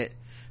said.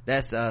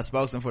 That's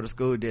spokesman for the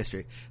school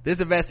district. This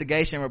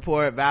investigation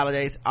report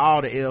validates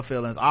all the ill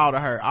feelings, all the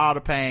hurt, all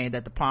the pain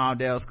that the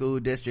Palmdale school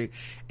district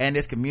and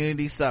its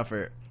community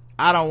suffered.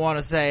 I don't want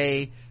to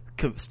say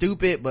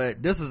stupid,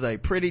 but this is a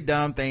pretty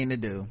dumb thing to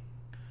do.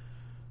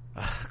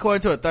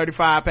 According to a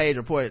 35-page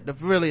report,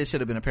 it should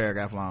have been a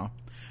paragraph long.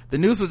 The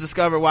noose was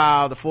discovered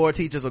while the 4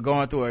 teachers were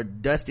going through a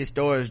dusty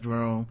storage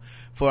room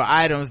for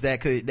items they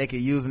could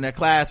use in their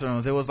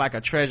classrooms. It was like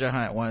a treasure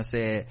hunt, one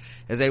said,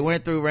 as they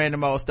went through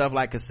random old stuff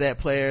like cassette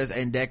players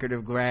and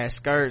decorative grass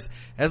skirts,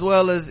 as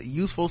well as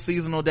useful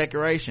seasonal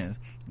decorations.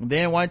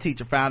 Then one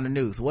teacher found a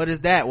noose. What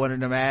is that? One of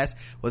them asked.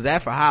 Was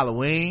that for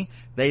Halloween?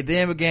 They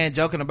then began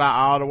joking about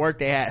all the work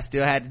they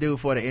still had to do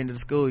before the end of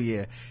the school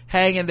year.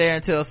 Hang in there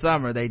until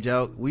summer, they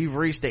joked. We've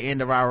reached the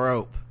end of our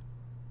rope.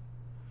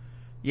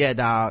 Yeah,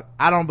 dog.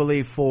 I don't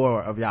believe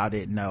 4 of y'all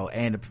didn't know,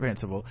 and the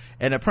principal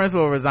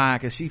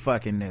resigned because she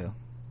fucking knew.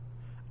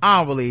 I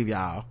don't believe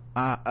y'all.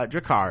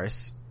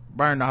 Dracarys,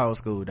 burn the whole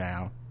school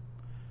down.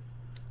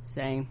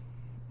 Same.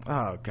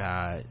 Oh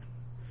God.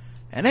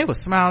 And they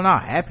was smiling all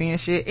happy and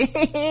shit.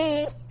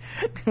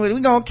 We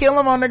gonna kill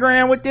him on the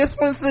ground with this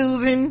one,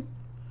 Susan.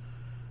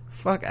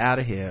 Fuck out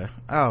of here.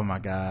 Oh my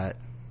God.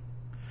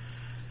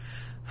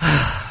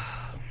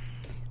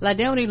 Like,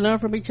 they don't even learn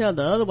from each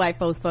other. Other white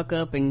folks fuck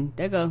up and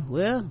they go,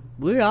 well,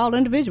 we're all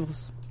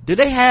individuals. Do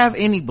they have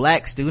any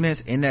black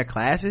students in their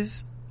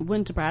classes?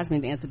 Wouldn't surprise me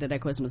if the answer to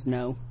that question was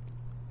no.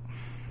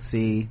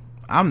 See,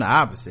 I'm the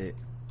opposite.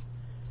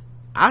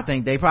 I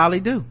think they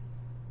probably do.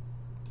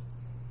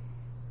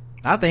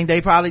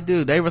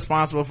 They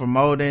responsible for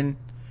molding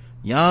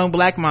young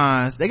black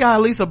minds. They got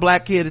at least a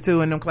black kid or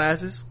 2 in them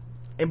classes.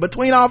 And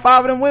between all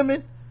 5 of them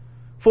women,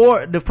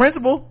 for the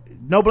principal,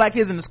 no black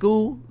kids in the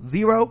school,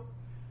 0.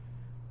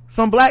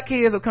 Some black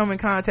kids will come in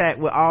contact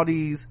with all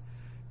these,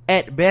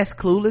 at best,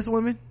 clueless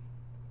women.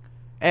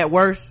 At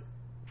worst,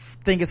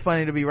 think it's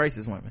funny to be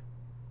racist women.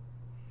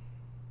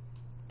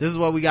 This is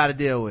what we got to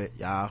deal with,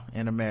 y'all,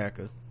 in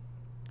America.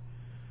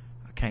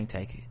 I can't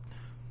take it.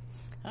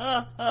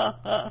 I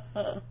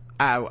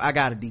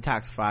gotta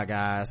detoxify,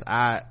 guys.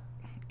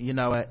 You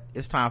know what?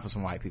 It's time for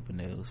some white people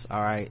news.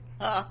 All right.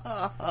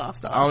 It's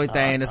the only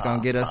thing that's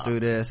gonna get us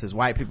through this is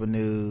white people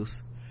news.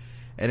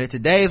 And in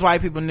today's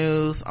white people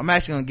news, I'm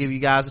actually gonna give you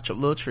guys a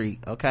little treat.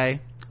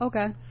 Okay.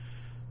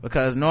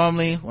 Because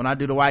normally when I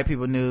do the white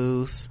people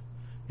news,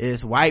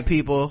 it's white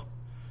people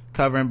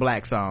covering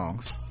black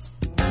songs.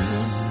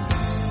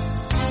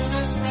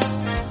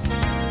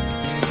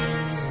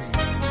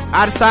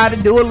 I decided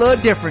to do a little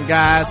different,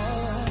 guys.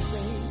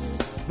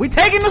 We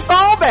taking the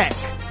song back.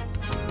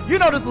 You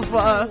know this was for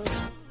us.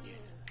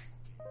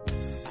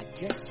 I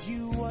guess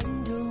you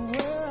wonder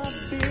where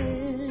I've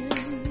been.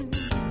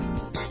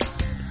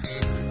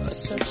 I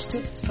searched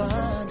to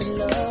find the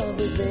love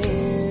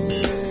within.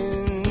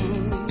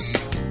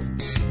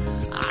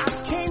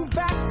 I came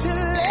back to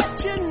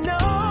let you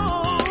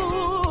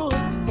know.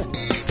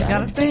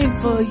 Got a thing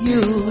for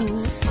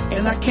you,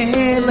 and I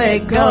can't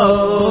let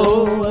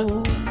go.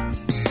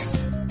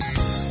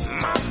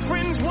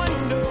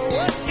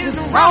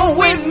 Wrong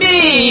with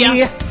me,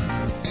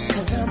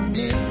 'cause I'm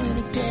in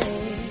a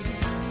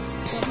daze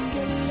from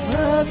your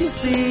love, you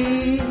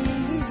see.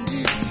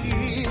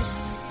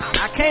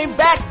 I came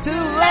back to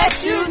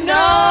let you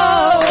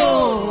know.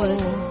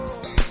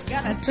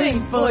 Got a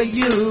thing for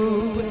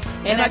you,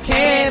 and I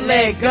can't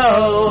let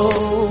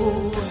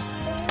go.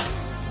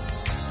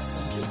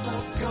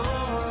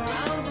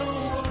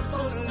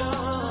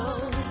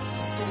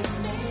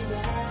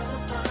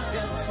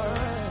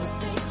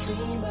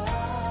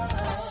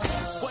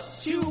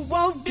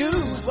 Won't do.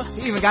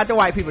 He even got the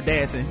white people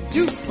dancing.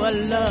 Do for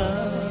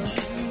love.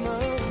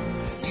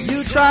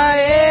 You try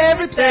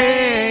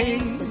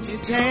everything, but you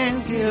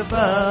can't give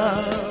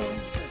up.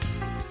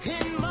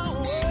 in my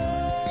world,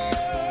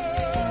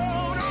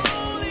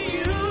 only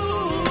you.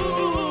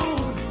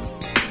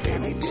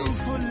 Baby, do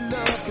for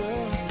love,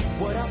 girl,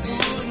 what I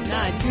would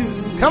not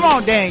do. Come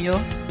on, Daniel.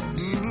 My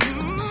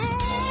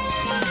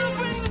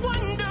friends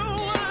wonder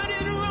what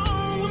is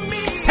wrong with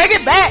me. Take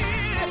it back.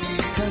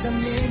 'Cause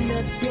I'm in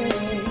a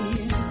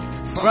daze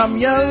From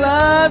your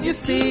love, you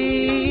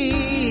see.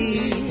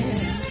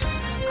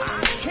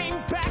 I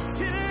came back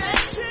to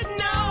let you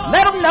know.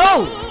 Let them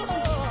know.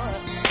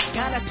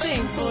 Got a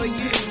thing for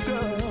you,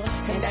 girl,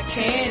 and I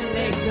can't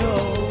let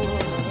go.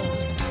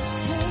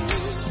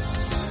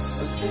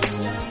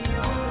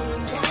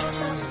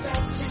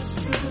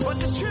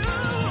 but it's true.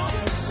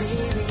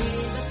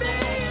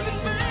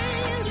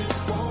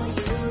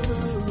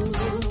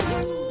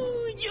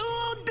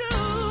 You'll do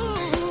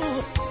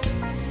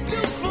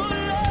for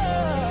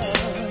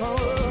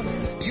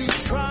love. You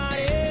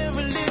tried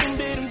every little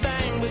bit of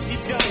thing, but you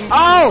don't.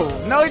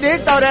 Oh, no, he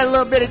didn't throw that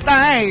little bitty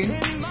thing.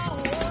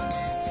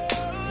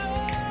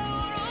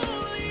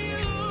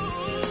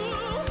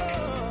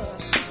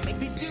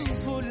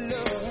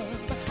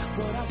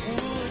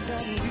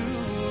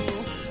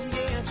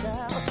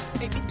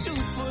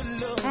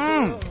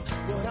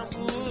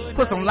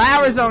 Put some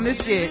Lowry's on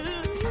this shit.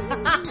 Some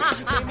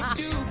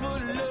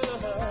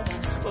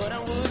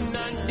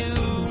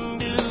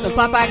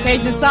Popeye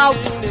Cajun salt.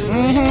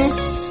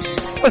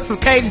 Put some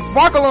Cajun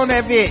sparkle on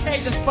that bitch.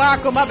 Cajun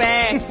sparkle, my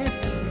bad.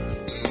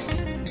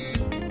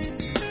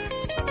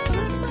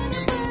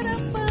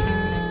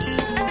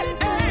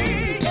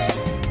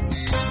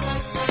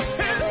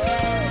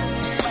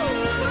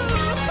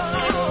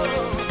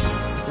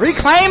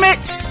 Reclaim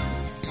it.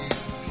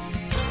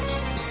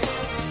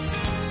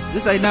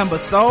 This ain't nothing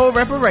but soul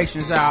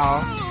reparations,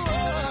 y'all.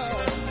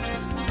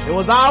 It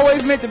was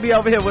always meant to be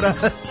over here with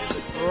us.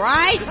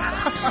 Right?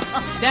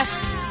 That's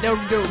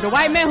the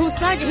white man who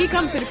sung it, he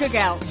comes to the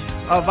cookout.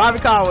 Oh, Bobby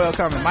Caldwell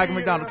coming. Michael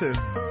McDonald too.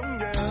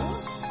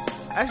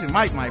 Actually,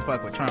 Mike might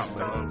fuck with Trump,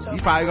 but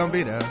he's probably gonna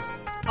be there.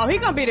 Oh, he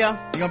gonna be there.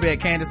 He's gonna be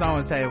at Candace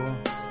Owens' table.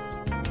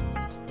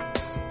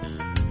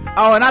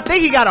 Oh, and I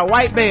think he got a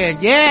white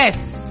band.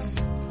 Yes,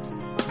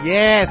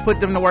 put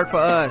them to work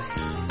for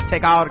us.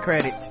 Take all the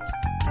credit.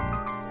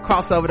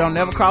 Crossover don't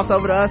never cross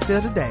over to us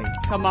till today.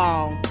 Come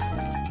on.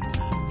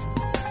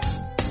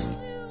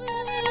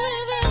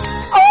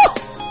 Oh!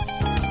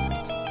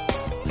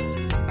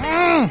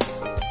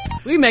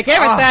 We make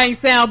everything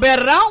sound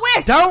better, don't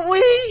we? Don't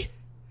we?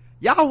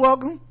 Y'all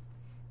welcome.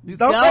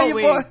 Don't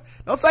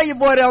say your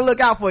boy don't look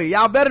out for you.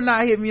 Y'all better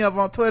not hit me up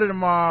on Twitter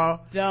tomorrow.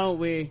 Don't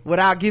we?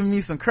 Without giving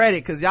me some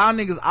credit, cause y'all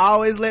niggas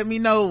always let me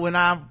know when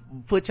I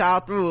put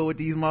y'all through it with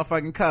these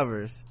motherfucking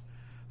covers.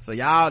 So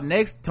y'all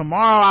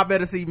tomorrow I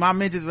better see my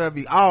mentions will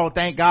be, oh,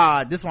 thank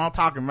God, this what I'm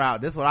talking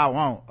about, this what I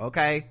want,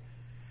 okay?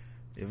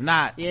 If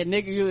not, yeah,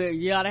 nigga,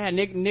 you ought to have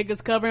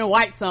niggas covering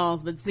white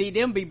songs, but see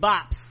them be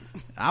bops.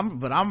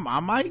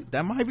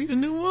 that might be the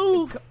new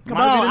move. Come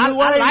on, I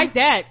like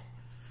that.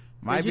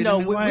 Might be you know,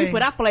 the new way. we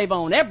put our flavor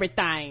on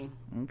everything.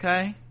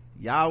 Okay,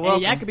 y'all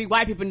welcome. And y'all could be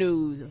white people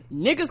news.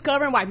 Niggas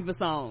covering white people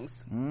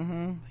songs.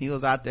 He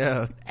was out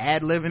there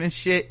ad-libbing and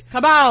shit.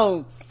 Come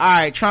on.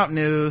 Alright, Trump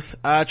news.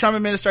 Trump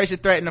administration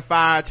threatened to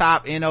fire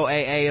top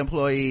NOAA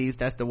employees,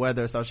 that's the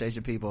Weather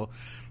Association people,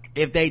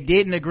 if they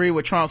didn't agree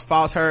with Trump's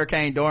false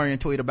Hurricane Dorian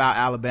tweet about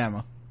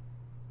Alabama.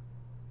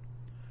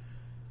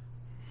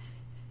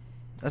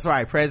 That's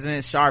right,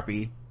 President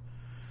Sharpie,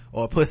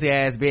 or pussy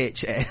ass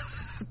bitch,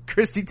 as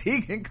Chrissy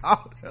Teigen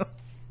called him.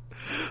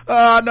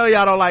 I know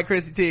y'all don't like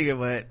Chrissy Teigen,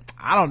 but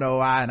I don't know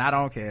why, and I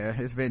don't care.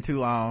 It's been too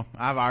long.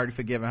 I've already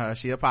forgiven her.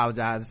 She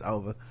apologized. It's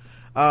over.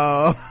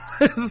 So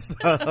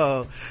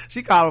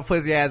she called him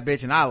pussy ass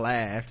bitch, and I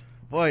laughed.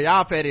 Boy,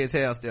 y'all petty as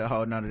hell still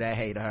holding on to that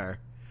hate of her.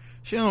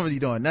 She don't really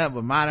doing nothing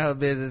but minding her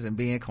business and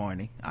being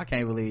corny. I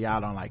can't believe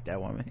y'all don't like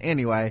that woman.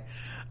 Anyway,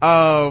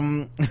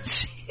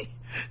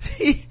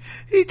 he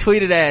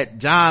tweeted at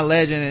John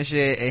Legend and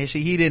shit, and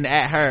he didn't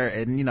at her,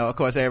 and you know, of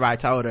course everybody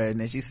told her, and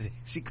then he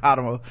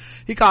called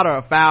her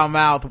a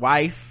foul-mouthed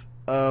wife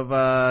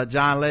of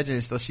John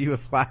Legend, so she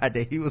replied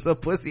that he was a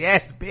pussy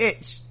ass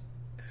bitch.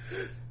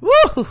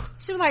 Woo!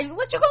 She was like,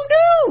 what you gonna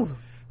do?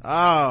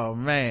 Oh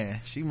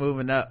man, she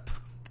moving up.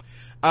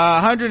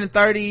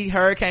 130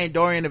 Hurricane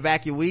Dorian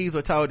evacuees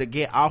were told to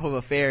get off of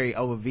a ferry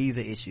over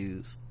visa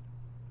issues,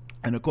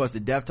 and of course the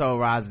death toll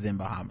rises in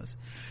Bahamas.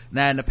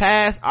 Now in the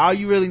past, all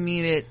you really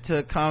needed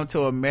to come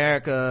to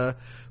America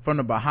from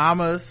the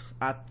Bahamas,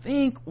 I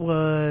think,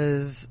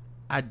 was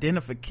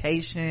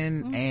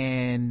identification,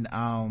 and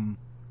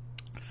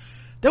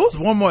there was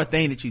one more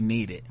thing that you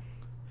needed.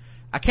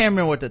 I can't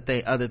remember what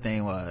the other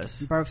thing was.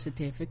 Birth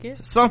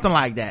certificate, something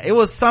like that. It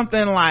was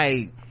something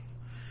like,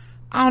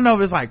 I don't know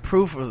if it's like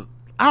proof of,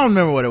 I don't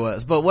remember what it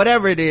was, but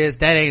whatever it is,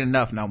 that ain't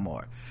enough no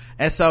more.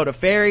 And so the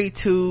ferry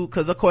to,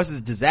 cause of course it's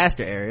a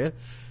disaster area,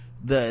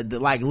 the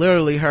like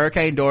literally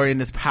Hurricane Dorian,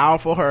 this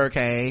powerful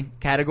hurricane,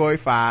 category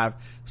 5,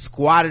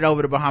 squatted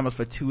over the Bahamas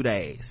for 2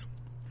 days.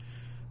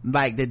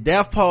 Like the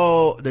death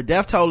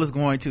toll is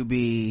going to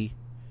be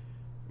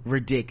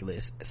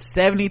ridiculous.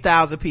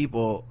 70,000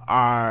 people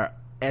are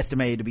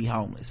estimated to be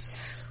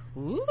homeless.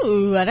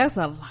 Ooh, that's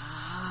a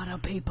lot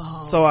of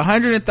people. So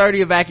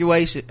 130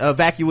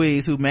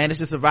 evacuees who managed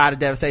to survive the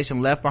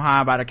devastation left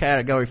behind by the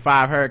category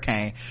 5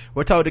 hurricane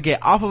were told to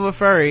get off of a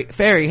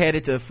ferry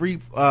headed to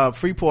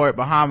Freeport,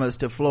 Bahamas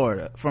to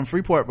Florida, from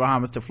Freeport,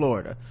 Bahamas to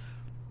Florida.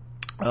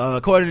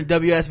 According to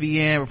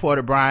WSVN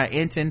reporter Brian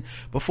Enton,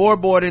 before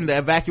boarding, the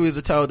evacuees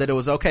were told that it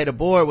was okay to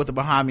board with a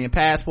Bahamian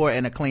passport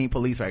and a clean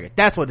police record.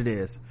 That's what it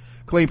is.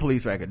 Clean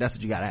police record. That's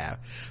what you gotta have.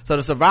 So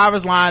the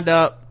survivors lined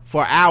up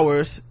for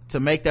hours to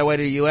make their way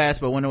to the U.S.,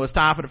 but when it was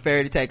time for the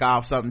ferry to take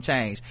off, something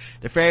changed.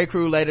 The ferry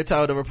crew later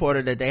told the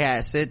reporter that they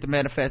had sent the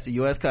manifest to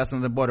U.S.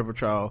 Customs and Border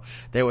Patrol.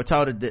 They were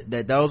told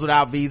that those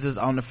without visas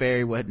on the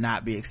ferry would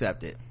not be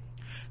accepted.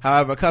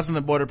 However, Customs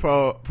and Border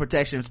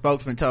Protection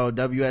spokesman told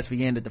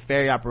WSVN that the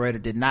ferry operator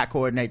did not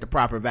coordinate the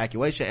proper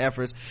evacuation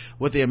efforts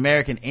with the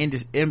American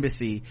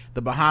Embassy,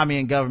 the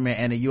Bahamian government,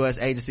 and the U.S.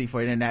 Agency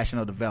for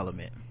International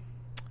Development.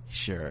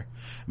 Sure.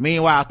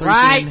 Meanwhile,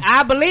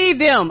 I believe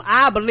them.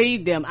 I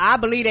believe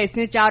they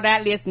sent y'all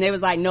that list and they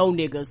was like, no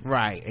niggas.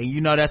 Right. And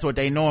you know that's what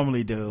they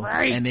normally do.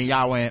 Right. And then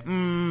y'all went,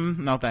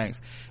 no thanks.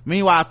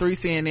 Meanwhile, 3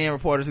 CNN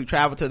reporters who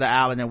traveled to the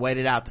island and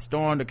waited out the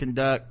storm to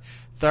conduct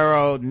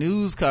thorough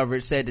news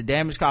coverage said the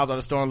damage caused by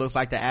the storm looks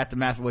like the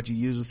aftermath of what you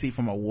usually see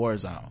from a war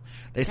zone.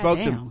 They spoke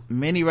to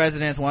many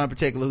residents, one in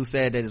particular who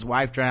said that his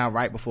wife drowned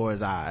right before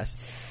his eyes.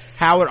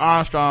 Howard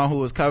Armstrong, who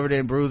was covered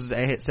in bruises,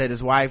 said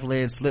his wife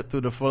Lynn slipped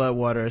through the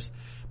floodwaters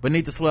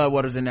beneath the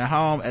floodwaters in their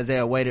home as they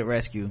awaited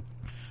rescue.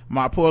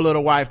 My poor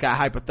little wife got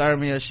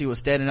hypothermia. She was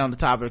standing on the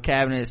top of the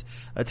cabinets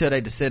until they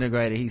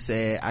disintegrated. He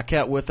said, I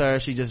kept with her.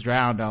 She just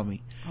drowned on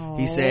me. Aww.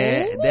 He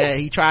said that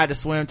he tried to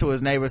swim to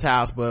his neighbor's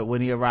house, but when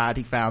he arrived,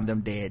 he found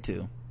them dead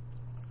too.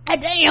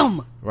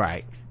 Damn.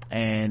 Right.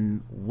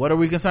 And what are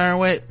we concerned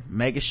with?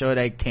 Making sure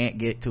they can't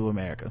get to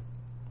America.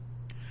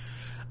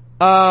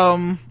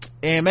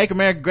 In Make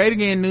America Great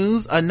Again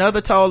news,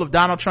 another toll of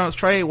Donald Trump's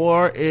trade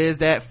war is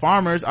that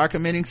farmers are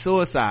committing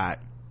suicide.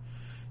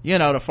 You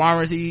know, the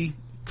farmers he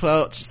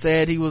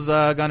said he was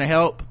gonna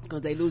help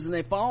because they losing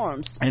their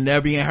farms and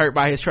they're being hurt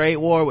by his trade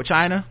war with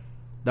China.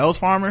 Those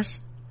farmers,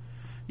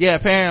 yeah,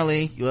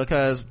 apparently,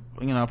 because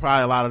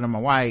probably a lot of them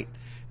are white,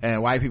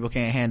 and white people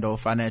can't handle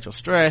financial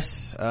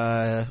stress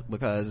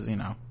because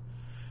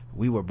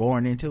we were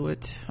born into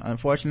it,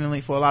 unfortunately,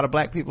 for a lot of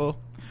black people.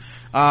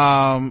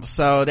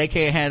 So they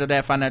can't handle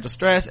that financial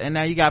stress, and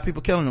now you got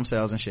people killing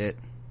themselves and shit.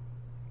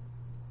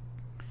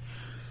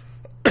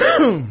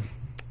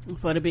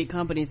 For the big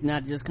companies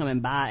not just come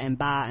and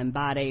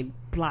buy they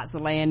plots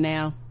of land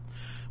now.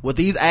 With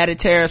these added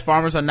tariffs,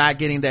 farmers are not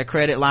getting their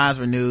credit lines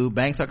renewed.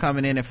 Banks are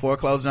coming in and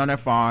foreclosing on their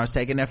farms,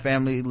 taking their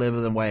family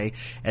living away,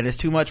 and it's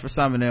too much for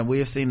some of them. We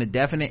have seen a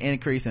definite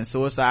increase in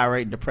suicide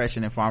rate and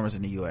depression in farmers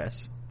in the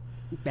U.S.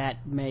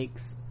 That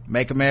makes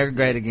Make America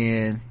Great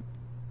Again.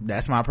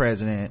 That's my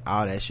president.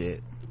 All that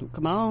shit.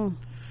 Come on.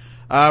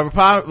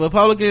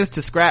 Republicans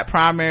to scrap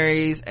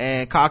primaries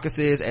and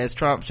caucuses as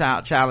Trump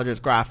challengers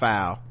cry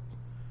foul.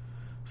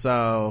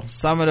 So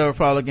some of the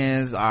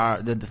Republicans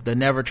are the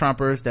never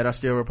Trumpers that are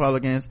still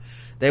Republicans.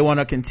 They want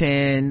to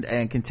contend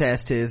and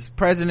contest his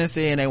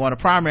presidency, and they want to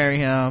primary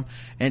him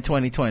in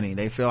 2020.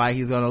 They feel like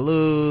he's going to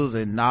lose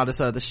and all this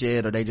other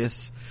shit, or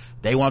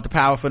they want the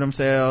power for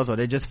themselves, or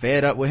they're just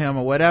fed up with him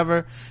or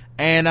whatever.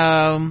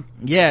 And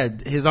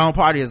his own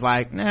party is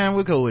like, nah,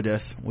 we're cool with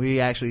this. We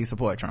actually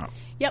support Trump.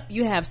 Yep.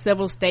 You have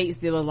several states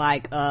that were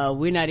like,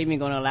 we're not even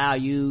going to allow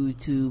you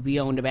to be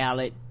on the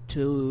ballot. They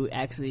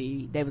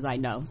was like,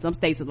 no. Some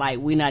states are like,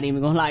 we're not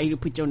even gonna allow you to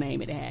put your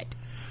name in the hat.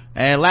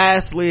 And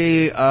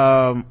lastly,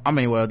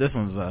 this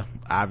one's a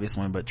obvious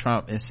one, but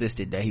Trump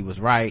insisted that he was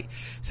right,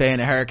 saying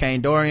that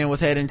Hurricane Dorian was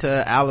heading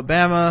to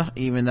Alabama,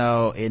 even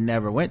though it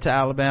never went to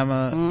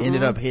Alabama.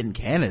 Ended up hitting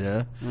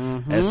Canada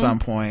at some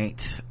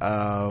point.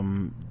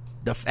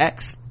 The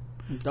facts,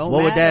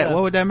 what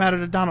would that matter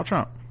to Donald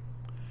Trump?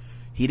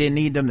 He didn't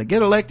need them to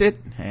get elected,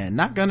 and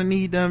not gonna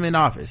need them in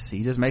office.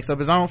 He just makes up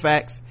his own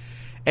facts,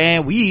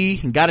 and we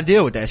gotta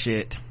deal with that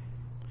shit.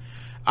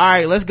 All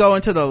right, let's go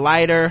into the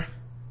lighter,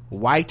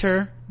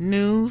 whiter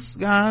news,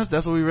 guys.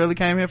 That's what we really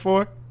came here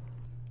for.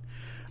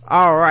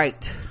 All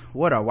right,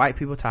 what are white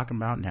people talking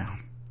about now?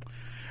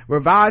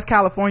 Revised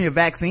California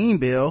vaccine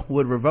bill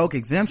would revoke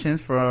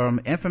exemptions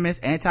from infamous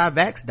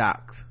anti-vax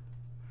docs.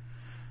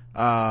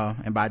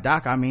 And by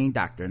doc I mean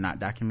doctor, not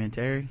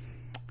documentary.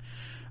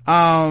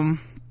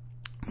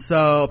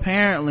 So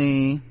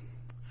apparently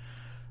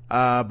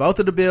both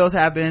of the bills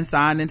have been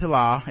signed into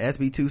law,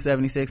 SB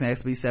 276 and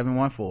SB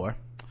 714,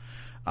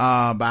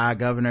 by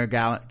Governor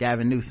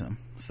Gavin Newsom.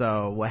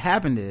 So what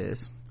happened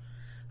is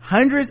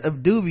hundreds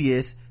of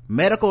dubious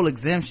medical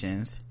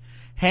exemptions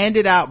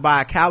handed out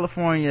by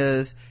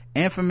California's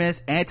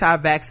infamous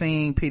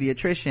anti-vaccine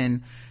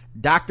pediatrician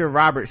Dr.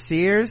 Robert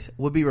Sears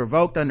would be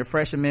revoked under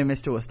fresh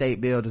amendments to a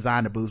state bill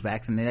designed to boost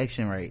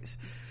vaccination rates.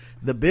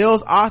 The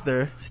bill's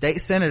author,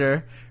 State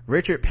Senator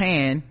Richard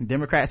Pan,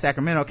 Democrat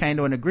Sacramento, came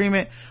to an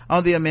agreement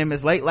on the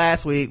amendments late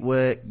last week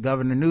with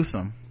Governor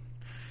Newsom.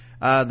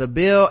 The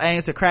bill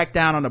aims to crack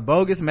down on the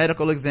bogus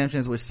medical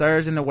exemptions which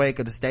surged in the wake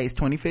of the state's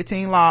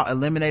 2015 law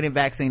eliminating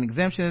vaccine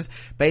exemptions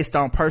based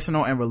on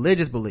personal and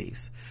religious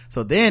beliefs.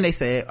 So then they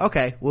said,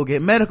 okay, we'll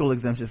get medical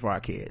exemptions for our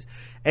kids.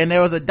 And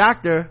there was a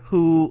doctor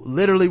who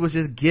literally was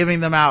just giving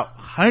them out,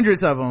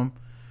 hundreds of them,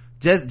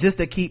 just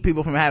to keep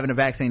people from having to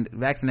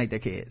vaccinate their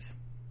kids.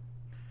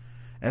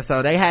 And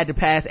so they had to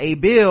pass a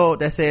bill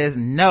that says,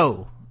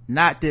 no,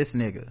 not this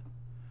nigga.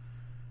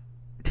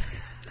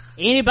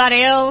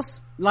 Anybody else?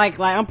 Like,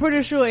 I'm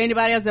pretty sure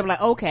anybody else, they're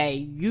like, okay,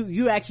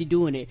 you actually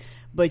doing it.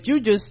 But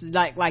you just,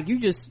 like you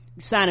just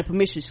signing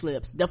permission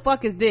slips. The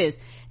fuck is this?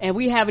 And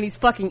we having these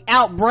fucking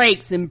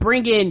outbreaks and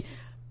bringing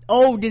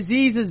old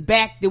diseases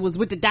back that was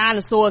with the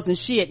dinosaurs and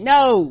shit.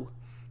 No.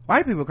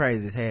 White people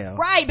crazy as hell.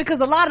 Right, because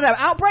a lot of the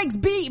outbreaks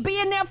be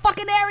in that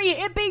fucking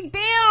area. It be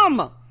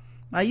them.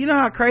 Like, you know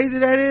how crazy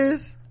that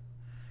is?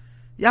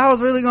 Y'all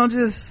was really gonna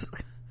just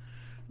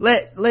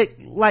let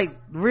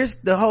risk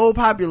the whole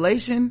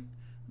population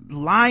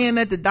lying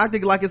at the doctor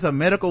like it's a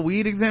medical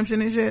weed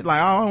exemption and shit?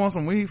 Like, oh, I want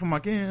some weed for my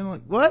kid.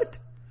 Like, what?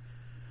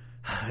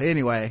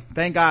 Anyway,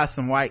 thank God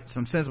some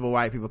sensible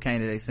white people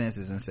came to their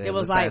senses and said, it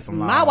was like,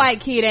 my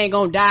white kid ain't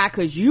gonna die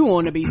because you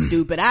want to be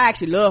stupid. I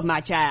actually love my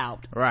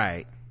child.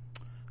 Right.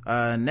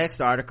 Next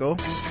article.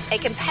 A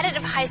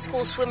competitive high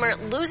school swimmer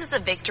loses a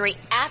victory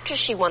after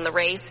she won the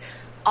race,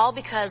 all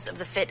because of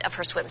the fit of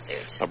her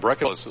swimsuit.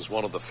 Brecken is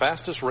one of the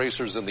fastest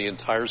racers in the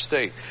entire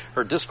state.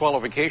 Her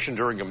disqualification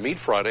during a meet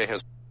Friday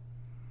has...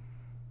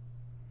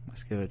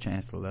 Let's give it a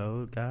chance to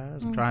load,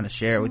 guys. I'm trying to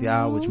share it with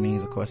y'all, which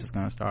means, of course, it's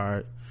going to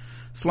start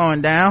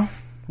slowing down,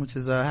 which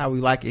is how we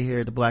like it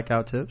here at the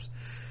Blackout Tips.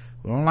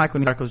 We don't like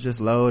when the articles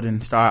just load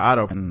and start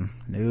auto.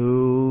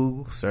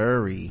 No,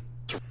 sirree.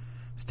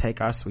 Let's take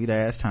our sweet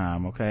ass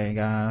time, okay,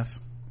 guys?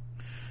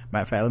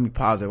 Matter of fact, let me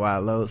pause it while I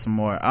load some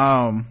more.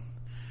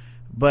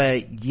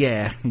 But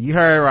yeah, you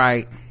heard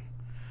right.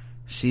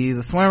 She's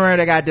a swimmer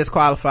that got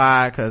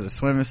disqualified because her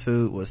swimming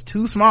suit was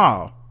too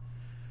small.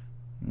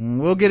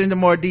 We'll get into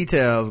more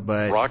details,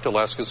 but rocked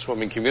Alaska's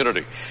swimming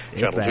community.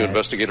 Channel 2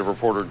 investigative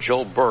reporter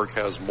Jill Burke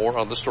has more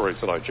on the story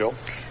tonight. Jill.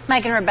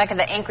 Mike and Rebecca,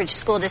 the Anchorage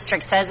School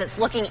District says it's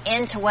looking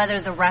into whether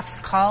the ref's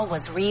call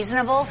was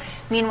reasonable.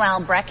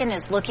 Meanwhile, Brecken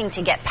is looking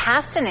to get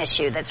past an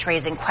issue that's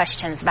raising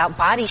questions about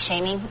body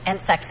shaming and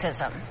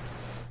sexism.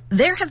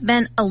 There have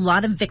been a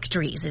lot of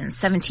victories in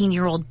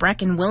 17-year-old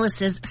Brecken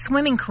Willis's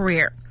swimming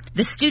career.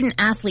 The student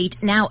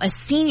athlete, now a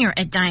senior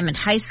at Diamond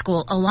High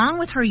School, along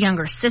with her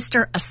younger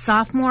sister, a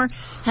sophomore,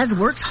 has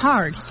worked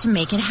hard to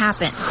make it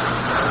happen.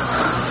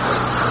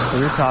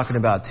 We're talking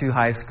about two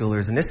high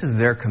schoolers, and this is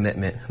their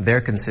commitment,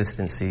 their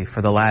consistency.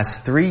 For the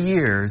last 3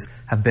 years,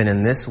 have been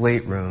in this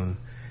weight room,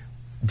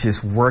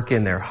 just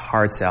working their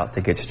hearts out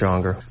to get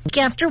stronger. Week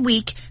after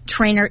week,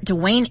 trainer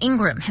Dwayne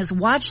Ingram has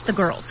watched the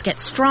girls get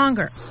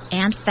stronger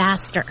and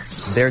faster.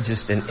 They're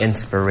just an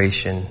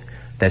inspiration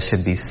that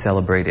should be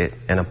celebrated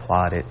and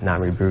applauded,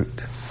 not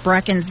rebuked.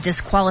 Brecken's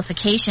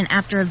disqualification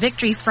after a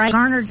victory Friday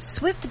garnered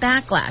swift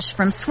backlash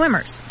from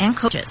swimmers and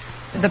coaches.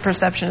 The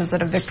perception is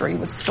that a victory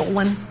was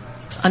stolen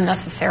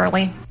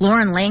unnecessarily.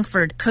 Lauren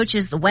Langford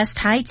coaches the West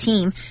High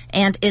team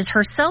and is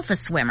herself a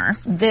swimmer.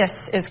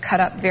 This is cut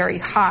up very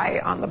high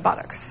on the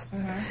buttocks.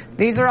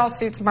 These are all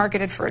suits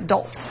marketed for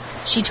adults.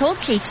 She told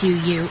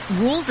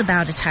KTUU rules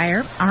about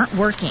attire aren't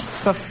working.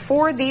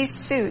 Before these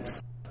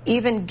suits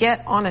even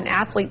get on an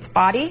athlete's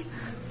body,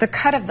 the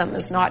cut of them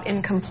is not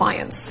in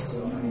compliance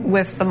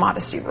with the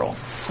modesty rule.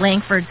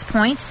 Langford's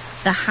point,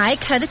 the high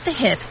cut at the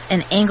hips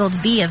and angled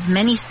V of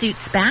many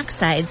suits'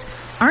 backsides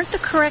aren't the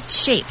correct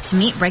shape to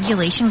meet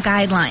regulation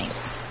guidelines.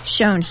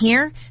 Shown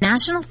here,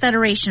 National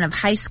Federation of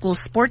High School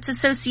Sports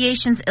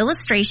Association's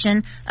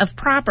illustration of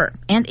proper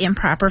and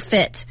improper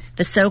fit.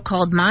 The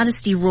so-called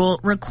modesty rule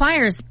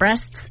requires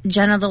breasts,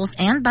 genitals,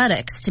 and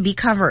buttocks to be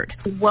covered.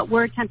 What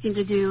we're attempting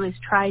to do is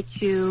try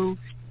to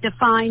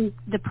define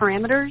the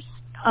parameters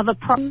of a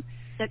problem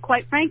that,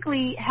 quite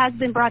frankly, has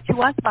been brought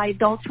to us by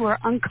adults who are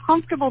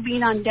uncomfortable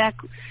being on deck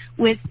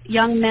with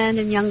young men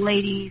and young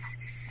ladies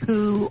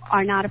who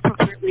are not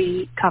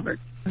appropriately covered.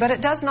 But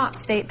it does not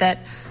state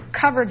that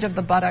coverage of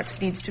the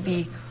buttocks needs to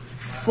be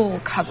full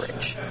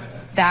coverage.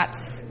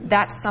 That's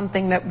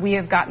something that we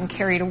have gotten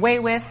carried away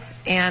with,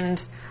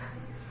 and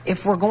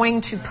if we're going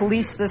to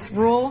police this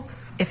rule,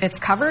 if it's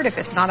covered, if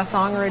it's not a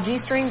thong or a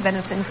G-string, then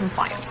it's in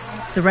compliance.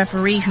 The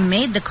referee who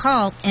made the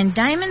call and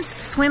Diamond's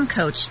swim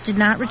coach did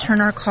not return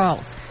our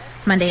calls.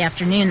 Monday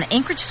afternoon, the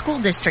Anchorage School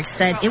District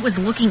said it was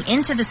looking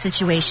into the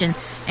situation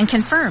and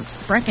confirmed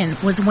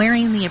Brecken was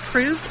wearing the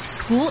approved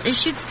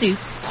school-issued suit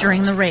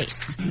during the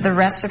race. The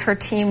rest of her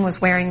team was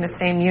wearing the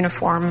same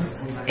uniform,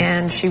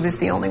 and she was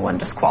the only one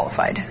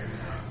disqualified.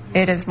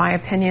 It is my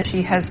opinion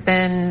she has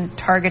been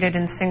targeted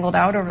and singled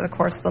out over the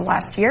course of the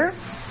last year.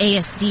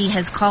 ASD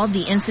has called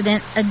the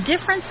incident a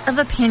difference of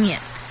opinion.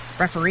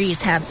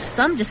 Referees have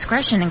some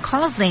discretion in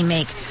calls they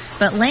make,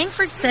 but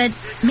Langford said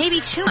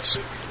maybe too much,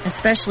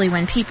 especially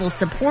when people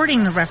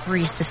supporting the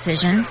referee's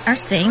decision are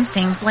saying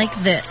things like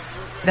this.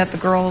 That the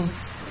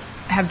girls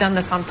have done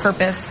this on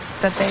purpose,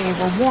 that they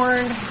were warned,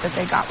 that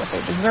they got what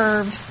they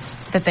deserved,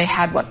 that they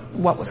had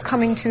what was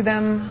coming to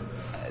them.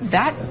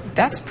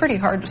 That's pretty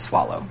hard to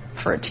swallow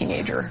for a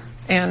teenager,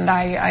 and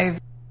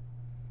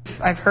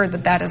I've heard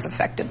that has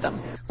affected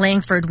them.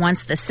 Langford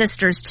wants the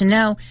sisters to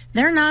know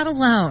they're not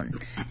alone,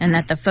 and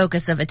that the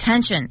focus of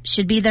attention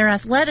should be their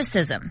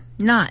athleticism,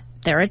 not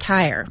their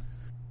attire.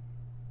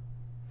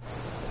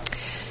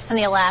 And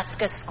the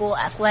Alaska School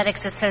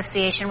Athletics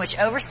Association, which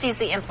oversees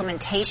the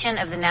implementation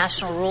of the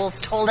national rules,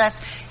 told us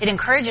it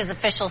encourages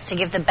officials to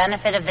give the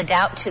benefit of the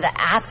doubt to the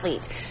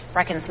athlete.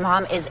 Brecken's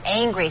mom is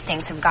angry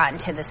things have gotten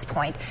to this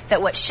point,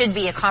 that what should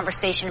be a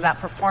conversation about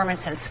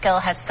performance and skill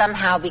has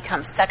somehow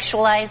become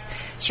sexualized.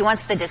 She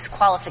wants the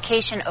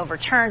disqualification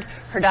overturned,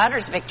 her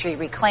daughter's victory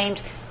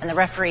reclaimed, and the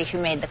referee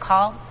who made the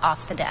call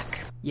off the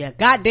deck. Yeah,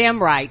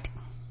 goddamn right.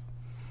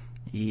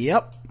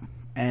 Yep.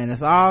 And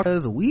it's all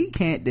because we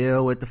can't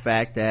deal with the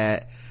fact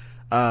that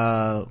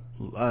a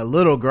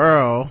little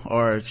girl,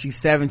 or she's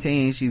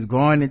 17, she's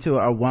growing into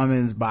a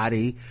woman's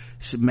body.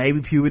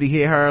 Maybe puberty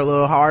hit her a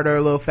little harder,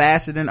 a little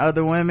faster than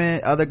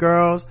other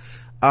girls.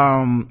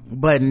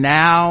 But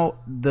now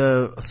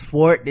the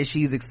sport that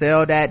she's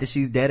excelled at, that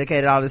she's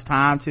dedicated all this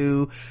time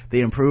to,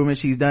 the improvements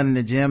she's done in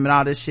the gym and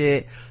all this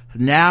shit,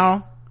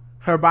 now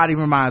her body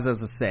reminds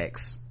us of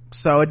sex.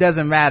 So it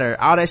doesn't matter.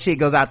 All that shit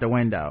goes out the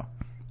window.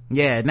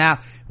 Yeah,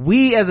 now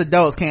we as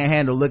adults can't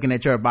handle looking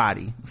at your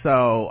body.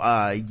 So,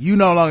 you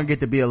no longer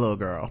get to be a little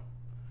girl.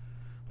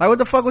 Like, what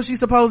the fuck was she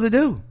supposed to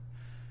do?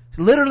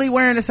 Literally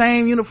wearing the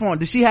same uniform.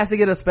 Does she have to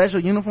get a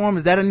special uniform?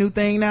 Is that a new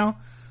thing now?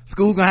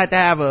 School's gonna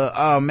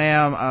have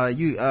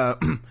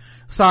ma'am,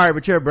 sorry,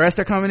 but your breasts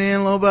are coming in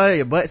a little bit,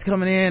 your butt's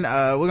coming in,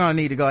 we're gonna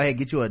need to go ahead and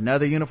get you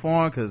another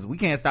uniform, because we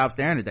can't stop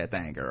staring at that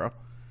thing, girl.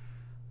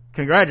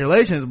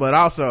 Congratulations, but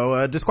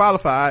also,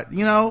 disqualified.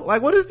 You know,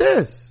 like, what is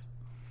this?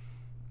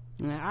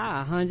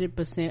 I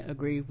 100%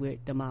 agree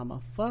with the mama.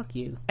 Fuck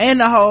you.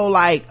 And the whole,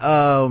 like,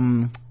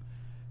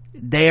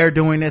 they're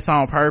doing this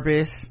on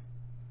purpose.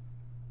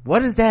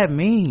 What does that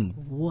mean?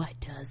 What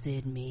does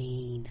it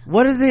mean?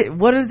 What does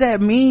that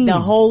mean? The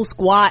whole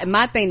squad.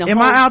 My thing, Am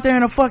I out there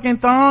in a fucking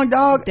thong,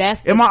 dog?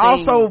 Am I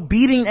also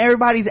beating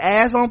everybody's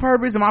ass on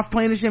purpose? Am I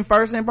finishing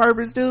first on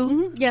purpose too?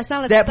 Mm-hmm. Yeah,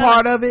 sound like that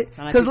part of it.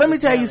 Because let me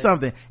tell you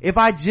something. If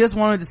I just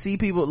wanted to see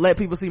let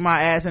people see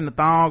my ass in a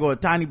thong or a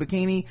tiny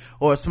bikini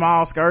or a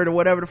small skirt or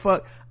whatever the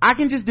fuck, I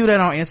can just do that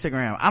on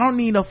Instagram. I don't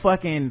need a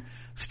fucking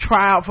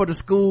tryout for the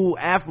school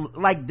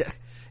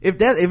if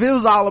it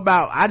was all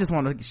about, I just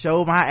want to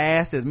show my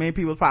ass to as many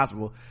people as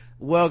possible.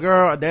 Well,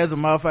 girl, there's a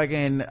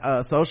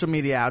motherfucking social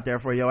media out there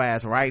for your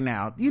ass right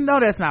now. You know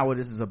that's not what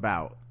this is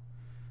about.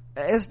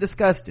 It's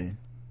disgusting.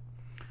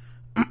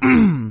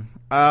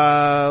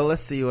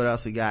 Let's see what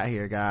else we got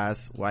here, guys.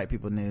 White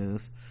people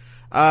news.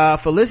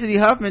 Felicity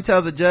Huffman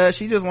tells a judge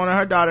she just wanted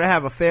her daughter to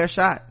have a fair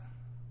shot.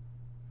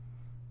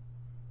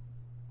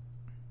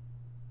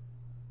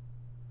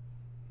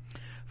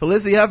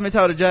 Felicity Huffman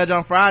told a judge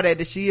on Friday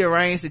that she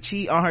arranged to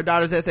cheat on her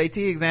daughter's SAT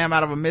exam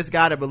out of a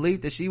misguided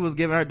belief that she was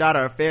giving her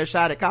daughter a fair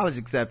shot at college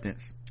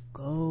acceptance.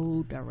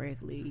 Go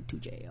directly to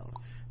jail.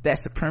 That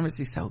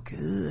supremacy so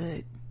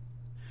good.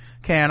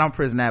 Karen, I'm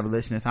prison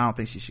abolitionist. I don't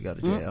think she should go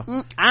to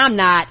jail. I'm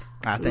not.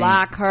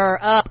 Lock her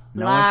up.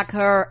 Lock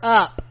her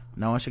up.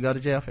 No one should go to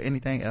jail for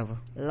anything ever.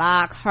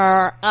 Lock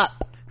her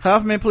up.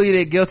 Huffman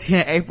pleaded guilty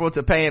in April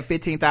to paying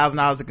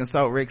 $15,000 to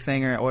consult Rick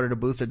Singer in order to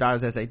boost her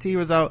daughter's SAT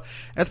result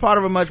as part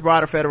of a much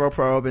broader federal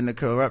probe into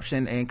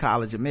corruption in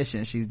college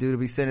admissions. She's due to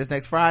be sentenced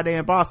next Friday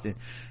in Boston.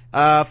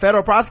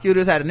 Federal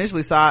prosecutors had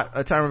initially sought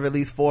a term of at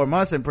least 4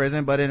 months in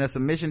prison, but in a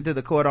submission to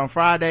the court on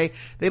Friday,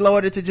 they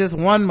lowered it to just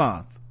 1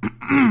 month.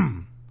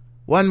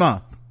 1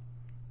 month.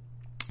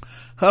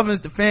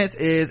 Huffman's defense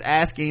is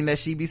asking that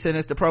she be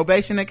sentenced to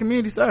probation and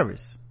community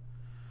service.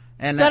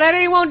 And so they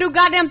didn't want to do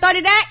goddamn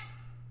 30 days?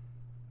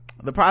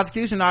 The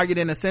prosecution argued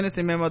in a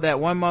sentencing memo that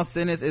 1 month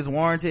sentence is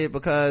warranted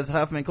because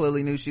Huffman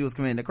clearly knew she was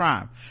committing a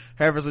crime.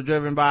 Her efforts were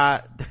driven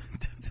by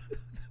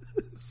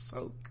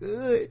so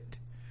good.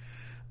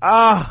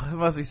 Oh, it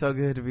must be so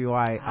good to be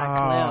white.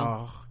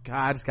 Oh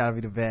God, it's gotta be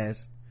the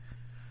best.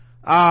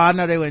 Oh, I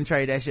know they wouldn't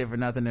trade that shit for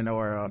nothing in the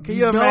world. Can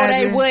you imagine?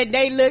 No, they would.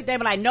 They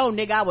be like, no,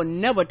 nigga, I would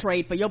never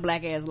trade for your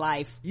black ass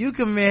life. You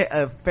commit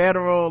a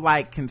federal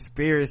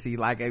conspiracy,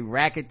 like a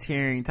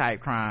racketeering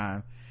type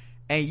crime,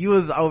 and you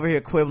was over here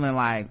quibbling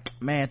like,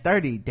 man,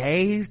 30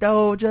 days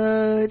though,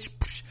 judge?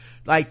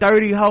 Like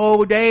 30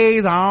 whole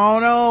days? I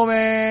don't know,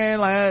 man.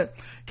 Like,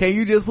 can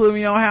you just put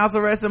me on house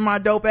arrest in my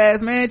dope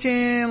ass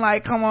mansion?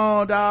 Like, come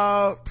on,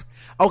 dog.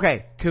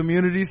 Okay,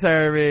 community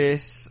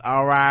service.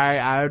 All right,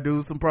 I'll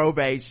do some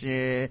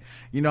probation.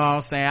 You know what I'm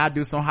saying? I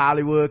do some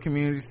Hollywood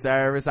community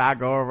service. I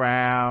go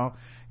around,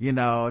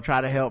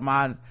 try to help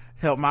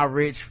my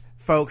rich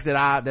folks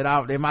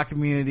that in my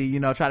community,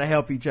 try to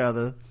help each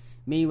other.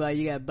 Meanwhile,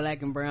 you got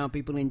black and brown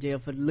people in jail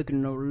for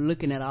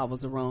looking at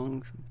officers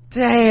wrong.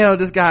 Damn,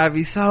 this gotta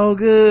be so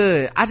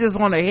good. I just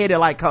want to hit it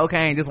like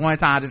cocaine just one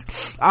time. Just,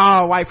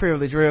 white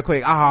privilege real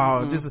quick.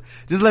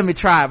 Just let me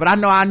try it. But I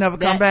know I'll never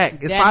come back.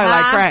 It's probably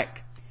like crack.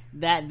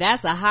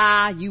 That's a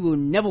high you will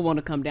never want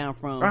to come down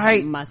from,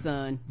 right, my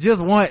son.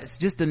 Just once,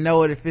 just to know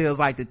what it feels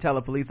like to tell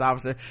a police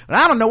officer, and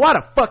I don't know why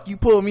the fuck you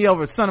pulled me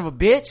over, son of a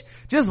bitch.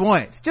 Just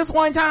once, just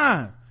one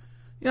time.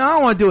 I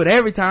don't want to do it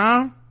every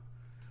time.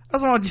 I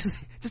just want to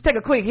just take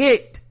a quick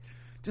hit.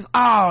 Just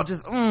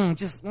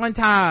one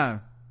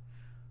time.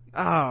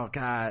 Oh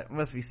God,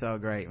 must be so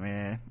great,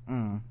 man.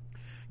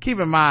 keep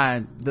in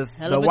mind the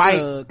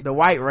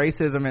white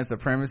racism and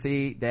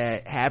supremacy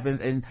that happens.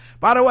 And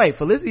by the way,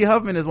 Felicity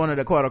Huffman is one of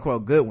the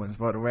quote-unquote good ones,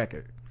 for the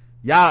record.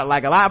 Y'all,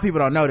 like, a lot of people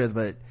don't know this,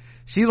 but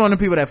she's one of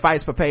the people that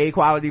fights for pay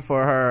equality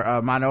for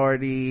her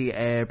minority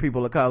and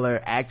people of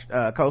color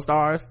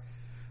co-stars.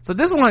 So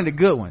this is one of the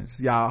good ones,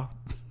 y'all.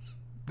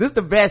 This is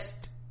the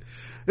best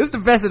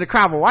of the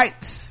crop of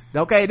whites,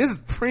 okay? This is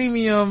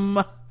premium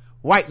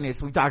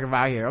whiteness we talking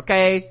about here,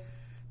 okay?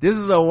 This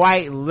is a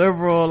white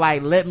liberal,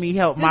 like, let me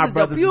help my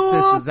brothers and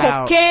sisters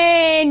out.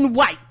 Cocaine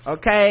whites.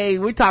 Okay,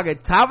 we talking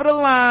top of the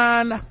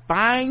line,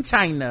 fine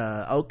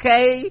china,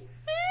 okay?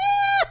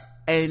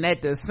 And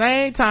at the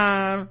same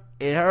time,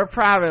 in her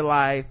private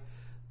life,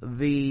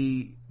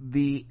 the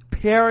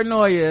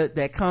paranoia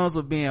that comes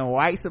with being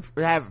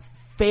have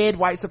fed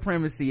white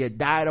supremacy, a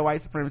diet of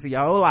white supremacy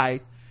your whole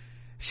life,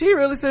 she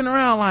really sitting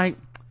around like,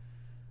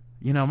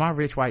 you know, my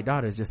rich white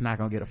daughter is just not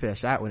gonna get a fair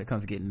shot when it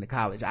comes to getting into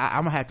college.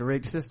 I'm gonna have to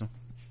rig the system.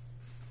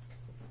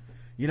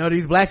 You know,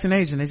 these blacks and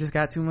Asians, they just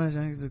got too much.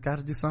 I just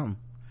gotta do something.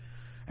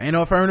 Ain't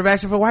no affirmative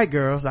action for white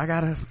girls. I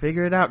gotta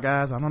figure it out,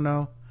 guys. I don't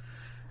know.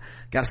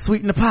 Gotta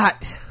sweeten the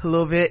pot a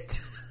little bit.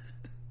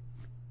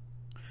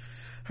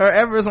 Her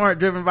efforts weren't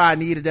driven by a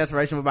need of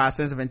desperation, but by a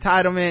sense of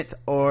entitlement,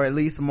 or at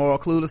least moral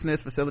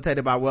cluelessness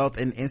facilitated by wealth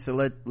and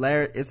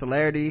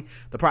insularity,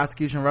 the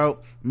prosecution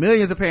wrote.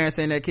 Millions of parents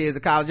send their kids to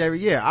college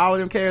every year. All of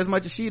them care as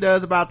much as she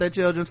does about their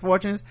children's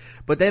fortunes,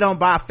 but they don't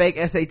buy fake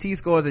SAT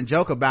scores and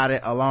joke about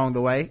it along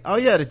the way. Oh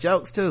yeah, the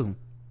jokes too.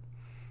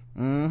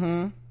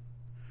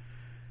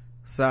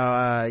 So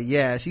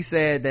yeah, she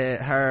said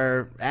that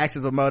her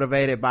actions were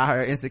motivated by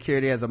her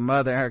insecurity as a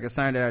mother and her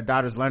concern that her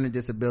daughter's learning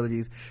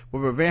disabilities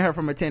would prevent her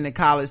from attending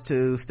college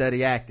to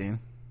study acting.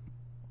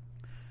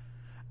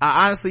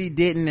 I honestly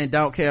didn't and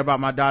don't care about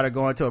my daughter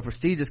going to a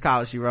prestigious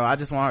college, she wrote. I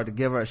just want her to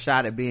give her a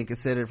shot at being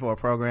considered for a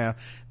program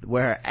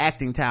where her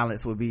acting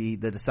talents would be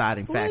the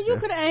deciding factor. Well, you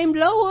could have aimed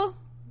lower.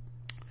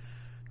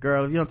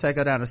 Girl, if you don't take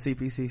her down to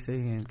CPCC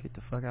and get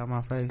the fuck out of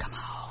my face. Come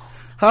on.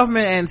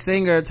 Huffman and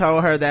Singer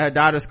told her that her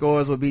daughter's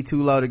scores would be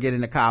too low to get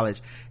into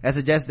college and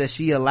suggested that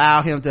she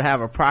allow him to have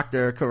a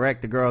proctor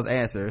correct the girl's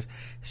answers.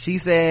 She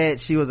said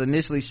she was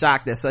initially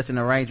shocked that such an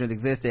arrangement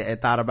existed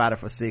and thought about it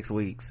for 6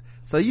 weeks.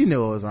 So you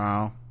knew it was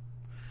wrong.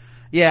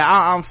 Yeah,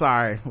 I'm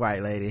sorry,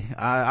 white lady.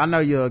 I know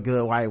you're a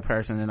good white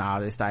person and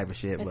all this type of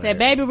shit. I said,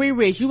 baby, we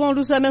rich. You won't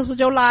do something else with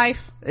your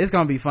life? It's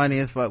gonna be funny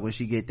as fuck when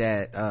she get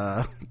that,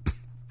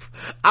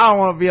 I don't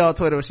want to be on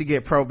Twitter when she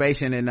get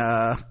probation and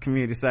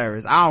community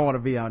service. I don't want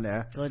to be on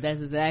there. Well, that's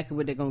exactly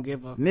what they're gonna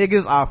give her.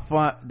 Niggas are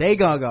fun. They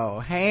gonna go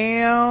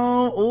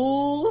ham.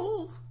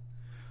 Ooh.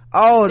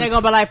 Oh, they're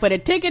gonna be like, for the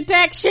ticket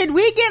tax shit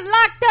we get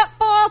locked up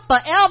for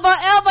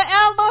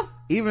forever.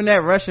 Even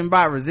that Russian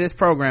bot resist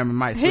programming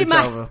might switch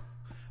over.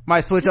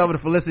 Might switch over to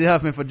Felicity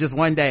Huffman for just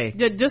one day.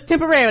 Just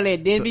temporarily.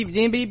 Then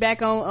be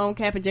back on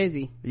Cap and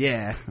Jay-Z.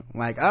 Yeah.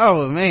 Like,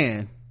 oh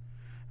man.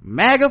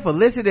 MAGA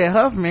Felicity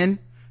Huffman.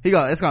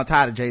 It's gonna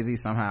tie to Jay-Z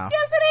somehow.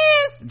 Yes,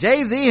 it is.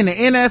 Jay-Z and the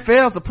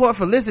NFL support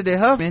Felicity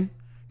Huffman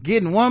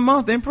getting 1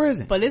 month in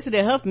prison.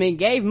 Felicity Huffman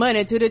gave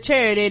money to the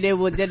charity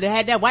that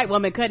had that white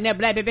woman cutting that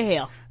black baby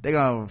hair. They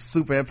gonna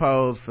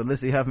superimpose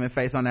Felicity Huffman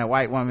face on that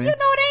white woman. You know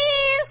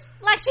they is.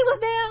 Like she was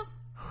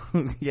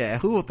there. Yeah,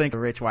 who will think a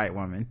rich white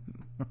woman?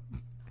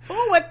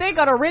 Who would think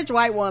of a rich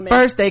white woman?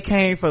 First they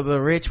came for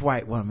the rich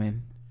white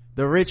woman.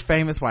 The rich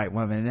famous white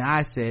woman, and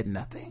I said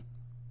nothing.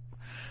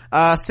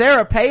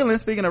 Sarah Palin,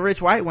 speaking of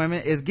rich white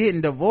women, is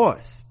getting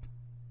divorced.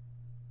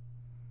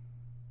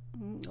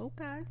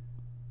 Okay.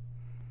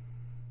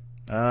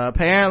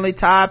 Apparently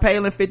Todd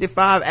Palin,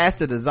 55, asked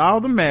to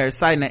dissolve the marriage,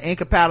 citing the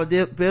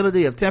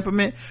incompatibility of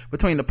temperament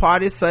between the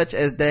parties, such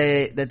as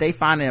that they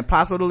find it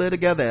impossible to live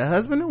together as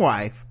husband and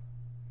wife.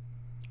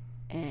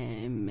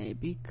 And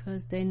maybe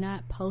because they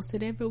not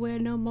posted everywhere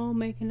no more,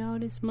 making all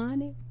this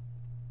money.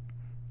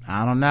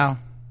 I don't know.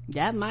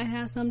 That might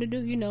have something to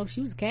do. You know, she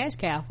was a cash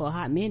cow for a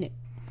hot minute.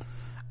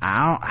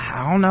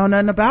 I don't know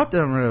nothing about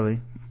them really.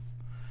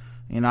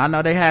 You know, I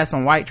know they had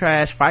some white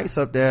trash fights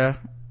up there.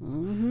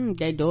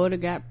 Their daughter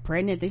got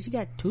pregnant. Then she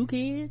got 2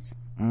 kids.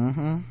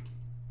 And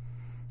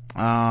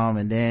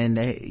then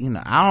they, you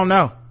know, I don't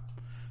know.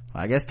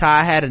 I guess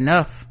Ty had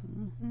enough.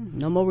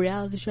 No more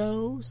reality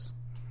shows.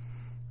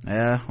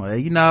 Yeah, well,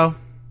 you know,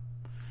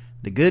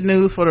 the good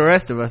news for the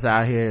rest of us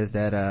out here is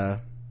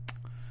that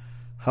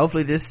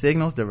hopefully this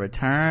signals the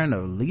return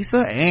of Lisa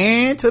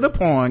Ann to the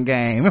porn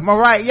game. Am I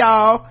right,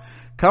 y'all?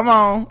 Come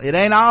on, it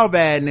ain't all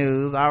bad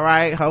news. All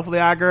right, hopefully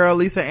our girl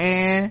Lisa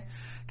Ann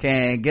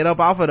can get up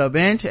off of the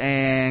bench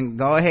and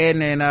go ahead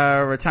and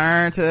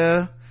return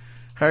to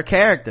her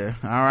character.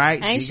 All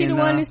right, ain't she the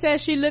one that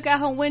said she look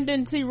out her window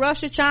and see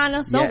Russia,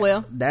 China somewhere?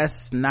 Yeah,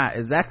 that's not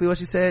exactly what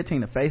she said.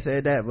 Tina Fey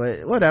said that,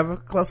 but whatever,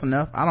 close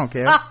enough. I don't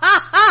care.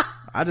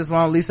 I just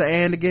want Lisa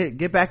Ann to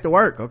get back to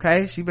work.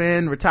 Okay, she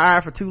been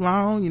retired for too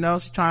long. You know,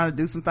 she's trying to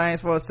do some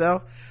things for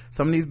herself.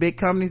 Some of these big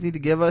companies need to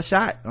give her a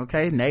shot.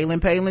 Okay,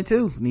 Nayland Palin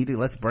too.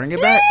 Let's bring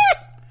it back.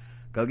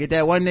 Go get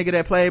that one nigga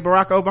that played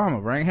Barack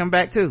Obama. Bring him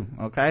back too.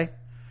 Okay,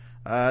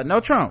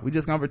 no Trump. We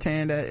just gonna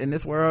pretend that in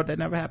this world that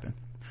never happened.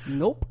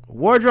 Nope.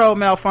 Wardrobe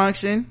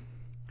malfunction.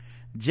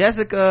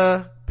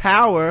 Jessica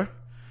Power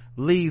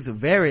leaves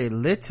very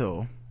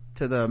little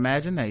to the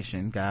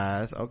imagination,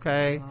 guys.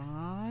 Okay.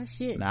 Oh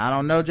shit. Now I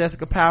don't know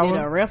Jessica Power.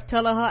 Did a ref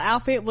tell her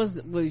outfit was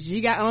she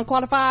got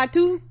unqualified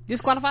too?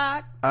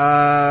 Disqualified?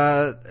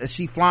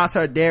 She flaunts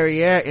her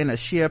derriere in a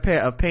sheer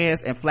pair of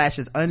pants and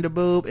flashes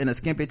underboob in a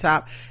skimpy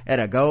top at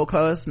a Gold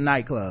Coast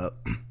nightclub.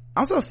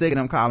 I'm so sick of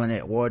them calling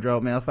it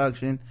wardrobe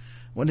malfunction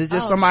when it's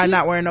just somebody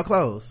not wearing no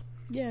clothes.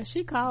 Yeah,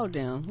 she called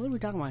them. What are we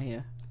talking about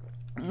here?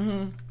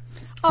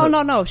 Oh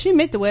no, she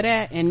meant to wear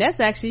that, and that's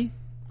actually,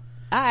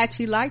 I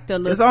actually like the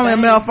look. It's only a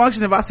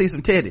malfunction if I see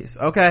some titties,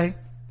 okay?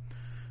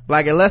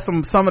 Like, unless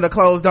some of the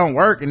clothes don't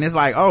work and it's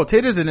like, oh,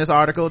 titties in this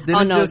article,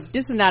 then this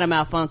is not a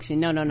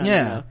malfunction. No.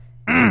 Yeah.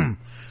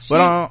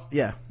 But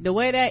yeah, the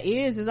way that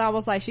is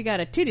almost like she got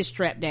a titty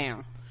strap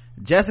down.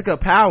 Jessica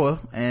Power,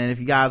 and if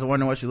you guys are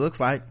wondering what she looks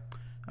like,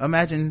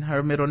 imagine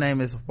her middle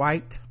name is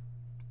White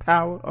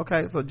Power.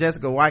 Okay, so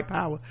Jessica White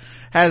Power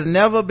has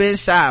never been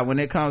shy when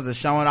it comes to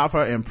showing off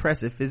her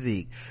impressive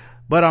physique.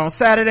 But on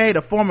Saturday,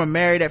 the former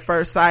Married at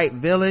First Sight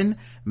villain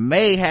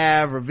may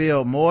have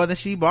revealed more than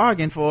she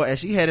bargained for as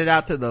she headed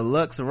out to the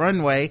Lux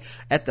runway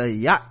at the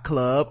Yacht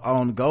Club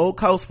on Gold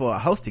Coast for a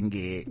hosting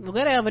gig.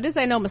 Whatever, this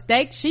ain't no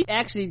mistake. She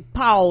actually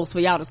paused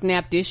for y'all to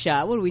snap this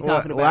shot. What are we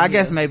talking about? Well, I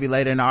guess maybe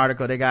later in the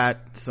article they got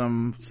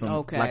some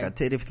like a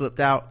titty flipped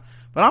out.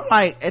 But I'm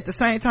like, at the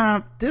same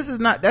time, this is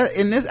not that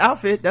in this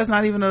outfit. That's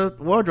not even a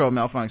wardrobe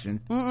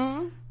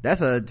malfunction.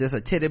 That's just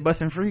a titty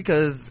busting free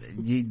because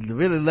you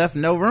really left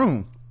no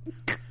room.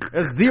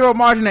 There's zero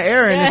margin of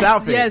error in this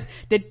outfit. Yes,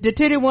 the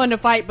titty won the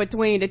fight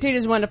between the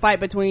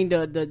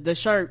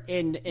shirt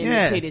and the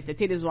titties. The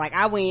titties was like,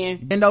 I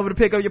win. Bend over to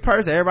pick up your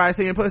purse. Everybody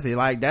seeing pussy.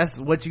 Like, that's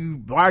what you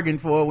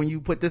bargained for when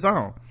you put this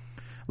on.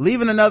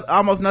 Leaving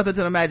almost nothing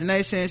to the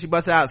imagination, she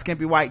busted out a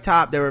skimpy white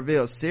top that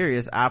revealed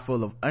serious eye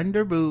full of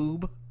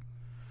underboob.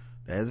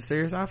 There's a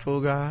serious eye full,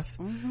 guys.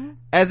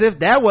 As if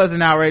that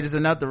wasn't outrageous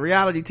enough, the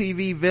reality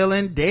TV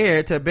villain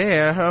dared to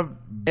bare her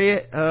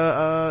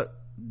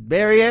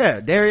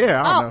derriere.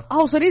 I don't know.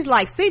 Oh, so these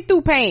like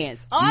see-through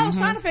pants. I was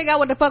trying to figure out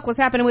what the fuck was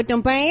happening with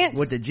them pants.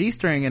 With the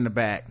G-string in the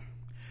back.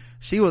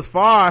 She was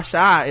far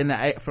shy in the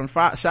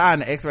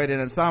X-rated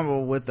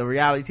ensemble, with the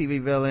reality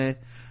TV villain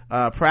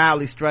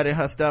proudly strutting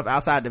her stuff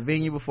outside the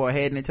venue before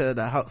heading into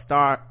the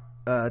start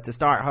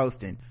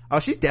hosting. Oh,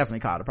 she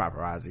definitely called a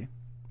paparazzi.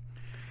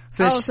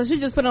 So she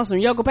just put on some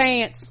yoga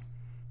pants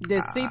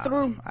that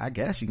see-through? I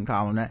guess you can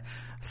call them that.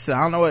 So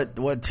I don't know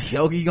what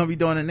yoga you gonna be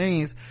doing in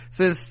these.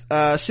 Since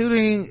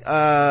shooting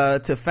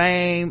to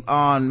fame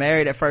on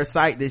Married at First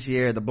Sight this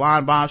year, the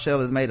blonde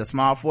bombshell has made a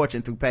small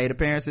fortune through paid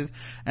appearances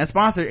and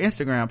sponsored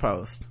Instagram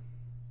posts.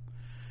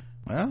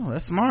 Well,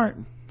 that's smart.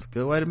 It's a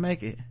good way to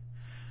make it.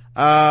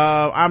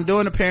 I'm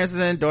doing appearances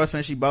and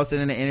endorsements, she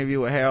boasted in an interview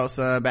with Harold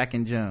Sun back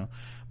in June.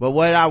 But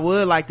what I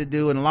would like to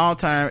do in the long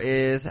term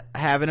is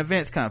have an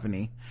events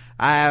company.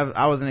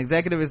 I was an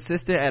executive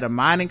assistant at a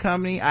mining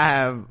company. I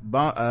have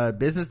a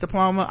business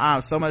diploma.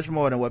 I'm so much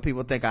more than what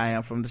people think I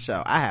am from the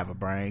show. I have a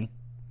brain.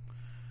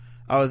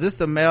 Oh, is this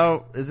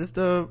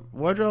the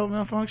wardrobe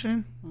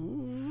malfunction?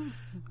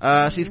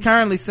 She's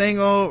currently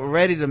single,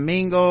 ready to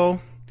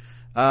mingle,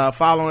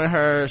 following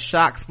her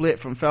shock split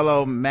from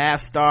fellow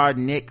math star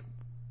Nick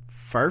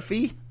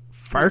Furphy?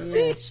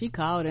 Yeah, she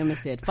called him and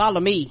said,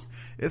 follow me.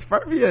 Is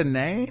Furphy a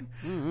name?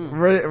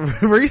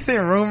 Recent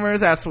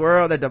rumors have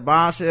swirled that the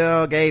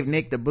bombshell gave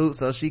Nick the boot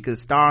so she could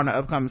star in the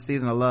upcoming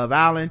season of Love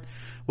Island.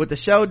 With the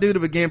show due to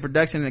begin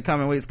production in the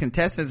coming weeks,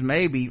 contestants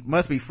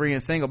must be free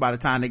and single by the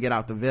time they get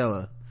out to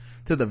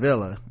the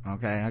villa.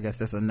 Okay, I guess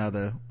that's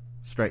another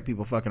straight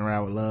people fucking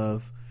around with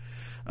love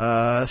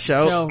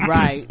show.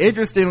 Right.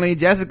 Interestingly,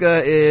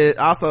 Jessica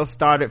also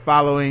started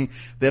following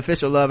the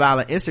official Love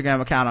Island Instagram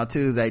account on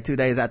Tuesday, 2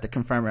 days after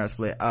confirming her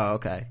split. Oh,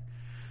 okay.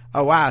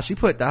 Oh wow, she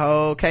put the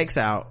whole cakes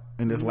out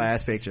in this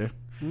last picture.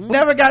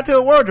 Never got to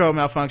a wardrobe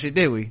malfunction,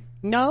 did we?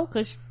 No,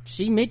 because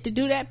she meant to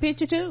do that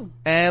picture too.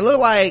 And it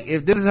looked like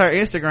if this is her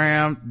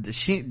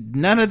Instagram,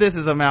 none of this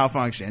is a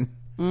malfunction.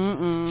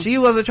 She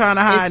wasn't trying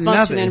to hide nothing.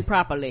 It's functioning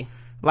properly.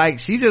 Like,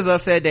 she just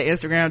upset that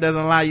Instagram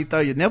doesn't allow you to throw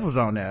your nipples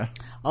on there.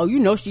 Oh, you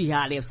know she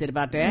highly upset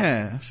about that.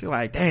 Yeah, she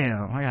like,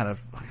 damn, I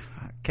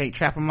can't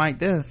trap them like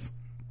this.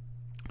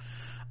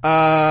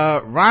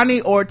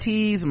 Ronnie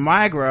Ortiz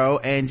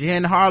Migro and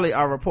Jen Harley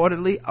are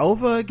reportedly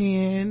over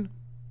again.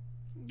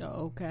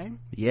 Okay.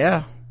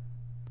 Yeah.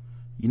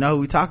 You know who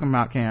we talking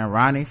about, Karen?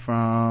 Ronnie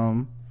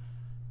from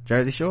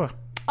Jersey Shore.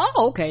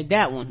 Oh, okay,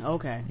 that one.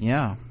 Okay.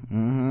 Yeah.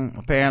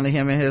 Apparently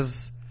him and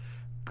his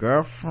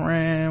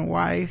girlfriend,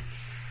 wife,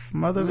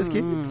 mother of his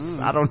kids.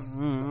 I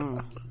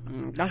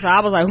don't That's why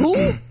I was like,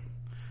 who?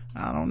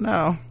 I don't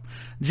know.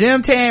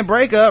 Jim Tan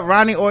breakup.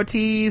 Ronnie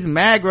Ortiz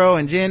Magro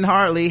and Jen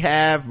Hartley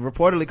have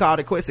reportedly called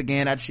it quits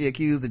again after she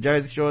accused the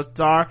Jersey Shore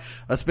star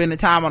of spending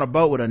time on a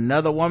boat with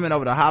another woman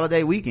over the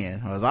holiday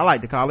weekend, or as I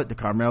like to call it, the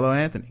Carmelo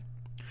Anthony.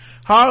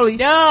 Harley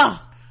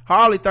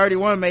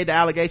 31 made the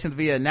allegations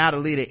via now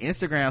deleted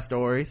Instagram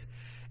stories.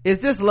 Is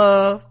this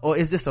love or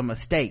is this a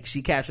mistake?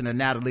 She captioned a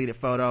now deleted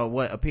photo of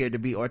what appeared to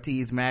be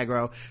Ortiz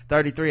Magro,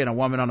 33, and a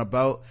woman on a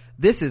boat.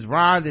 This is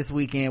Ron this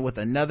weekend with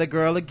another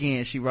girl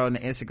again, she wrote in the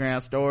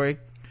Instagram story.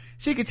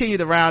 She continued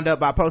the roundup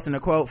by posting a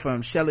quote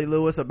from Shelley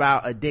Lewis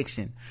about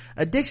addiction.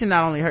 Addiction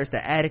not only hurts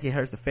the addict, it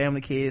hurts the family,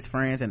 kids,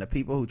 friends, and the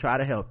people who try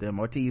to help them.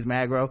 Ortiz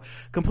Magro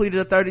completed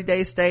a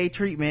 30-day stay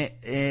treatment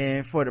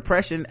for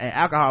depression and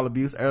alcohol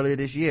abuse earlier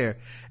this year,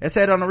 and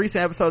said on a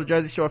recent episode of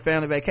Jersey Shore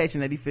Family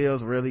Vacation that he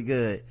feels really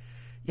good.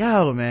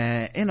 Yo,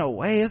 man, in a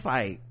way, it's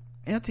like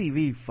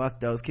MTV fucked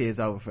those kids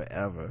over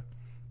forever.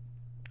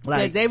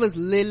 Like, they was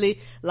literally,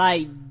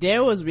 like,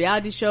 there was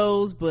reality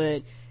shows,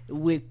 but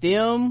with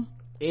them,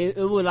 it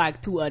was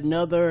like to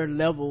another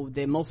level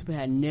that most people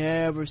had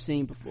never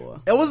seen before.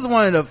 It was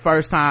one of the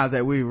first times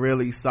that we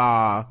really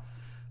saw,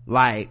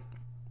 like,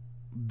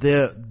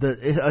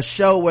 a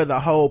show where the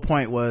whole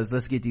point was,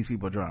 let's get these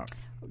people drunk.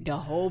 The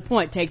whole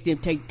point, take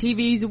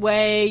TVs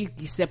away,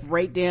 you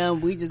separate them,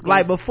 we just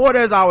like before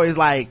there's always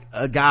like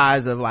a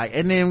guise of like,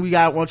 and then we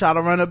want y'all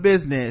to run a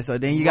business, or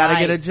then you gotta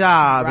get a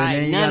job,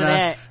 and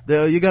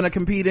then you're gonna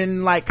compete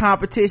in like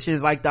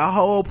competitions. Like the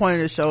whole point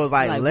of the show is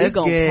like let's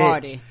get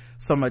party.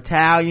 Some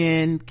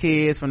Italian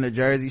kids from the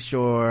Jersey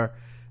Shore,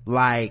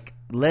 like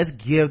let's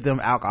give them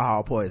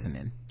alcohol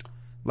poisoning.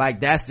 Like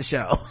that's the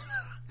show.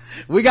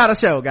 We got a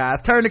show, guys,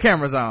 turn the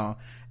cameras on.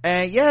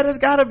 And yeah, there's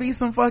gotta be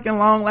some fucking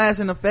long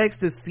lasting effects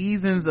to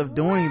seasons of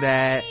doing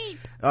that.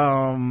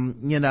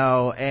 You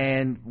know,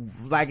 and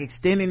like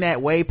extending that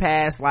way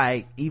past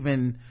like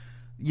even,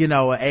 you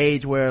know, an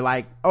age where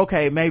like,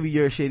 okay, maybe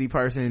you're a shitty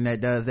person that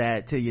does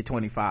that till you're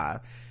 25.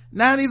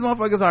 Now these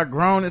motherfuckers are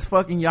grown as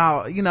fucking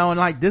y'all, you know, and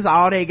like this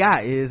all they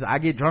got is I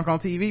get drunk on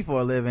TV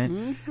for a living.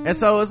 Mm-hmm. And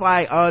so it's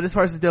like, oh, this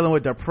person's dealing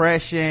with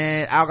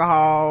depression,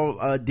 alcohol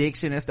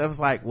addiction and stuff. It's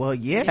like, well,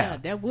 yeah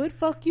that would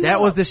fuck you that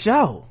up. Was the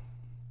show.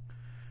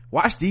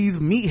 Watch these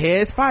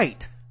meatheads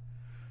fight,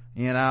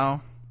 you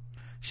know.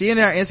 She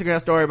ended her Instagram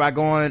story by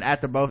going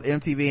after both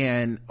MTV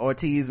and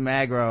Ortiz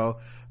Magro.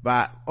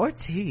 By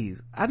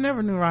Ortiz, I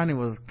never knew Ronnie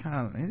was is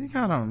he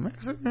kind of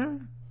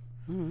Mexican?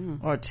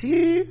 Mm-hmm.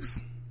 Ortiz.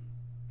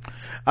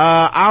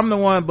 I'm the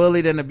one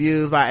bullied and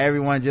abused by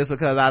everyone. Just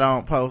because I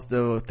don't post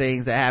the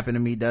things that happen to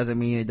me doesn't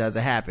mean it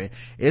doesn't happen.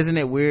 Isn't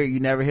it weird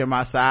you never hear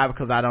my side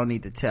because I don't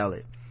need to tell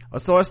it? A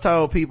source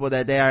told People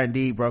that they are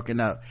indeed broken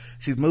up.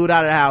 She's moved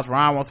out of the house.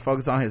 Ron wants to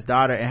focus on his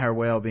daughter and her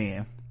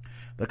well-being.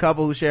 The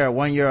couple, who share a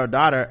 1-year-old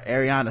daughter,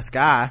 Ariana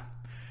Sky,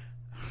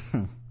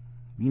 you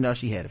know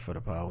she headed for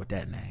the pole with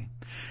that name,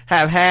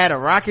 have had a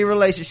rocky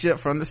relationship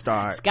from the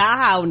start. Sky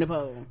high on the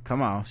pole.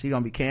 Come on, she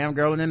gonna be cam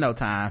girling in no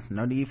time.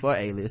 No need for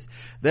an A-list.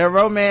 Their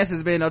romance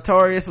has been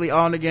notoriously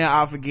on again,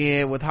 off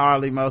again, with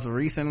Harley most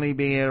recently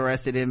being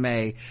arrested in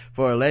May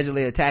for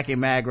allegedly attacking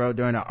Magro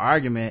during an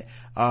argument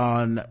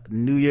on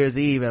New Year's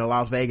Eve at a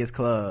Las Vegas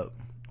club.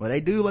 Well, they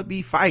do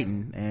be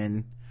fighting,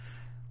 and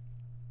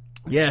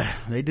yeah,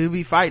 they do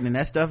be fighting, and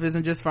that stuff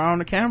isn't just for on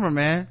the camera,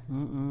 man.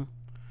 Mm-mm.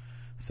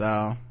 So,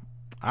 all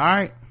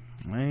right,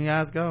 there you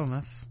guys go.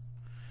 That's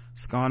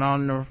what's going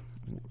on in the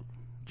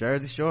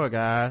Jersey Shore,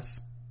 guys.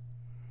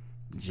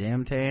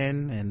 Gym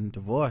tan and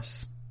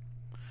divorce.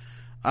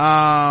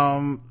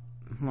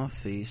 Let's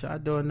see, should I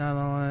do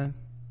another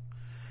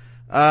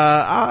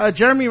one?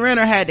 Jeremy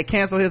Renner had to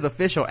cancel his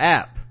official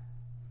app.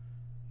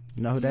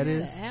 You know who that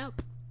is?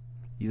 App?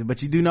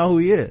 But you do know who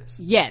he is?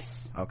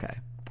 Yes. Okay.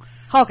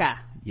 Hawkeye.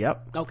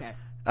 Yep. Okay.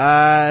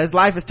 His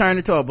life has turned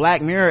into a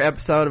Black Mirror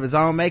episode of his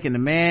own making. The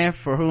man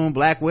for whom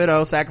Black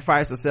Widow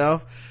sacrificed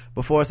herself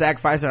before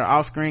sacrificing her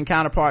off-screen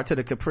counterpart to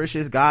the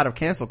capricious god of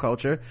cancel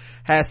culture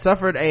has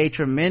suffered a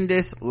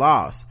tremendous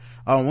loss.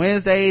 On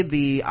Wednesday,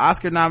 the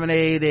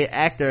Oscar-nominated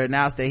actor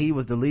announced that he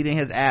was deleting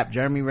his app,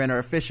 Jeremy Renner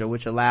Official,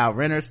 which allowed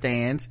Renner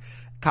stands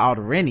called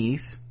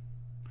Rennies.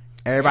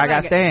 Everybody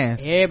got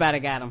stands. Everybody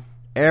got them.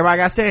 Everybody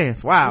got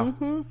stands. Wow.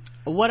 Mm-hmm.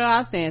 What are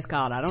our stands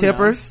called? I don't know.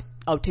 Tippers.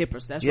 Oh,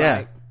 tippers. That's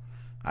right.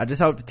 I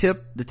just hope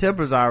the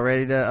tippers are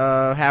ready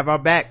to have our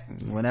back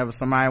whenever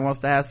somebody wants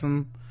to have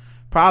some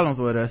problems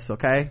with us.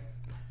 Okay,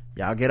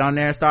 y'all get on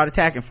there and start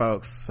attacking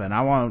folks, and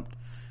I want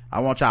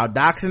y'all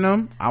doxing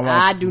them.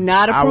 I do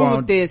not approve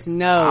of this.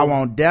 No, I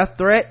want death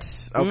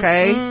threats.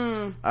 Okay.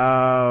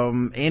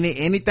 Mm-hmm.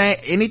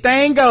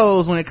 Anything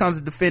goes when it comes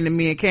to defending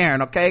me and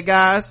Karen. Okay,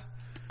 guys,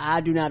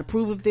 I do not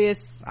approve of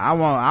this. I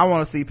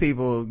want to see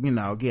people,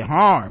 get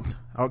harmed.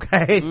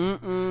 Okay.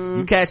 Mm-mm.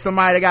 You catch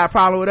somebody that got a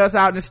problem with us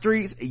out in the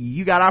streets,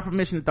 you got our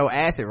permission to throw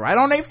acid right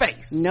on their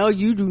face. No,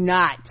 you do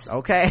not.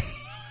 Okay.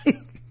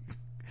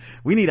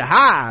 We need a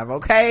hive.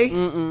 Okay.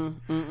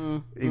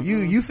 If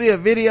you see a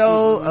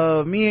video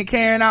of me and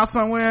Karen out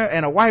somewhere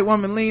and a white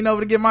woman lean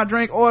over to get my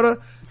drink order,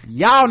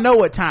 y'all know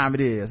what time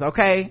it is.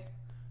 Okay.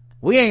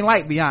 We ain't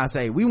like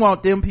Beyonce. We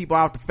want them people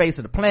off the face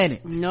of the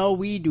planet. No,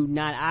 we do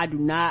not. I do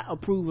not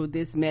approve of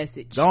this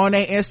message. Go on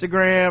their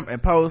Instagram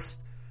and post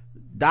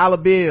dollar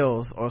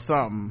bills or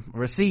something,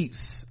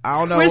 receipts. I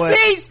don't know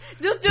receipts.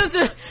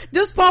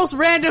 Just post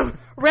random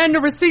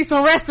receipts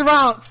from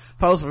restaurants.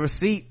 Post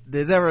receipt.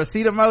 Is there a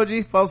receipt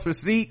emoji? Post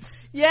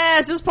receipts.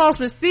 Yes, just post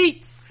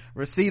receipts.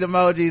 receipt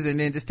emojis, and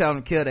then just tell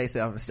them to kill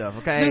themselves and stuff.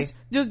 Okay,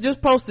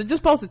 just post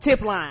a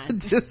tip line.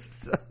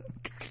 Just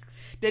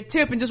the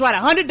tip and just write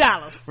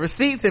 $100.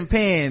 Receipts and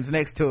pens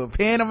next to it.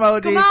 Pen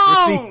emojis. Come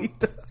on.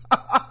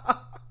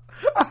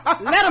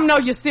 Let them know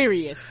you're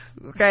serious.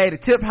 Okay, the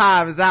tip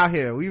hive is out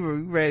here. We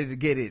ready to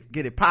get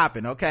it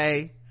popping.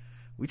 Okay,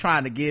 we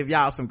trying to give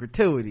y'all some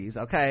gratuities.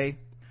 Okay,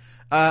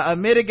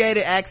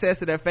 unmitigated access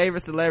to their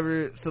favorite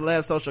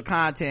celeb social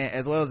content,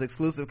 as well as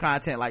exclusive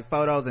content like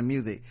photos and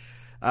music,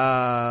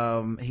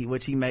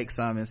 which he makes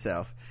some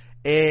himself.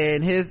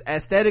 In his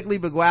aesthetically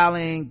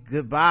beguiling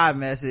goodbye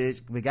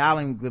message,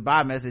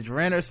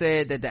 Renner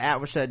said that the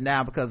app was shut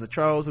down because of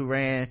trolls who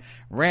ran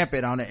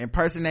rampant on it,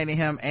 impersonating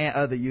him and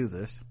other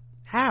users.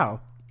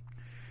 How?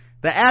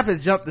 The app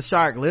has jumped the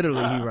shark,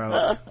 literally, he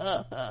wrote.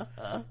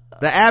 The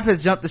app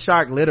has jumped the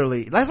shark,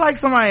 literally. That's like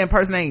somebody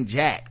impersonating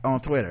Jack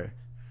on Twitter.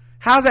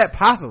 How's that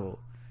possible?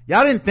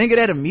 Y'all didn't think of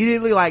that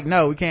immediately? Like,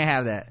 no, we can't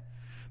have that.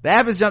 The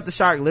app has jumped the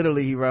shark,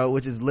 literally, he wrote,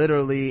 which is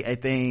literally a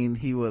thing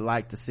he would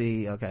like to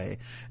see. Okay.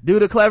 Due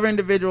to clever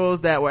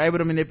individuals that were able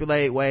to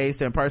manipulate ways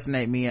to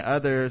impersonate me and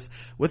others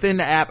within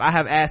the app, I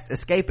have asked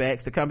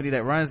EscapeX, the company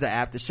that runs the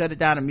app, to shut it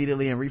down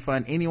immediately and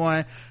refund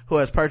anyone who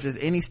has purchased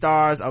any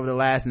stars over the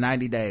last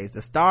 90 days.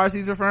 The stars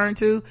he's referring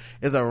to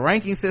is a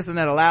ranking system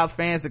that allows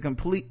fans to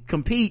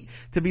compete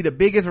to be the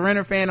biggest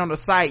Renner fan on the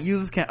site.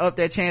 Users can up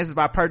their chances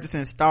by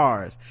purchasing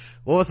stars.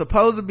 What was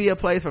supposed to be a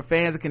place for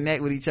fans to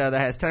connect with each other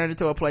has turned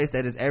into a place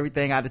that is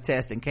everything I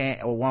detest and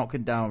can't or won't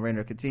condone,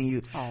 Renner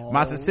continued. Aww.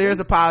 My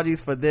sincerest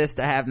apologies for this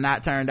to have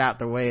not turned out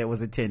the way it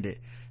was intended.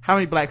 How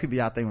many black people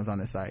y'all think was on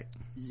this site?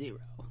 0.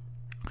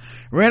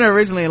 Renner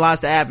originally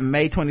launched the app in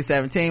May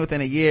 2017. Within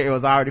a year, it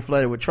was already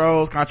flooded with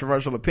trolls,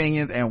 controversial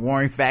opinions, and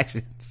warring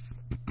factions.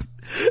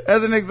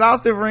 As an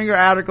exhaustive Ringer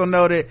article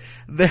noted,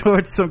 there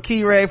were some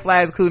key red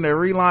flags, including a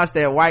relaunch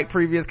that wiped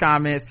previous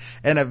comments,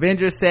 an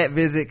Avengers set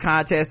visit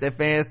contest that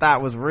fans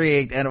thought was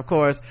rigged, and of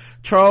course,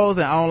 trolls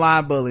and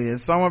online bullying.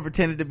 Someone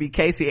pretended to be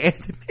Casey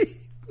Anthony.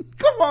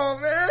 Come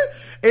on, man.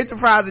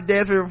 Enterprise and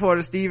Desperate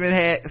reporter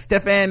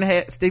Stefan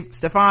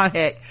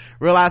Heck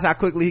realized how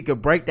quickly he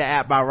could break the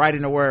app by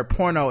writing the word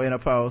porno in a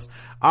post.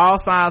 All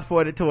signs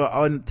pointed to an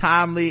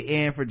untimely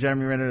end for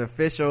Jeremy Renner,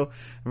 official.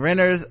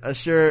 Renner's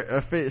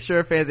assure fans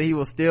that he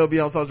will still be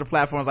on social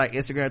platforms like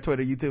Instagram,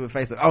 Twitter, YouTube, and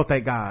Facebook. Oh,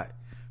 thank God.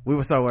 We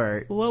were so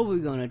worried. What are we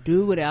gonna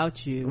do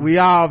without you? We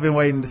all been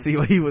waiting to see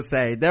what he would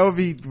say. There will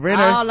be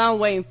Renner. All I'm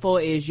waiting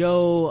for is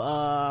your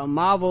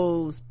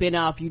Marvel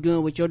spinoff you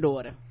doing with your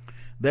daughter.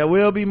 There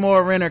will be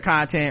more Renner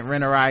content,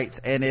 Renner writes,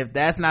 and if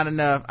that's not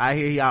enough, I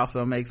hear he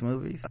also makes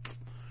movies.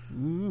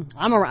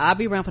 I'll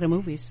be around for the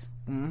movies.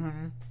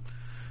 Mm-hmm.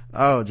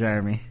 Oh,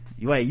 Jeremy.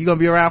 Wait, you gonna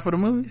be around for the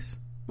movies?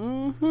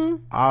 Mm-hmm.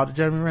 All the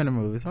Jeremy Renner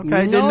movies. Okay,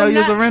 didn't know you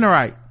was a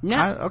Rennerite.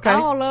 Okay.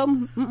 All of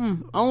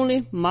them.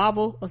 Only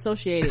Marvel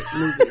associated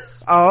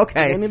movies. Oh,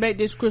 okay. Let me make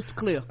this crystal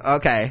clear.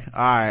 Okay.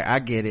 Alright, I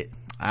get it,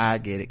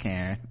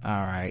 Karen.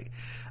 Alright.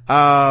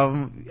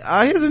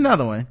 Here's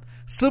another one.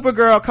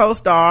 Supergirl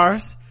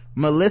co-stars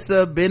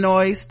Melissa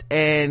Benoist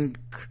and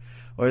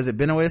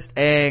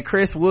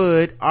Chris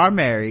Wood are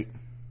married.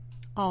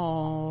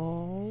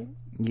 Oh.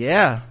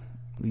 Yeah.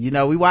 You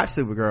know, we watch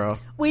Supergirl.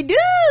 We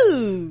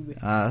do.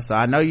 So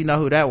I know you know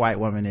who that white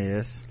woman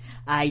is.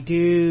 I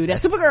do.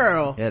 That's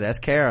Supergirl. Yeah, that's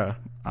Kara.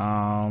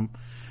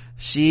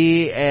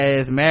 She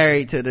is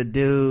married to the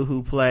dude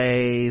who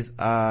plays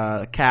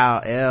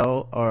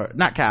Kal-El, or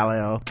not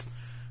Kal-El.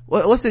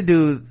 What's the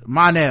dude?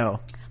 Mon-El.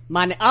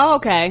 Oh,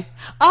 okay.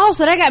 Oh,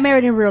 so they got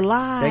married in real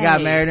life. They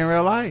got married in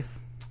real life.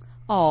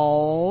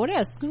 Oh,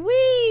 that's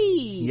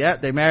sweet.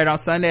 Yep, they married on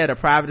Sunday at a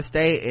private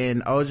estate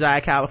in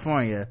Ojai,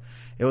 California.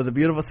 It was a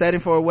beautiful setting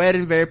for a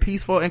wedding, very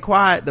peaceful and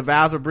quiet. The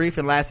vows were brief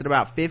and lasted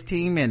about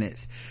 15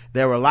 minutes.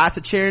 There were lots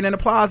of cheering and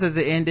applause as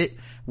it ended.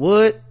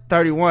 Wood,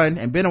 31,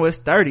 and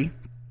Benoist, 30.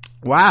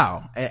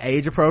 Wow, an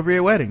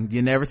age-appropriate wedding.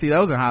 You never see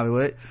those in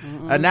Hollywood.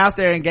 Announced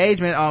their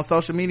engagement on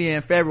social media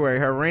in February.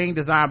 Her ring,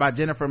 designed by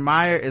Jennifer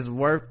Meyer, is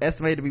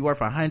estimated to be worth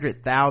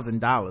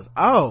 $100,000.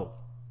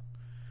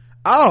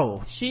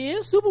 Oh, she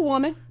is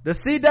Superwoman. The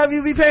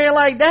CW be paying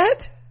like that?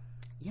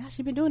 Yeah,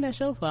 she been doing that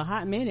show for a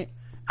hot minute.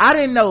 I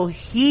didn't know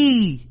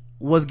he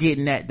was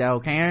getting that though,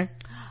 Karen.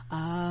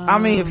 I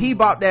mean, if he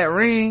bought that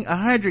ring,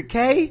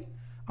 $100K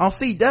on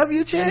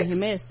CW checks, he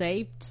may have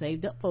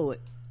saved up for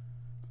it.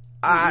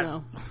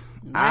 I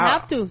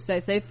have to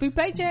save 3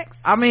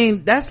 paychecks. I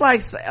mean, that's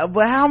like,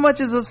 but how much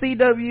is a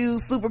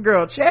CW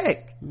Supergirl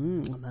check?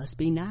 It must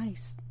be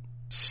nice.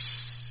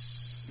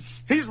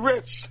 He's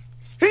rich.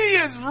 He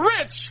is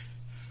rich.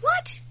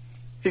 What?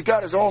 He's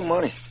got his own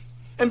money.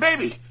 And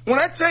baby, when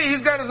I tell you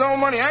he's got his own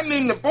money, I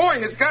mean the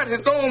boy has got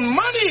his own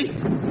money.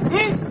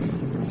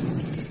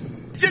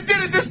 You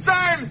did it this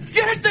time.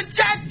 You hit the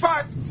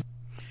jackpot.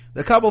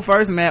 The couple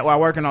first met while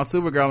working on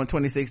Supergirl in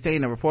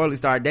 2016 and reportedly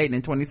started dating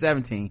in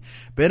 2017.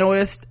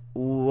 Benoist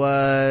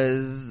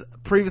was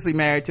previously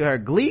married to her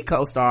Glee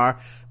co-star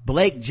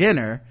Blake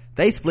Jenner,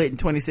 They split in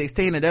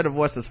 2016 and their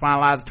divorce was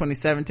finalized in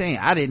 2017.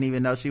 I didn't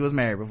even know she was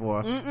married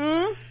before.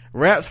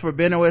 Reps for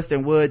Benoist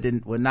and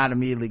Wood would not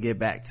immediately get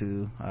back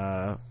to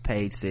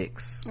page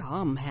 6. Oh,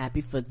 I'm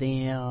happy for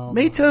them.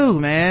 Me too,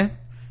 man.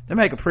 They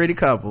make a pretty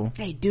couple.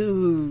 They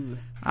do.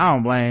 I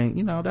don't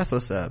blame, that's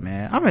what's up,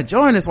 man. I'm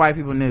enjoying this white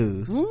people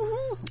news.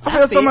 I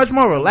feel so much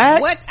more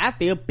relaxed. What? I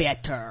feel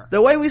better.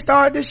 The way we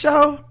started this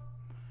show.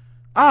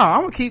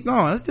 I'm gonna keep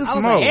going. Let's do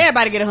some more.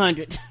 Everybody get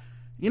 100.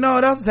 You know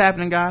what else is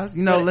happening, guys?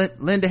 You know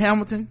Linda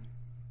Hamilton?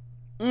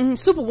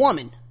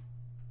 Superwoman.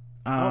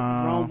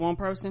 Wrong one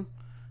person.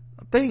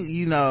 I think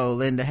you know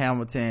Linda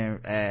Hamilton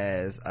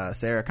as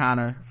Sarah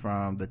Connor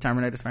from the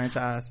Terminator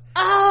franchise.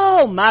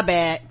 Oh, my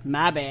bad.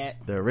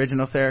 The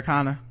original Sarah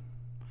Connor.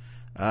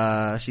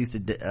 She used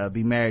to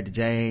be married to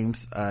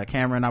James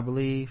Cameron, I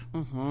believe.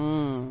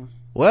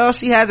 Well,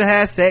 she hasn't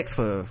had sex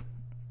for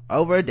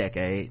over a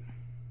decade.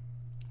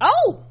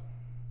 Oh,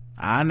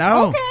 I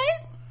know. Okay.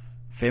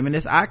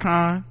 Feminist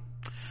icon.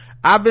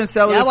 I've been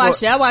selling. I watch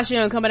she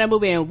don't come in that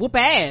movie and whoop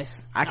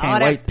ass. I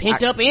can't wait.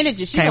 Pent up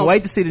energy. Can't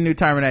wait to see the new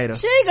Terminator.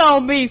 She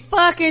gonna be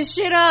fucking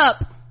shit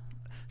up.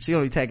 She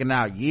gonna be taking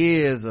out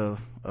years of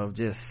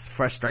just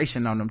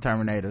frustration on them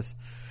Terminators.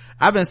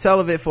 I've been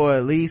celibate for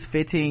at least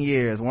 15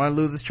 years. One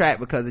loses track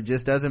because it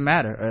just doesn't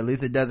matter, or at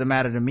least it doesn't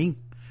matter to me.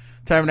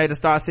 Terminator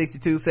Star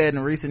 62 said in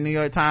a recent New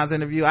York Times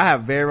interview, I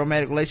have a very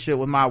romantic relationship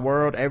with my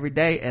world every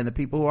day and the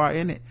people who are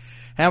in it.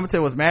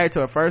 Hamilton was married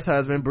to her first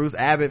husband, Bruce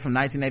Abbott, from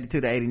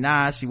 1982 to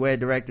 89. She wed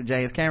director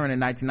James Cameron in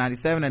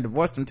 1997 and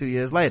divorced him 2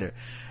 years later.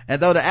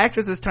 And though the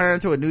actress has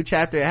turned to a new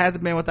chapter, it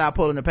hasn't been without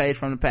pulling the page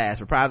from the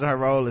past, reprising her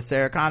role as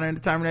Sarah Connor in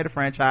the Terminator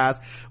franchise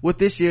with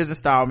this year's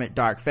installment,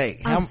 Dark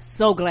Fate. I'm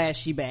so glad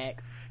she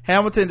back.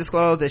 Hamilton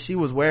disclosed that she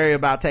was wary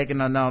about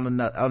taking on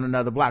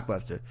another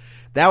blockbuster.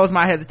 That was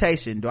my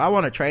hesitation. Do I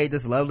want to trade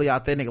this lovely,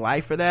 authentic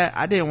life for that?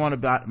 I didn't want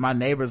my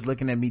neighbors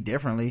looking at me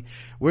differently.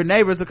 We're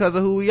neighbors because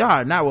of who we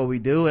are, not what we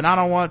do, and I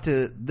don't want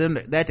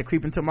that to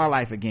creep into my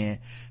life again.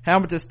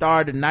 Hamilton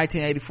starred in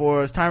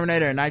 1984's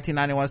Terminator and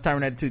 1991's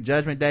Terminator 2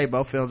 Judgment Day.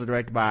 Both films are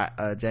directed by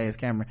James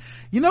Cameron.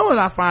 You know what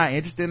I find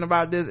interesting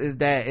about this is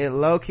that it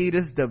low-key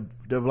this the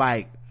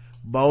like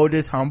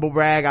boldest humble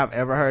brag I've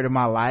ever heard in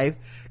my life,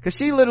 because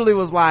she literally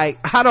was like,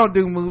 I don't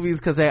do movies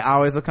because they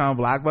always become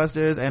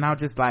blockbusters, and I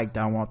just like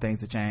don't want things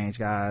to change,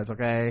 guys.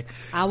 Okay,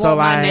 I want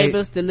my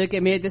neighbors to look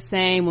at me the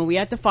same when we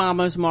at the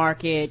farmers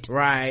market.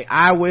 Right,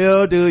 I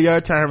will do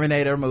your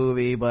Terminator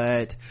movie,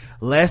 but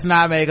let's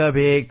not make a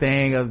big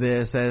thing of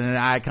this as an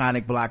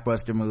iconic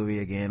blockbuster movie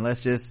again.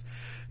 Let's just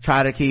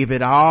try to keep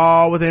it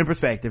all within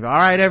perspective. All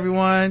right,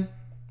 everyone,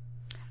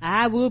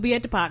 I will be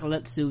at the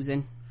apocalypse,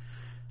 Susan.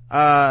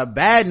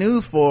 Bad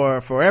news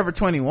for Forever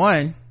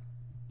 21,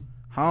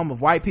 home of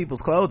white people's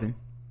clothing.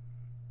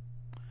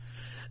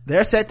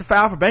 They're set to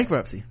file for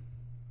bankruptcy.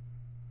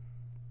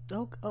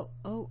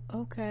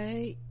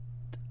 Okay.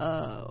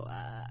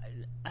 I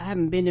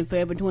haven't been in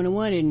Forever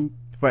 21 in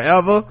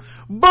forever.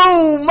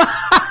 Boom.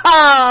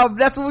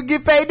 That's when we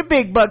get paid the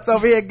big bucks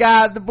over here,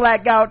 guys. The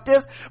blackout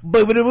tips.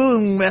 Boom,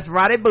 boom. That's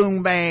right.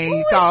 Boom, bang. Who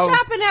is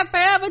shopping at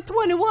Forever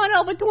 21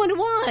 over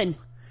 21?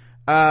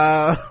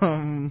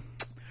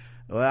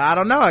 Well, I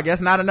don't know. I guess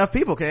not enough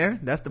people,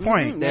 Karen. That's the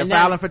point. They're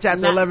filing for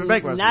Chapter 11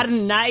 bankruptcy.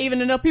 Not even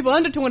enough people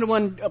under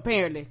 21,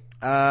 apparently.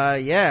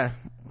 Yeah.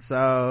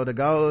 So the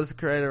goal is to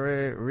create a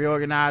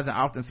reorganized and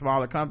often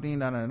smaller company.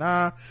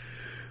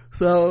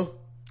 So.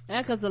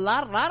 Yeah, cause a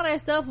lot of that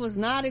stuff was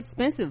not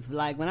expensive.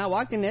 Like when I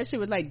walked in, that shit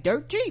was like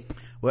dirt cheap.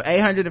 With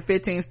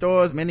 815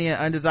 stores, many in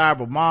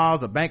undesirable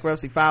malls, a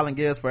bankruptcy filing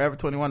gives Forever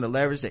 21 the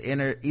leverage to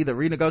either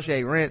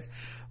renegotiate rents,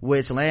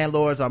 which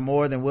landlords are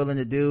more than willing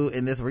to do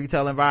in this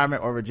retail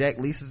environment, or reject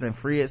leases and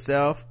free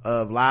itself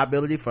of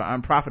liability for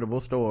unprofitable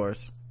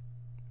stores.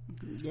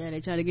 Yeah,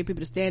 they try to get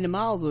people to stay in the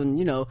malls, and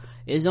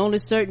there's only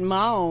certain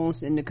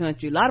malls in the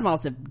country. A lot of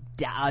malls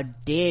are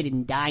dead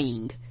and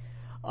dying.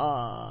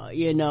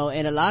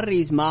 And a lot of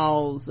these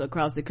malls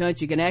across the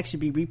country can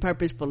actually be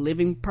repurposed for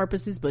living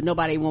purposes, but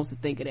nobody wants to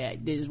think of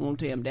that. They just want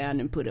to tear them down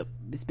and put up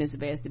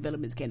expensive ass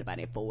developments can't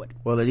nobody afford.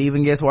 Well, it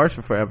even gets worse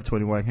for Forever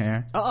 21,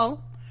 Karen.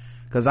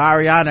 Because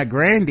Ariana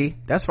Grande,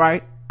 that's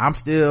right, I'm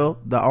still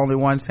the only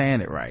one saying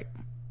it right.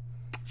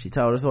 She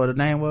told us what her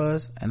name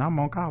was, and I'm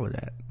gonna call her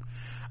that.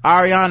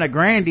 Ariana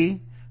Grande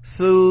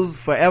sues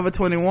Forever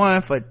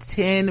 21 for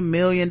 $10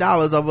 million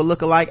over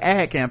lookalike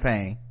ad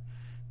campaign.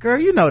 Girl,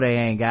 you know they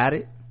ain't got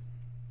it.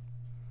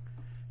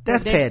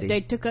 That's petty.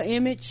 They took her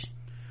image,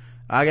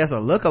 I guess, a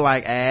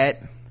lookalike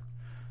ad.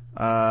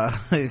 Yeah,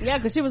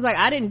 because she was like,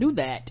 I didn't do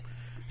that.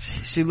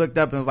 She looked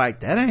up and was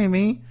like, that ain't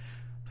me.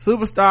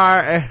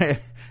 Superstar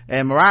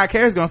and Mariah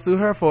Carey's gonna sue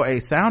her for a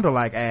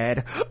sound-alike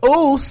ad.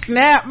 Oh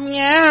snap,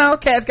 meow,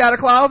 cat's got her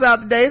claws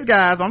out today,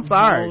 guys. I'm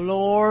sorry. Oh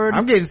Lord,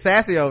 I'm getting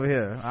sassy over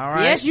here. All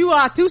right, yes, you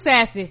are too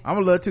sassy. I'm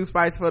a little too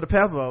spicy for the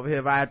pepper over here,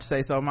 if I have to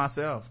say so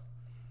myself.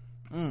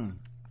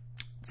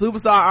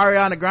 Superstar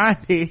Ariana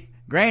Grande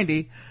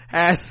Grandy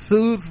has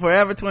sued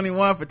Forever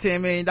 21 for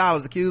 $10 million,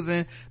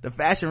 accusing the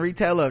fashion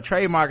retailer of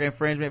trademark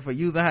infringement for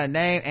using her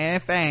name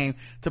and fame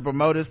to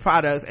promote his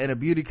products and a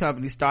beauty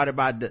company started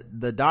by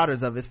the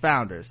daughters of its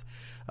founders.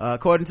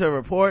 According to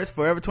reports,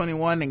 Forever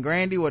 21 and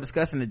Grandy were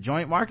discussing a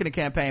joint marketing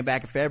campaign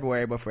back in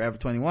February, but Forever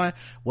 21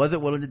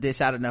 wasn't willing to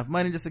dish out enough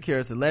money to secure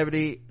a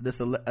celebrity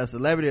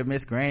of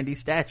Miss Grandy's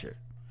stature.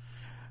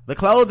 The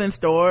clothing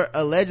store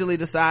allegedly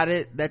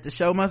decided that the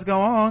show must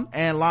go on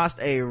and launched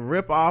a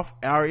rip-off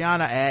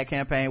Ariana ad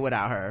campaign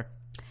without her.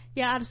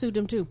 Yeah, I'd have sued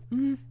them too.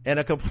 Mm-hmm. In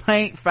a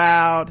complaint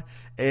filed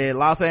in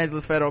Los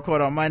Angeles federal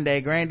court on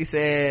Monday, Grandy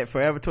said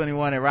Forever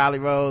 21 and Riley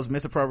Rose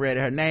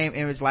misappropriated her name,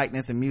 image,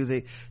 likeness, and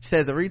music. She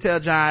says the retail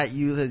giant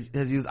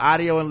has used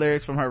audio and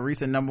lyrics from her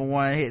recent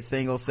 #1 hit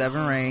single,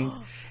 7 Rings,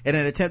 in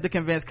an attempt to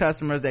convince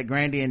customers that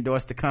Grandy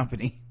endorsed the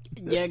company.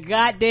 You're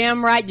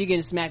goddamn right you're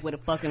getting smacked with a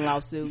fucking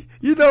lawsuit.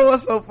 You know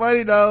what's so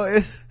funny though?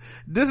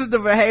 This is the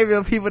behavior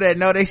of people that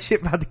know they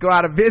shit about to go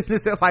out of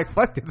business. It's like,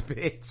 fuck this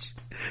bitch.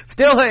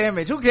 Steal her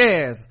image. Who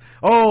cares?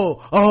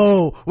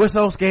 Oh, we're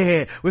so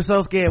scared.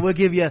 We'll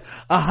give you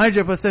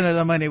 100% of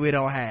the money we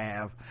don't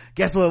have.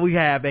 Guess what we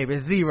have, baby?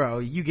 0.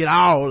 You get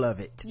all of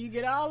it.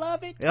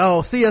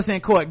 Oh, see us in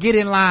court. Get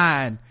in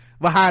line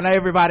behind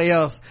everybody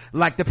else,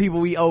 like the people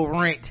we owe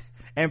rent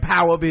and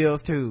power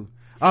bills to.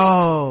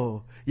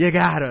 Oh, you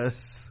got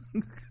us.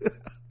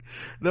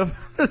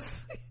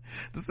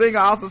 The singer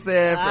also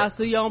said, I'll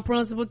sue you on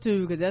principle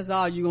too, because that's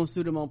all you gonna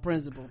sue them on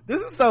principle.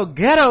 This is so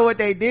ghetto what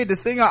they did. The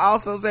singer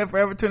also said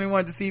Forever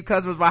 21 deceived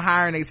customers by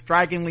hiring a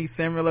strikingly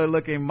similar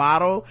looking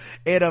model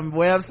in a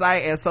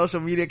website and social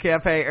media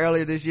campaign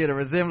earlier this year. The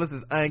resemblance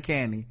is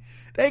uncanny.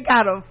 They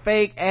got a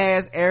fake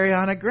ass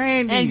Ariana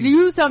Grande. And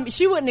you used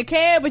she wouldn't have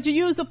cared, but you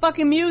used the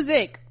fucking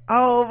music.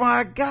 Oh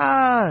my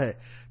god.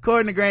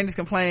 According to Grandy's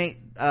complaint,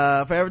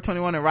 Forever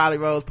 21 and Riley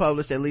Rose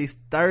published at least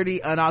 30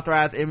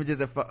 unauthorized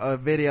images of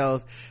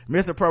videos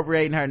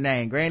misappropriating her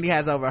name. Grandy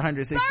has over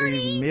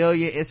 163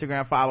 million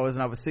Instagram followers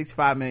and over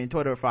 65 million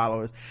Twitter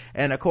followers,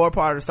 and a core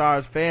part of the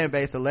star's fan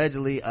base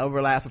allegedly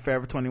overlaps with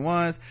Forever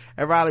 21's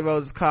and Riley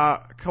Rose's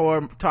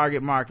core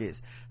target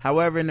markets.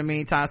 However, in the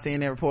meantime,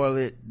 CNN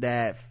reported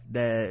that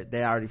they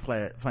already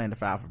plan to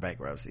file for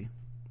bankruptcy.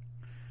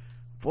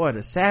 Boy,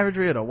 the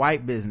savagery of the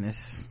white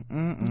business.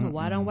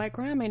 White on white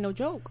crime ain't no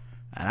joke.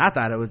 And I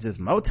thought it was just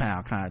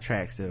Motown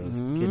contracts that was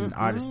getting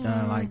artists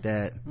done like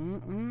that.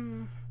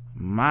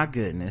 My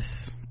goodness.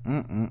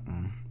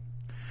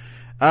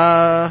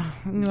 Got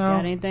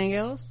anything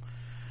else?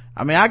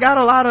 I mean, I got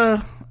a lot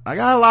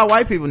of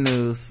white people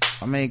news.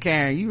 I mean,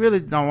 Karen, you really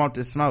don't want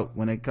this smoke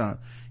when it comes.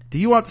 Do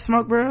you want the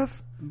smoke, bruh?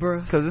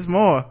 Cause it's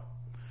more.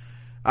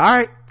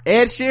 Alright.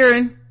 Ed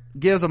Sheeran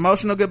gives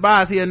emotional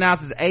goodbyes. He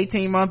announces an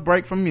 18-month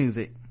break from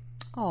music.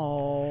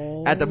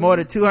 Oh, at the more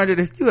than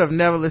 200, if you have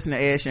never listened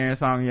to Ed Sheeran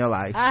song in your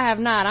life, I have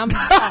not.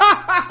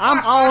 I'm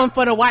all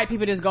for the white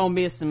people that's gonna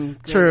miss them.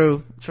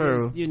 True.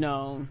 You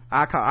know,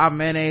 I call our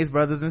mayonnaise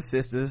brothers and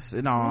sisters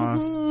in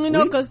arms.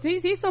 Because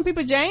he's some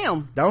people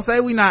jam. Don't say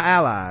we not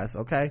allies,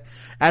 okay?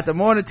 After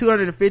more than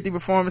 250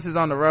 performances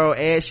on the road,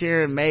 Ed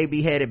Sheeran may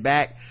be headed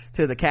back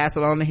to the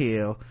Castle on the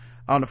Hill.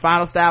 On the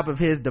final stop of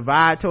his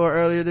Divide tour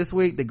earlier this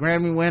week, the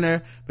Grammy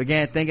winner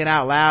began thinking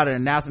out loud and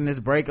announcing this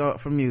break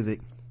from music.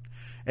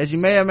 As you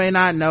may or may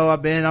not know,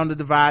 I've been on the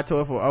Divide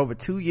tour for over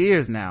 2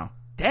 years now.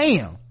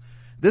 Damn.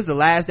 This is the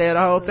last day of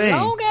the whole thing.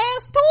 Long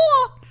ass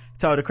tour.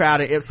 Told the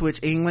crowd in Ipswich,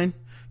 England.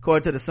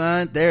 According to The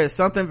Sun, there is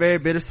something very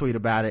bittersweet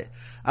about it.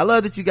 I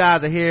love that you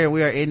guys are here and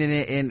we are ending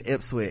it in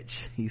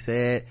Ipswich. He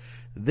said,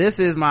 this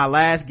is my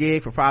last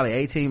gig for probably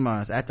 18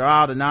 months. After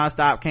all, the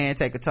nonstop can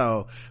take a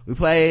toll. We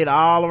played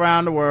all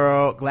around the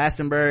world,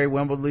 Glastonbury,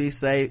 Wembley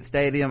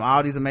Stadium,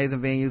 all these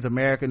amazing venues,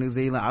 America, New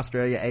Zealand,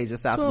 Australia, Asia,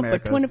 South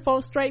America. For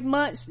 24 straight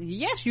months,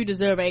 yes, you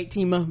deserve an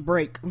 18-month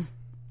break.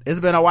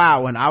 It's been a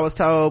while. When I was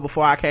told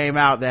before I came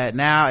out that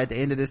now at the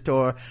end of this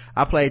tour,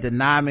 I played to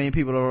 9 million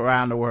people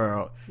around the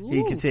world. Ooh.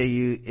 He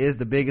continued, is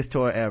the biggest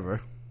tour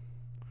ever.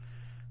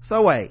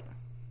 So wait.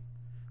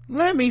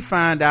 Let me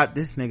find out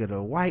this nigga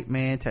the white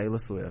man Taylor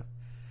Swift.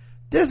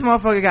 This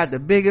motherfucker got the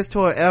biggest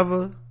tour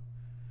ever,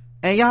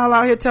 and y'all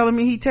out here telling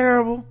me he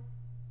terrible?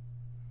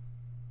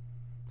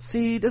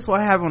 See, this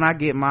what happens when I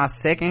get my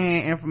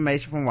secondhand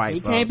information from white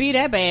folks. He can't be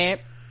that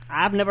bad.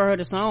 I've never heard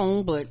a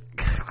song, but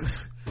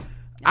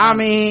I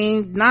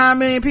mean, 9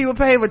 million people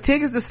paid for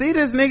tickets to see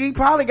this nigga. He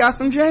probably got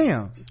some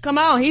jams. Come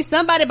on, he's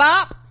somebody,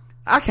 Bob.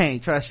 I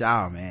can't trust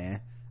y'all,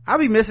 man. I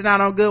be missing out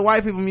on good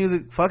white people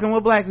music fucking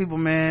with black people,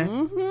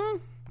 man.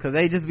 Cause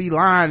they just be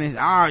lying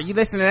and, you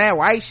listen to that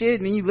white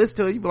shit and then you listen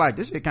to it, you be like,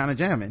 this shit kind of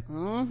jamming.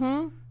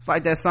 It's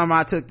like that summer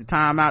I took the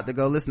time out to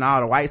go listen to all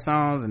the white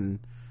songs and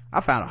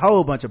I found a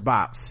whole bunch of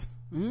bops.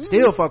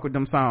 Still fuck with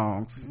them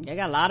songs. They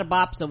got a lot of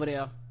bops over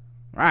there.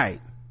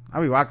 Right.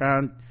 I be walking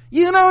around,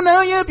 you don't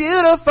know you're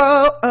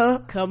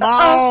beautiful. Come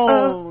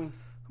on.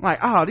 I'm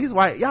like, these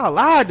white, y'all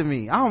lied to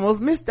me. I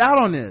almost missed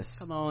out on this.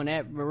 Come on,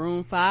 that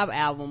Maroon 5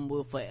 album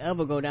will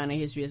forever go down in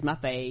history as my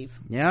fave.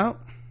 Yep.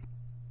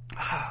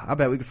 I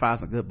bet we could find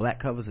some good black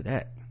covers of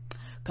that.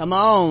 Come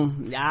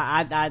on.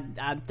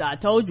 I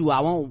told you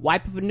I want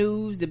white people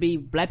news to be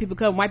black people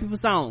covering white people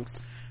songs.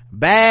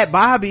 Bad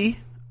Baby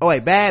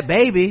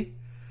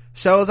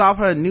shows off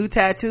her new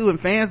tattoo and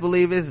fans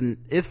believe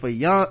it's for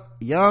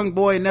young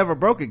boy never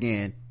broke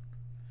again.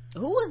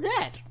 Who was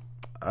that?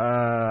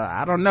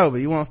 I don't know, but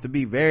he wants to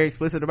be very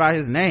explicit about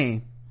his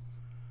name.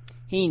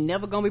 He ain't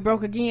never gonna be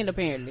broke again,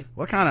 apparently.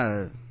 What kind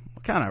of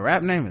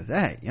rap name is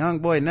that? Young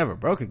boy never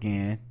broke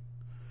again.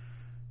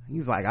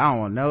 He's like, I don't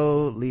want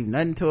no, leave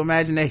nothing to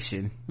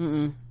imagination.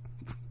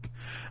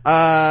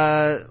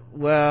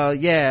 Well,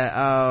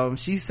 yeah,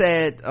 she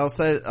said on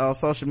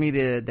social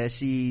media that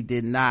she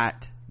did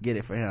not get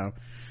it for him.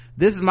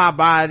 This is my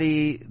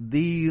body,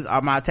 these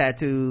are my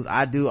tattoos,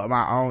 I do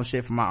my own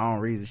shit for my own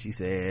reasons, she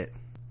said.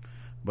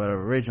 But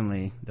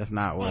originally, that's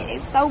not what.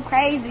 It's so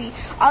crazy.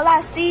 All I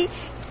see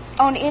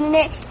on the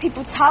internet,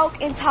 people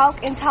talk and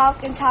talk and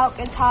talk and talk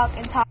and talk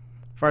and talk.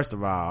 First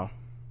of all,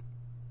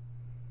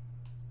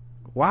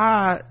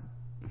 why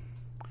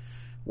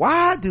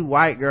do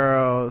white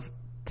girls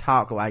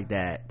talk like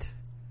that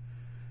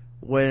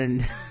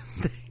when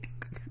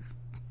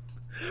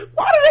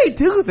why do they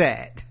do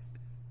that?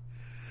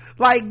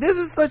 Like, this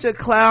is such a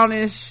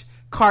clownish,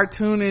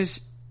 cartoonish,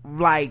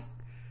 like,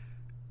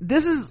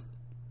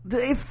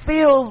 it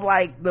feels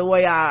like the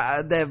way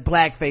that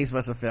blackface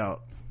must have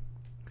felt,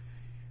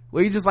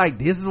 where you just like,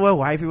 this is what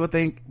white people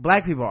think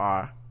black people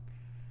are.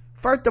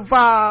 First of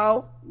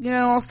all, you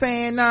know what I'm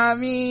saying? Know what I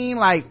mean?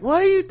 Like,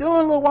 what are you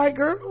doing, little white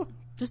girl?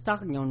 Just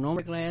talking your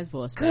normal glass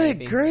voice, Good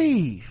baby.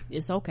 grief.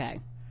 It's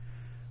okay.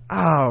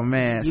 Oh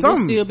man, you will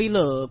still be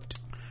loved.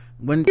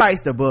 When she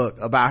writes the book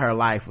about her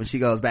life, when she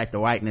goes back to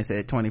whiteness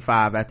at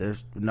 25 after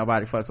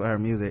nobody fucks with her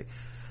music,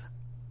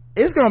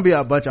 it's gonna be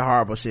a bunch of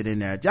horrible shit in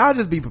there. Y'all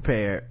just be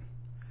prepared,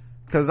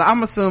 because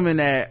I'm assuming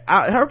that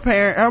her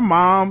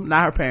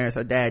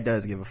dad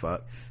does give a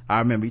fuck. I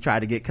remember he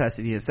tried to get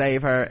custody and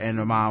save her, and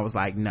the mom was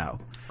like, no.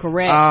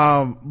 Correct.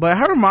 But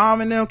her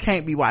mom and them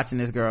can't be watching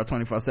this girl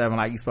 24/7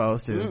 like you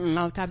supposed to.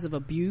 All types of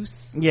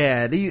abuse.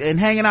 Yeah, and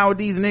hanging out with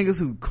these niggas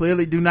who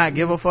clearly do not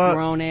give a fuck.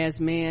 Grown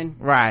ass men.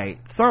 Right.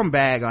 Something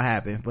bad gonna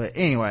happen. But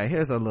anyway,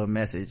 here's a little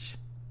message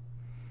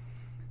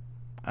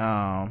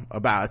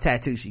about a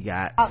tattoo she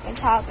got. Talk and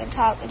talk and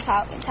talk and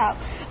talk and talk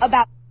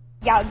about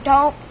y'all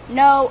don't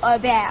know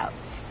about.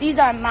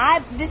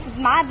 This is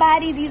my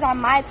body, these are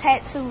my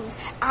tattoos.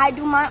 I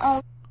do my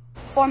own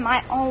for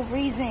my own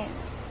reasons.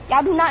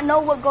 Y'all do not know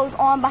what goes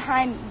on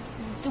behind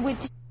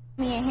with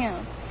me and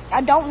him.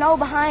 Y'all don't know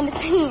behind the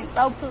scenes,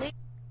 so please.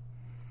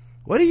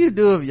 What do you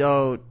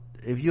do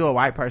if you're a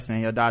white person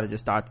and your daughter did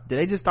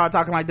they just start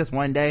talking like this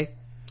one day?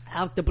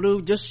 Out the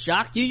blue, just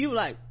shock you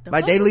like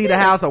they leave the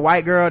house, a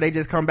white girl, they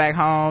just come back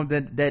home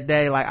that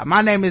day like,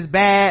 my name is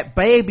Bad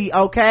Baby,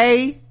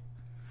 okay?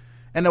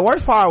 And the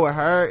worst part with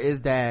her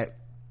is that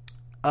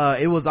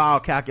it was all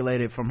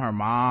calculated from her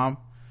mom,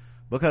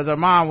 because her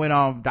mom went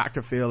on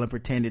Dr. Phil and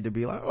pretended to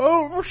be like,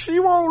 oh, she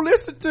won't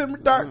listen to me,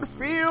 Dr.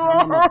 Phil.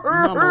 Mama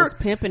was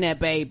pimping that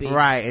baby.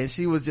 Right, and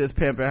she was just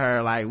pimping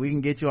her like, we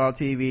can get you on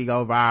TV,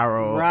 go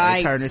viral, right,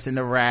 and turn this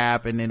into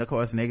rap, and then of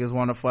course niggas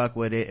want to fuck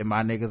with it, and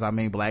by niggas I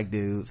mean black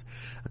dudes,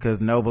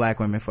 because no black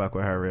women fuck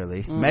with her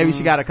really. Maybe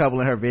she got a couple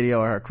in her video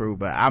or her crew,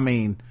 but I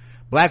mean,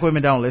 black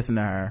women don't listen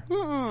to her.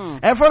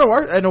 And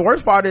the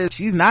worst part is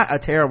she's not a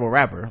terrible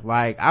rapper.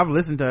 Like, I've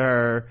listened to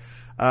her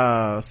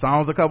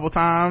songs a couple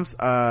times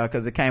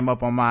because it came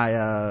up on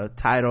my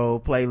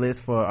title playlist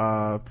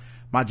for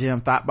my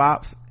gym Thought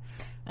Bops,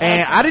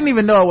 and I didn't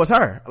even know it was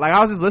her. Like, I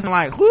was just listening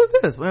like, who is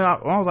this? And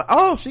I was like,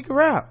 oh, she can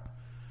rap.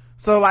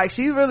 So like,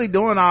 she's really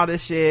doing all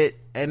this shit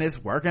and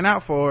it's working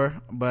out for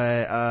her.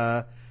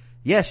 But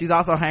yeah, she's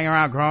also hanging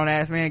around grown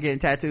ass men getting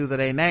tattoos of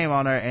their name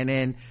on her. And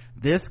then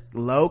this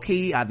low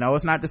key, I know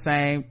it's not the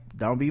same,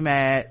 don't be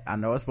mad, I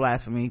know it's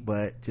blasphemy,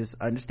 but just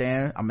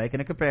understand I'm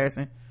making a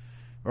comparison,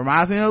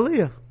 reminds me of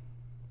Aaliyah.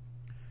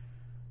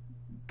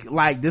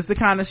 Like, this is the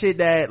kind of shit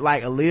that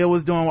like Aaliyah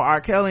was doing with R.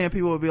 Kelly, and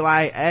people would be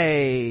like,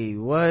 hey,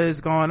 what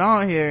is going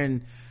on here?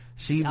 And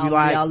she'd be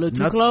like, y'all look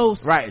too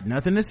close. Right,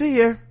 nothing to see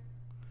here.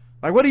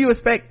 Like, what do you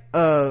expect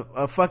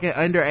a fucking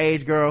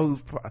underage girl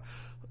who's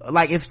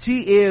like, if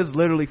she is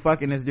literally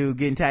fucking this dude,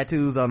 getting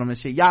tattoos on him and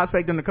shit, y'all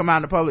expect them to come out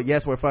in the public?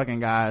 Yes, we're fucking,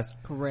 guys.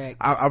 Correct.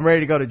 I'm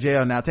ready to go to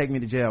jail now, take me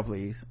to jail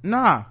please.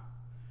 Nah,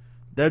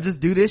 they'll just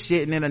do this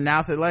shit and then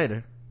announce it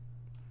later.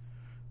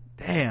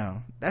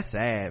 Damn, that's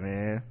sad,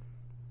 man.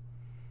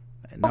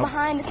 Nope.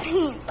 Behind the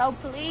scenes, so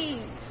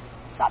please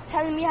stop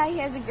telling me how he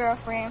has a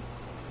girlfriend.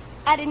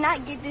 I did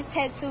not get this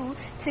tattoo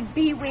to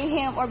be with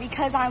him or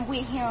because I'm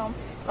with him.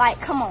 Like,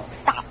 come on,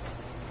 stop.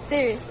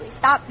 Seriously,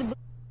 stop the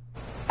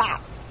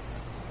stop.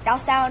 Y'all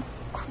sound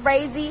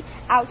crazy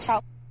out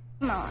y'all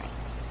mind.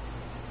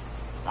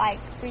 Like,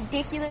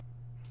 ridiculous.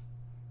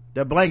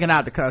 They're blanking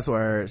out the cuss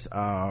words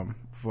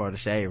for the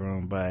Shade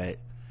Room, but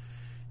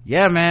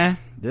yeah, man,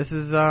 this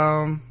is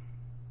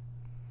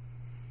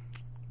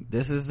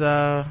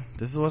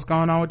what's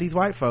going on with these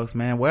white folks,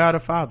 man. Where are the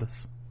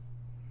fathers?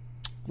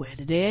 Where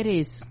the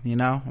daddies? You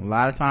know, a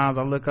lot of times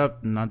I look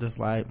up and I'm just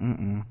like,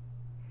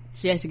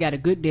 She actually got a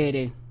good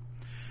daddy.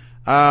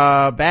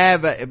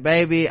 Bad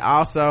Baby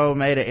also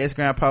made an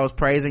Instagram post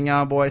praising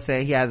YoungBoy,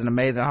 saying he has an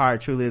amazing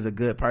heart, truly is a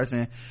good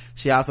person.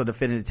 She also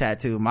defended the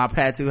tattoo. My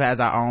tattoo has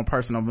our own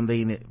personal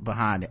meaning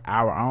behind it.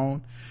 Our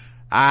own.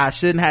 I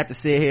shouldn't have to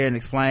sit here and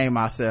explain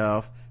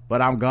myself,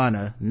 but I'm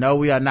gonna. No,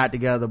 we are not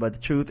together, but the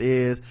truth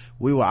is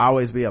we will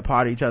always be a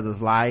part of each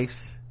other's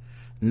lives,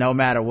 no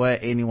matter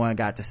what anyone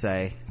got to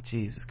say.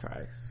 Jesus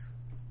Christ.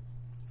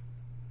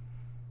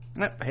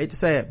 I hate to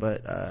say it,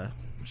 but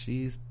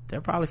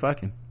they're probably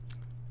fucking.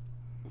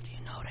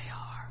 You know they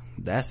are.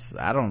 That's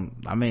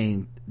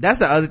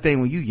the other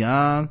thing. When you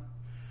young,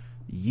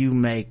 you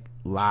make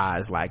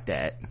lies like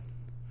that.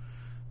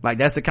 Like,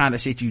 that's the kind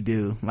of shit you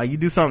do. Like, you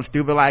do something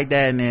stupid like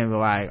that and then be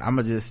like, I'm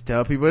gonna just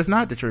tell people it's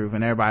not the truth,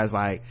 and everybody's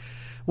like,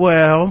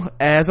 well,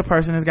 as a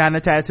person has gotten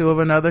a tattoo of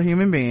another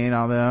human being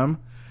on them,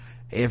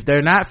 if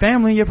they're not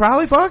family, you're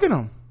probably fucking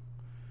them,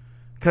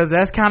 because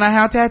that's kind of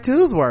how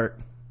tattoos work.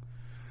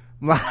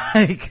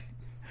 Like,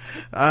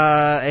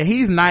 and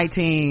he's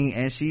 19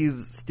 and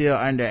she's still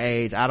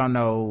underage. I don't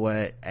know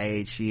what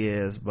age she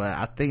is, but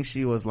I think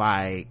she was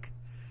like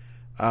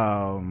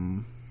I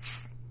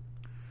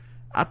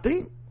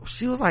think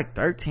she was like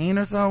 13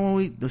 or so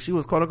when she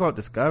was quote unquote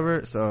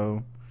discovered,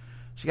 so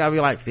she gotta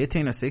be like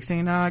 15 or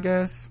 16 now, I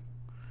guess.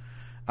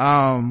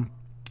 And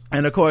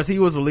of course he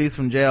was released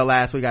from jail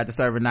last week after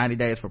serving 90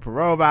 days for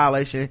parole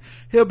violation.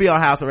 He'll be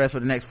on house arrest for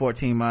the next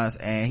 14 months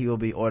and he will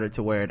be ordered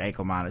to wear an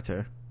ankle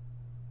monitor.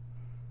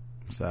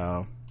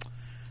 So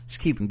she's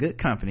keeping good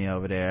company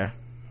over there.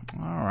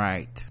 All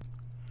right,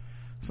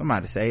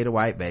 somebody say the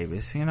white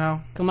babies, you know.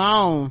 Come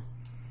on.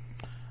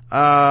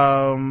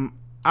 All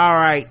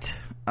right,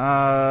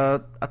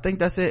 I think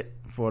that's it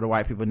for the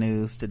white people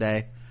news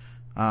today.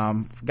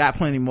 Got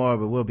plenty more,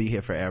 but we'll be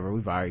here forever.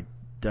 We've already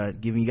done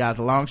giving you guys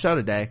a long show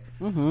today,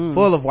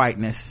 full of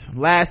whiteness.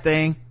 Last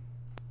thing,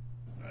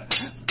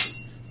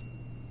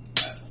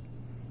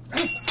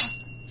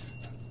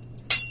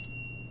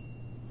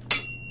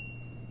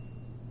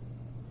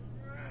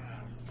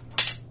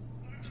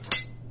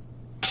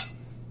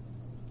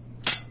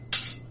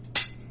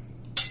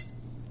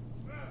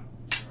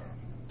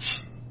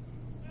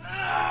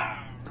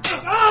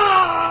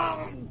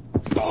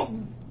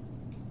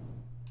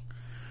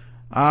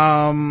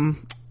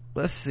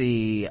 let's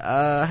see,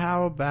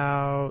 how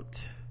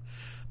about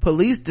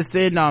police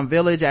descend on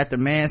village after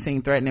man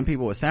seen threatening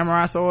people with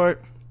samurai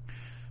sword.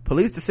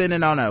 Police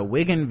descended on a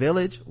Wigan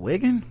village.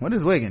 Wigan? What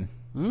is Wigan?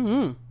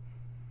 Anybody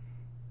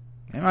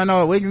know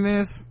what Wigan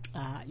is?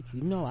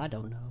 You know, I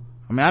don't know.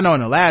 I mean, I know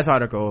in the last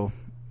article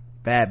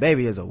Bad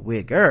Baby is a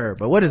wigger,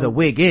 but what is a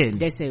Wigan?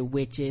 They say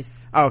witches.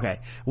 Okay.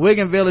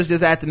 Wigan village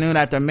this afternoon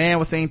after a man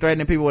was seen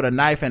threatening people with a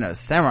knife and a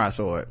samurai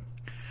sword.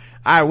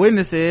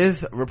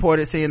 Eyewitnesses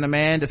reported seeing the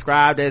man,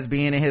 described as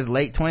being in his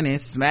late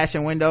 20s,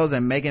 smashing windows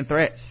and making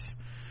threats.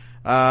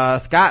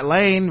 Scott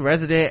Lane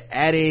resident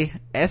Addie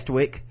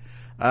Estwick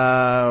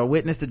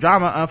witnessed the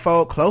drama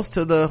unfold close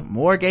to the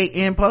Moorgate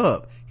Inn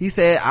pub. He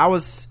said, I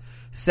was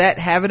sat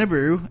having a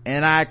brew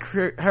and I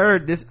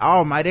heard this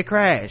almighty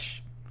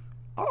crash.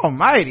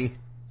 Almighty?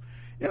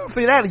 You don't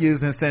see that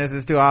used in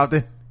sentences too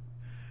often.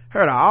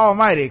 Heard an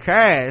almighty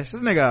crash.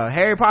 This nigga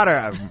Harry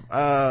Potter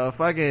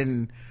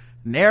fucking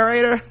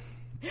narrator.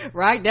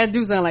 Right? That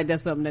do sound like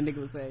that's something that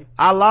nigga would say.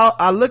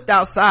 I looked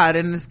outside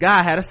and this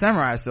guy had a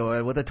samurai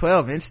sword with a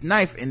 12-inch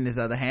knife in his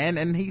other hand,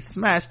 and he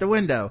smashed the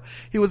window.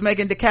 He was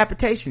making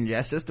decapitation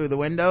gestures through the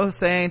window,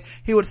 saying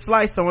he would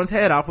slice someone's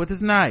head off with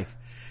his knife.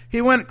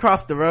 He went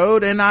across the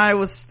road and I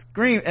was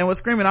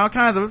screaming all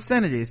kinds of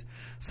obscenities.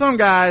 Some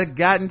guy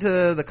got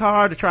into the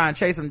car to try and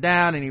chase him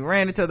down, and he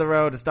ran into the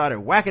road and started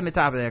whacking the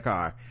top of their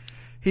car.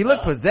 He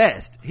looked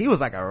possessed. He was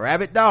like a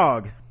rabid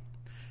dog.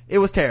 It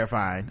was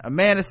terrifying. A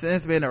man has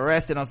since been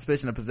arrested on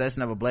suspicion of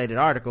possession of a bladed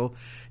article.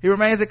 He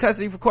remains in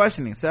custody for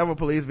questioning. Several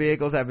police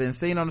vehicles have been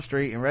seen on the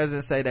street, and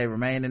residents say they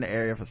remained in the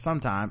area for some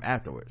time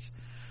afterwards.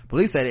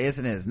 Police say the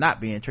incident is not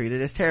being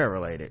treated as terror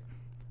related,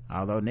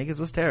 although niggas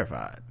was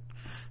terrified.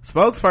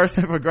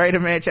 Spokesperson for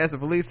Greater Manchester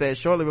Police said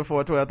shortly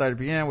before 12:30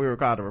 p.m. we were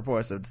called to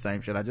reports of the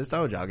same shit I just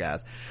told y'all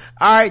guys.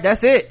 All right,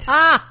 that's it.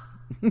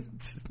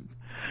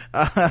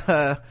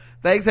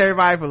 Thanks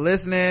everybody for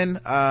listening.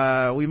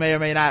 We may or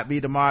may not be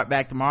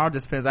back tomorrow,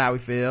 just depends on how we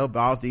feel.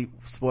 Balls Deep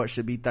Sports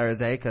should be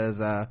Thursday,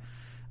 because I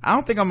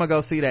don't think I'm gonna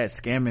go see that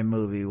scamming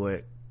movie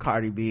with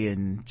Cardi B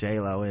and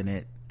J-Lo in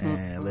it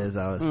and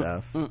Lizzo and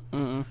stuff.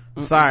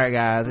 I'm sorry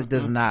guys, it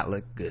does not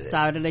look good.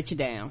 Sorry to let you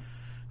down.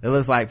 It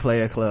looks like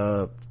Player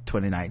Club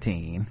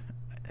 2019,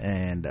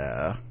 and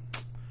I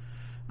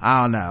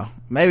don't know,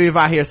 maybe if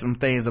I hear some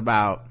things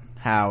about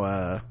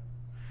how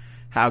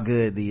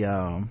good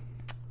the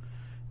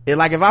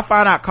like if I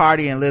find out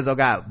Cardi and Lizzo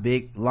got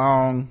big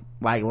long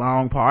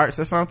parts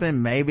or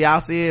something, maybe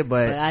I'll see it,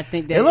 but I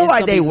think that it look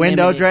like they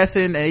window limited.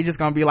 Dressing and they just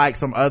gonna be like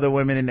some other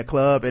women in the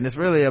club, and it's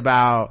really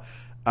about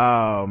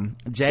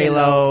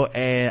J-Lo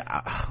and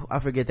I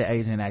forget the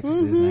Asian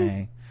actress's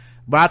name,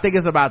 but I think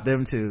it's about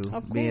them two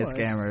being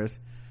scammers.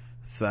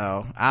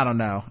 So I don't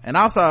know. And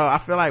also I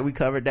feel like we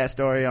covered that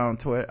story on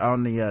Twitter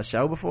on the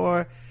show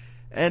before,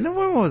 and the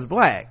woman was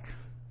black.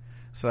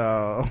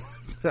 So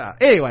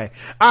anyway,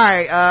 all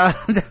right,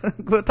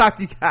 we'll talk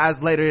to you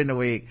guys later in the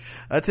week.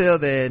 Until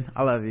then,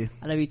 I love you.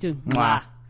 I love you too. Mwah.